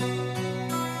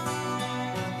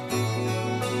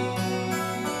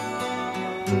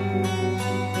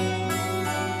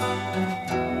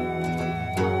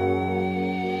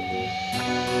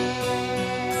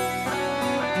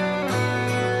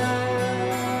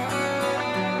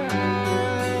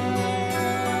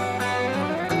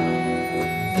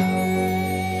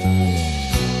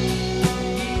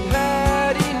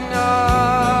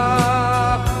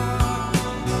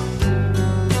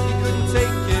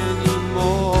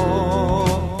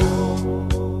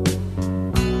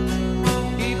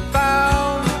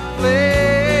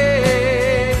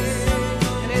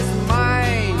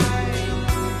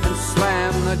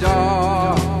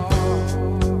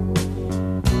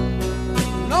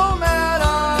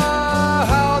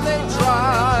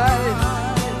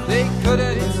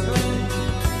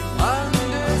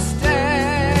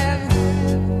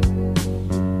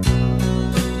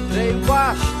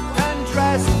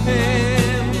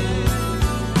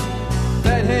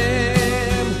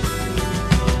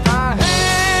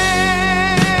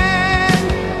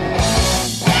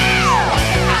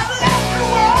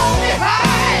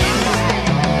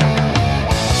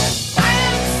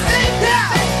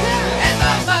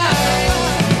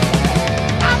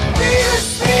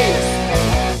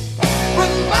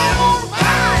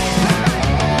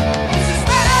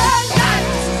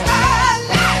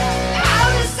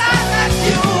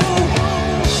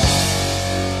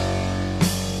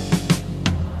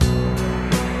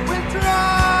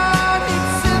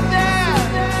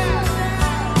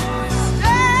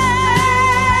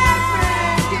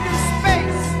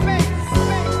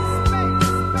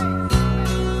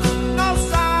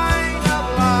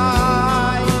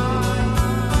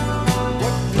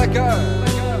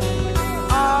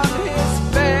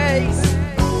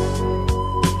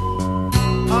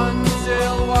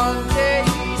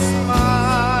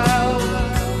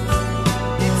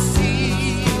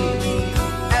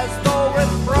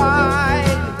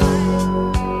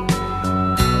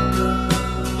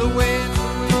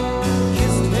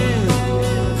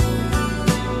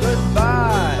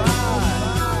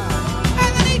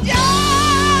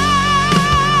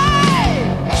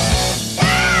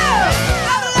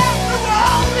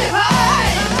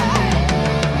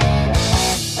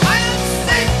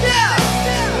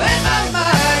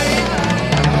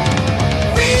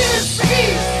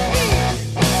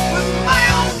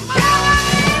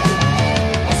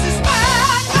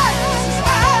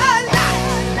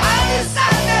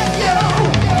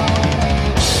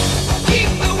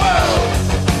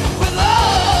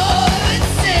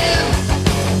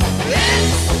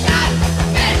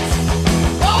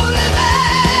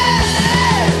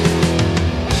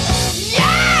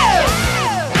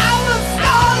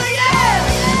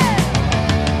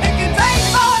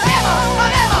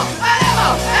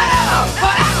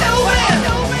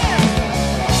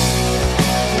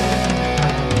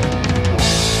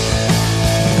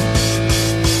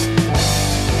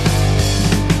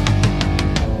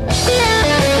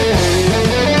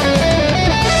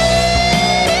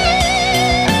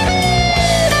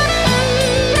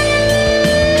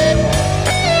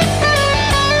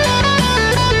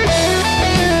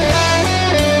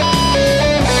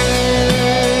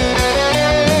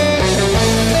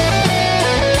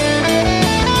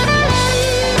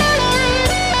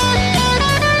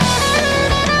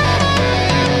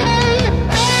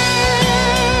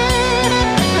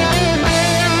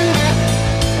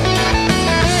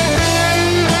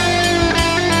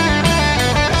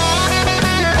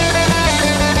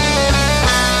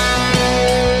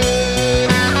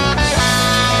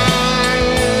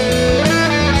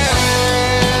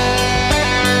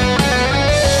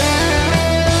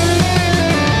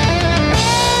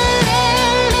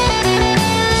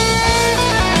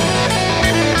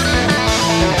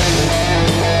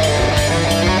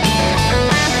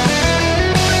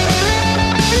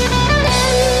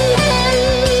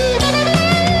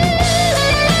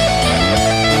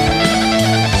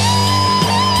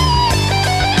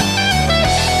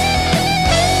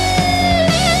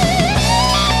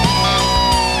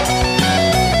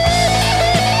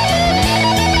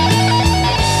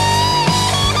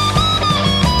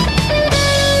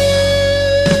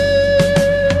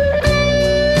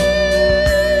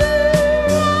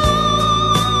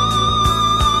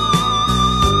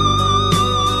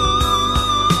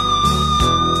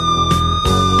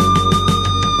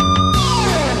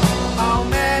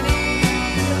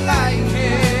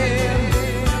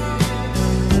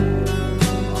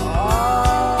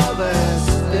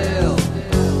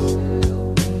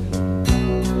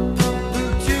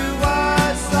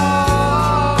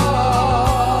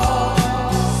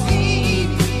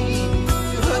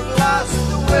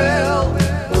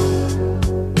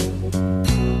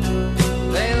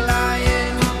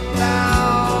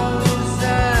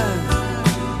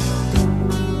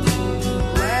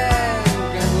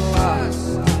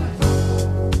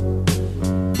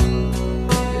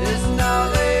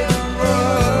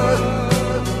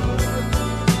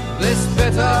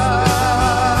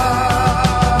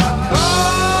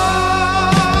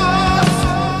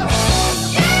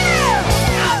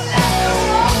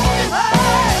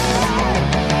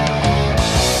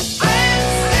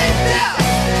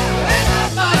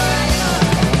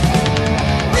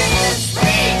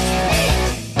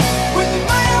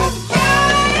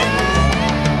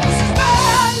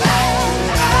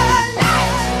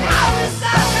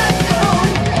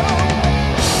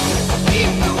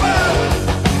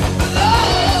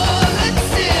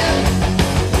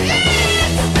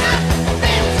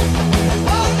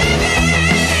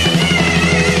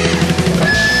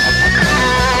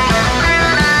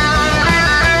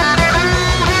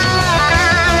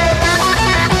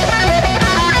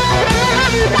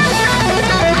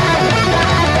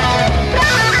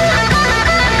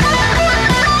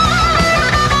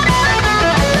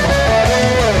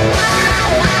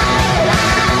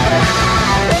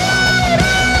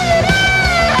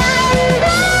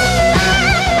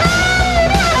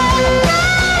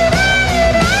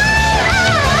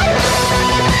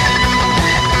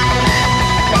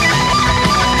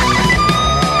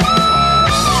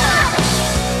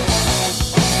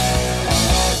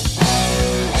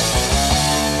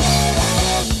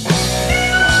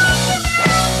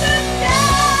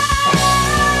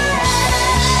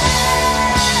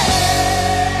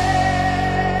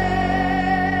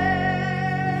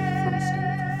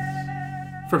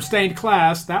 from Stained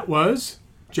Class, that was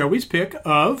Joey's pick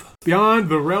of Beyond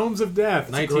the Realms of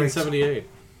Death. 1978.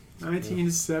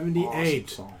 1978. Awesome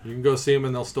song. You can go see them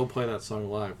and they'll still play that song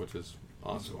live, which is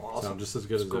awesome. Sound just as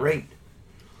good It's as great.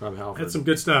 Rob Halford. That's some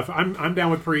good stuff. I'm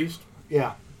down with Priest.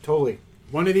 Yeah, totally.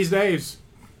 One of these days.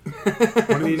 One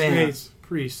of these Man. days,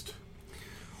 Priest.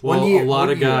 Well, One a lot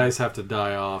year. of guys have to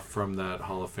die off from that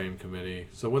Hall of Fame committee.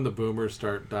 So when the boomers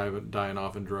start dying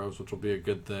off in droves, which will be a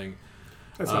good thing.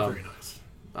 That's not very nice.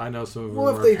 I know some of them Well,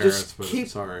 if are they parents, just but keep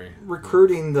sorry.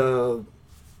 recruiting the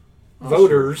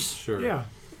voters. Sure. Yeah.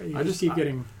 You I just just keep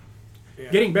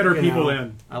getting better You people know.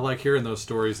 in. I like hearing those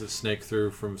stories that snake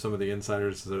through from some of the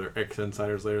insiders that are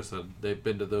ex-insiders later. So they've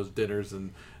been to those dinners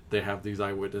and they have these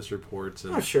eyewitness reports.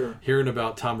 And Oh, sure. hearing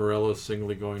about Tom Morello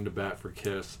singly going to bat for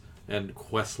Kiss and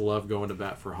Questlove going to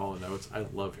bat for Hall & Oates. I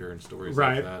love hearing stories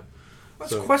Right. like that.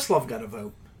 What's So- Questlove got to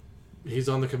vote? He's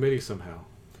on the committee somehow.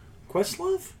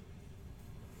 Questlove?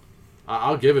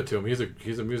 I'll give it to him. He's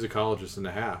a musicologist and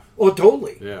a half. Oh,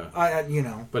 totally. Yeah.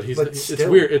 But It's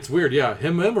still. weird. It's weird. Yeah,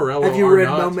 him and Morello Have you are read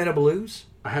not. Momentum Blues?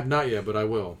 I have not yet, but I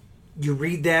will. You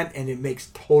read that and it makes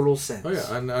total sense. Oh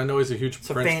yeah, I know he's a huge It's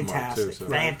a French mark fantastic, too. So.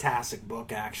 fantastic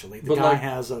book. Actually, the But guy like-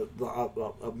 has a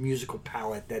musical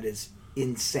palette that is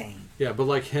insane. Yeah, but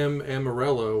like him and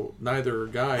Morello, neither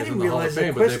guy I is in didn't the Hall of realize that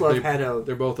Fame, but Questlove had a.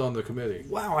 they're both on the committee.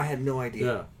 Wow, I had no idea.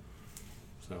 Yeah.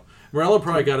 So Morello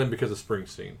probably got in because of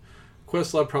Springsteen.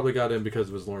 Questlove probably got in because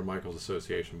of his Lorne Michaels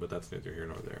Association, but that's neither here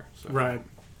nor there. So. Right.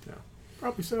 Yeah.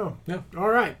 Probably so. Yeah. All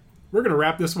right. We're going to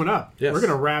wrap this one up. Yes. We're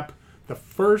going to wrap the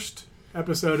first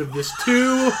episode of this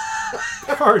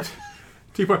two-part.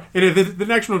 And the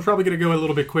next one is probably going to go a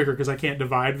little bit quicker because I can't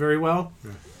divide very well.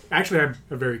 Yeah. Actually, I'm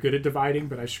very good at dividing,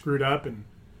 but I screwed up, and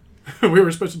we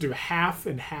were supposed to do half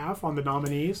and half on the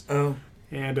nominees, Oh,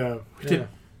 and we did Yeah.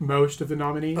 most of the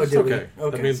nominees. Oh, It's did we? okay.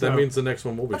 Okay. That So- means the next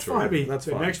one will be That's shorter. fine. That's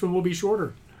the fine. next one will be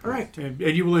shorter. all right. And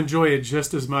you will enjoy it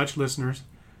just as much, listeners.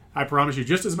 I promise you,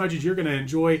 just as much as you're going to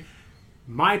enjoy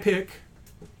my pick.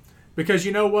 Because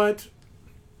you know what?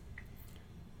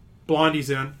 Blondie's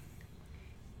in.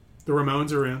 The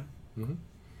Ramones are in. Mhm.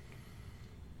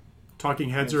 Talking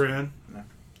Heads are in. No.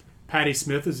 Patti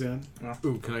Smith is in.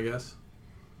 Ooh, can I guess?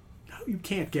 No, you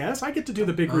can't guess. I get to do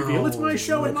the big reveal. It's my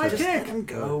show and my Just let pick. him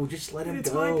go. Just let him It's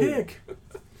go. my pick.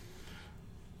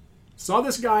 Saw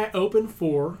this guy open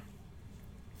for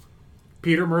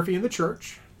Peter Murphy in the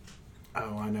Church.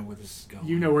 Oh, I know where this is going.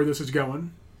 You know where this is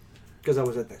going. Because I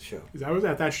was at that show. Because I was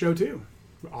at that show too.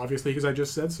 Obviously, because I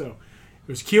just said so.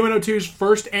 It was QNO2's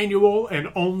first annual and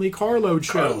only carload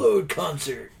show. Carload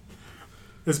concert.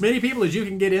 As many people as you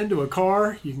can get into a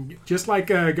car, you can just like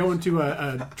going to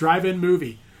a drive-in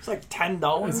movie. It's like $10.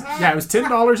 Yeah, it was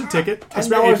 $10 a ticket.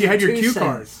 $10 If you had your and cue 2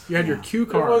 card, cents. you had your Yeah. cue It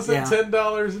card. wasn't Yeah.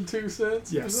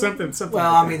 $10.02. Yeah, something.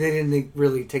 Well, like I mean, they didn't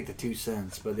really take the 2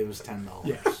 cents, but it was $10.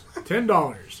 yes,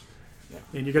 $10,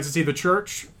 and you get to see the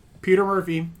Church, Peter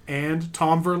Murphy, and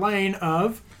Tom Verlaine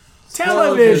of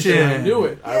television. I knew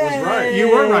it. I was right. You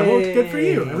were right. Well, good for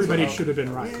you. Everybody Wow. should have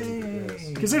been right.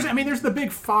 Yay. Because there's the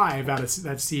big five out of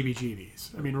that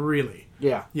CBGBs. I mean, really.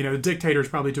 Yeah. You know, the Dictators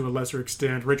probably to a lesser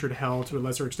extent, Richard Hell to a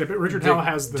lesser extent, but Richard Hell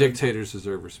has the Dictators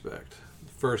deserve respect.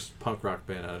 The first punk rock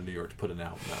band out of New York to put an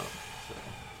album out. So.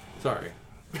 Sorry.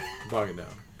 I'm bogging down.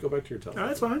 Go back to your telephone. No,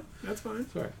 that's fine. That's fine.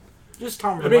 Sorry. Just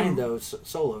Tom I Verlaine, mean- though,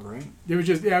 solo, right? It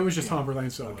was just Tom Verlaine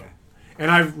solo, Okay.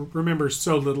 and I remember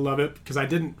so little of it because I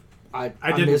didn't I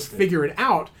didn't missed figure it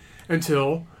out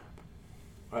until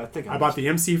I think I bought the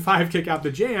MC5 Kick Out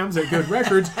the Jams at Good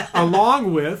Records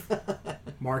along with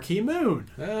Marquee Moon.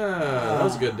 Ah, that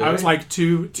was a good day. I was like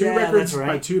two Yeah, records that's right.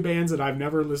 by two bands that I've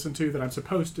never listened to that I'm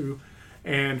supposed to,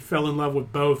 and fell in love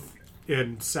with both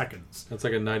in seconds. That's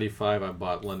like a 95. I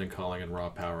bought London Calling and Raw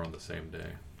Power on the same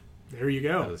day. There you That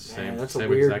go. was the same, That's a same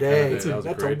weird exact day. Kind of day. That was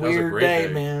That's great. a That was weird great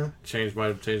day, man. Changed my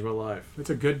life. It's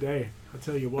a good day. I'll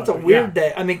tell you what. That's a But weird yeah.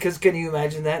 day. I mean, because can you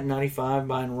imagine that in 95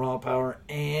 buying Raw Power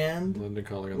and London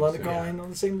Calling on London the same Calling on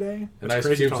the same day? And That's Ice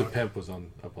crazy Cubes talk. of Pimp was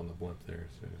up on the blimp there.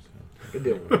 So. Good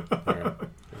deal. Anyway, all right.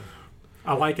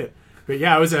 I like it. But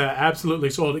yeah, I was absolutely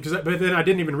sold. But then I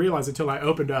didn't even realize until I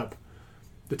opened up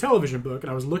the television book and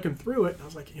I was looking through it. And I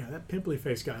was like, yeah, that pimply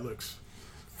face guy looks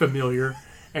familiar.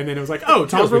 And then it was like, oh,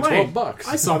 Tom Tells me Verlaine. $12.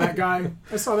 I saw that guy.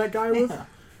 with. Yeah.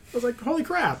 I was like, holy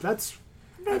crap, that's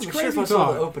I'm not sure crazy if I saw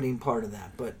talk. the opening part of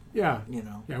that, but, Yeah, you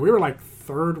know. yeah. We were like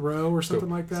third row or something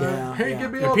like that. Yeah. Hey,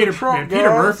 give me And all Peter, the Trump man, Peter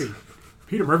guys. Murphy.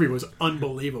 Peter Murphy was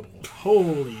unbelievable.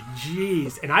 Holy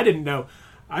jeez! And I didn't know.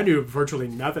 I knew virtually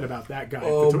nothing about that guy.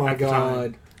 Oh, at the my at the time.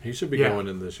 God. He should be Yeah. going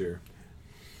in this year.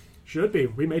 Should be.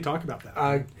 We may talk about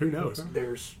that. Who knows?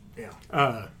 There's,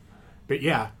 yeah. But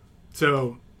yeah,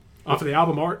 so off of the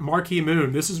album Marquee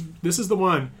Moon. This is the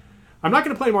one. I'm not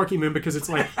going to play Marquee Moon because it's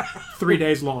like 3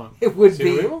 days long. It would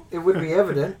be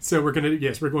evident. So we're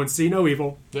going See No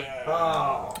Evil.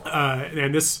 Oh.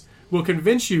 And this will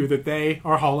convince you that they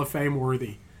are Hall of Fame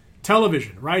worthy.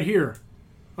 Television, right here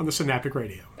on the Synaptic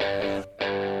Radio.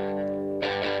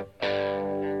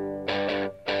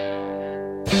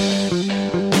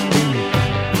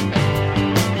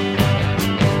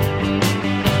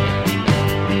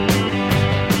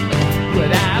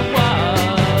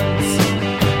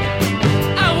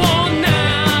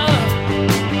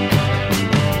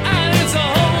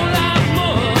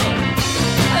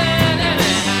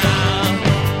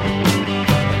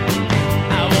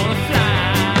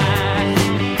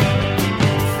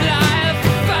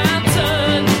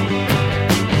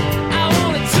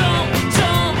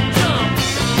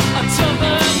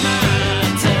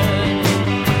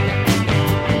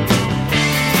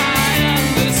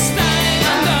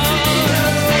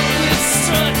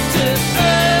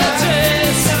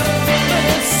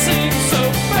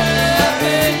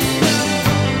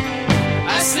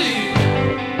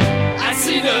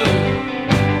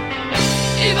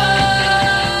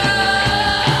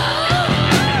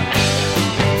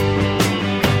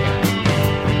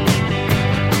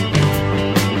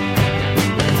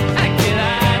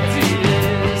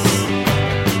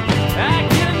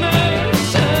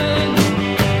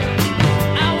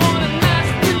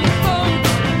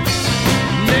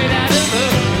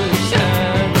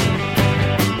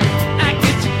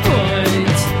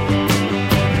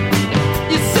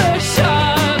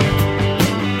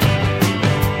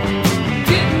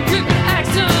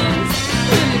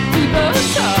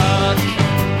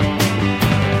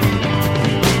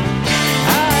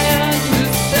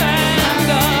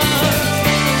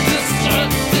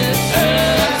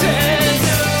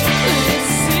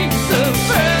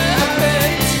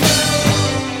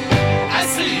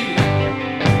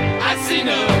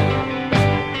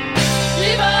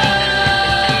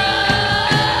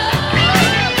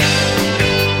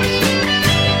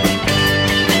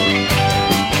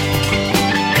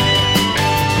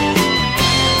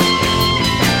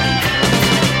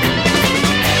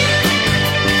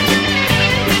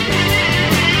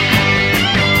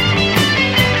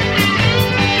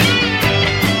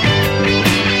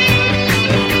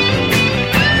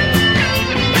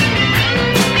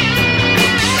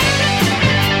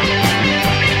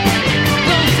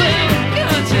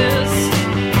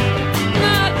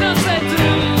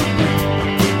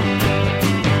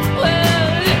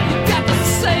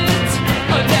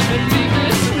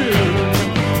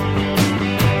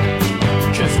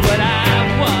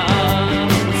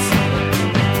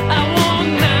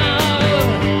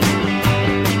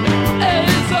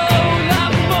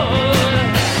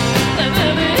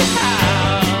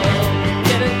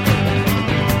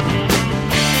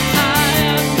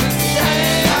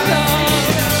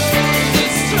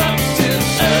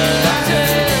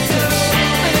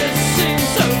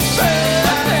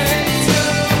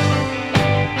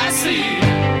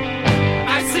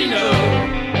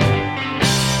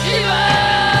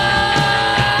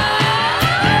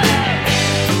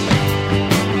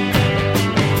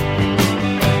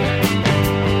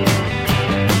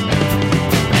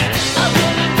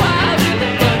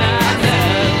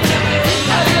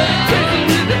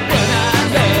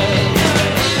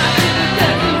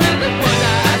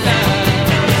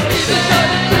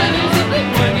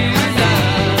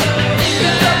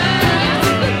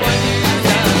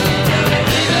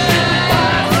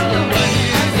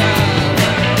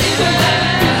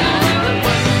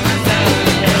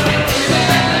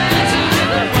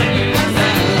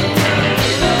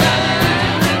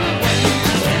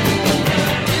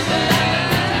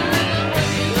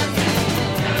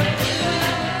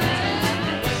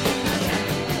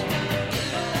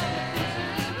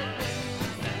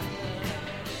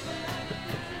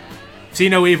 See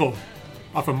No Evil,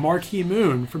 off of Marquee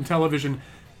Moon from Television,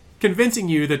 convincing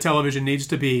you that television needs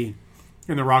to be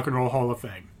in the Rock and Roll Hall of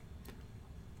Fame.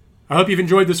 I hope you've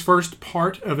enjoyed this first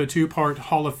part of a two-part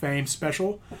Hall of Fame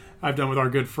special I've done with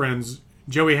our good friends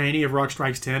Joey Haney of Rock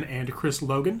Strikes 10 and Chris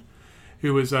Logan,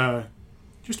 who is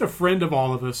just a friend of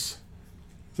all of us.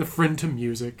 He's a friend to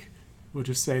music. We'll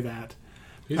just say that.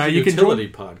 He's a utility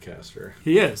podcaster.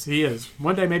 He is.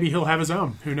 One day maybe he'll have his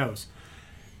own. Who knows?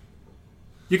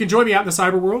 You can join me out in the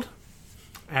cyber world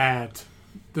at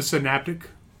the Synaptic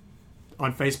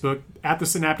on Facebook, at the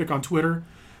Synaptic on Twitter,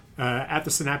 at the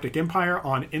Synaptic Empire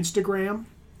on Instagram.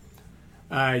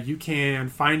 You can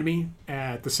find me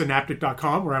at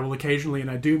thesynaptic.com, where I will occasionally,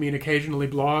 and I do mean occasionally,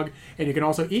 blog. And you can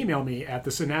also email me at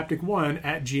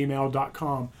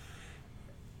thesynaptic1@gmail.com.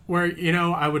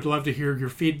 where, I would love to hear your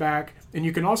feedback. And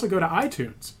you can also go to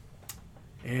iTunes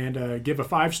and give a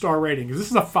 5-star rating. Because this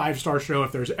is a 5-star show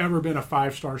if there's ever been a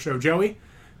 5-star show. Joey,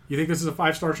 you think this is a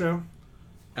 5-star show?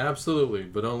 Absolutely,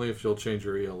 but only if you'll change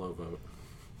your ELO vote.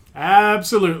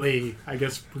 Absolutely. I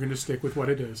guess we're going to stick with what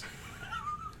it is.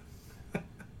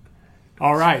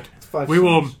 All right. We're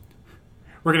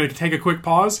going to take a quick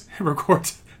pause and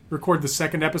record the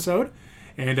second episode,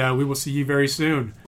 and we will see you very soon.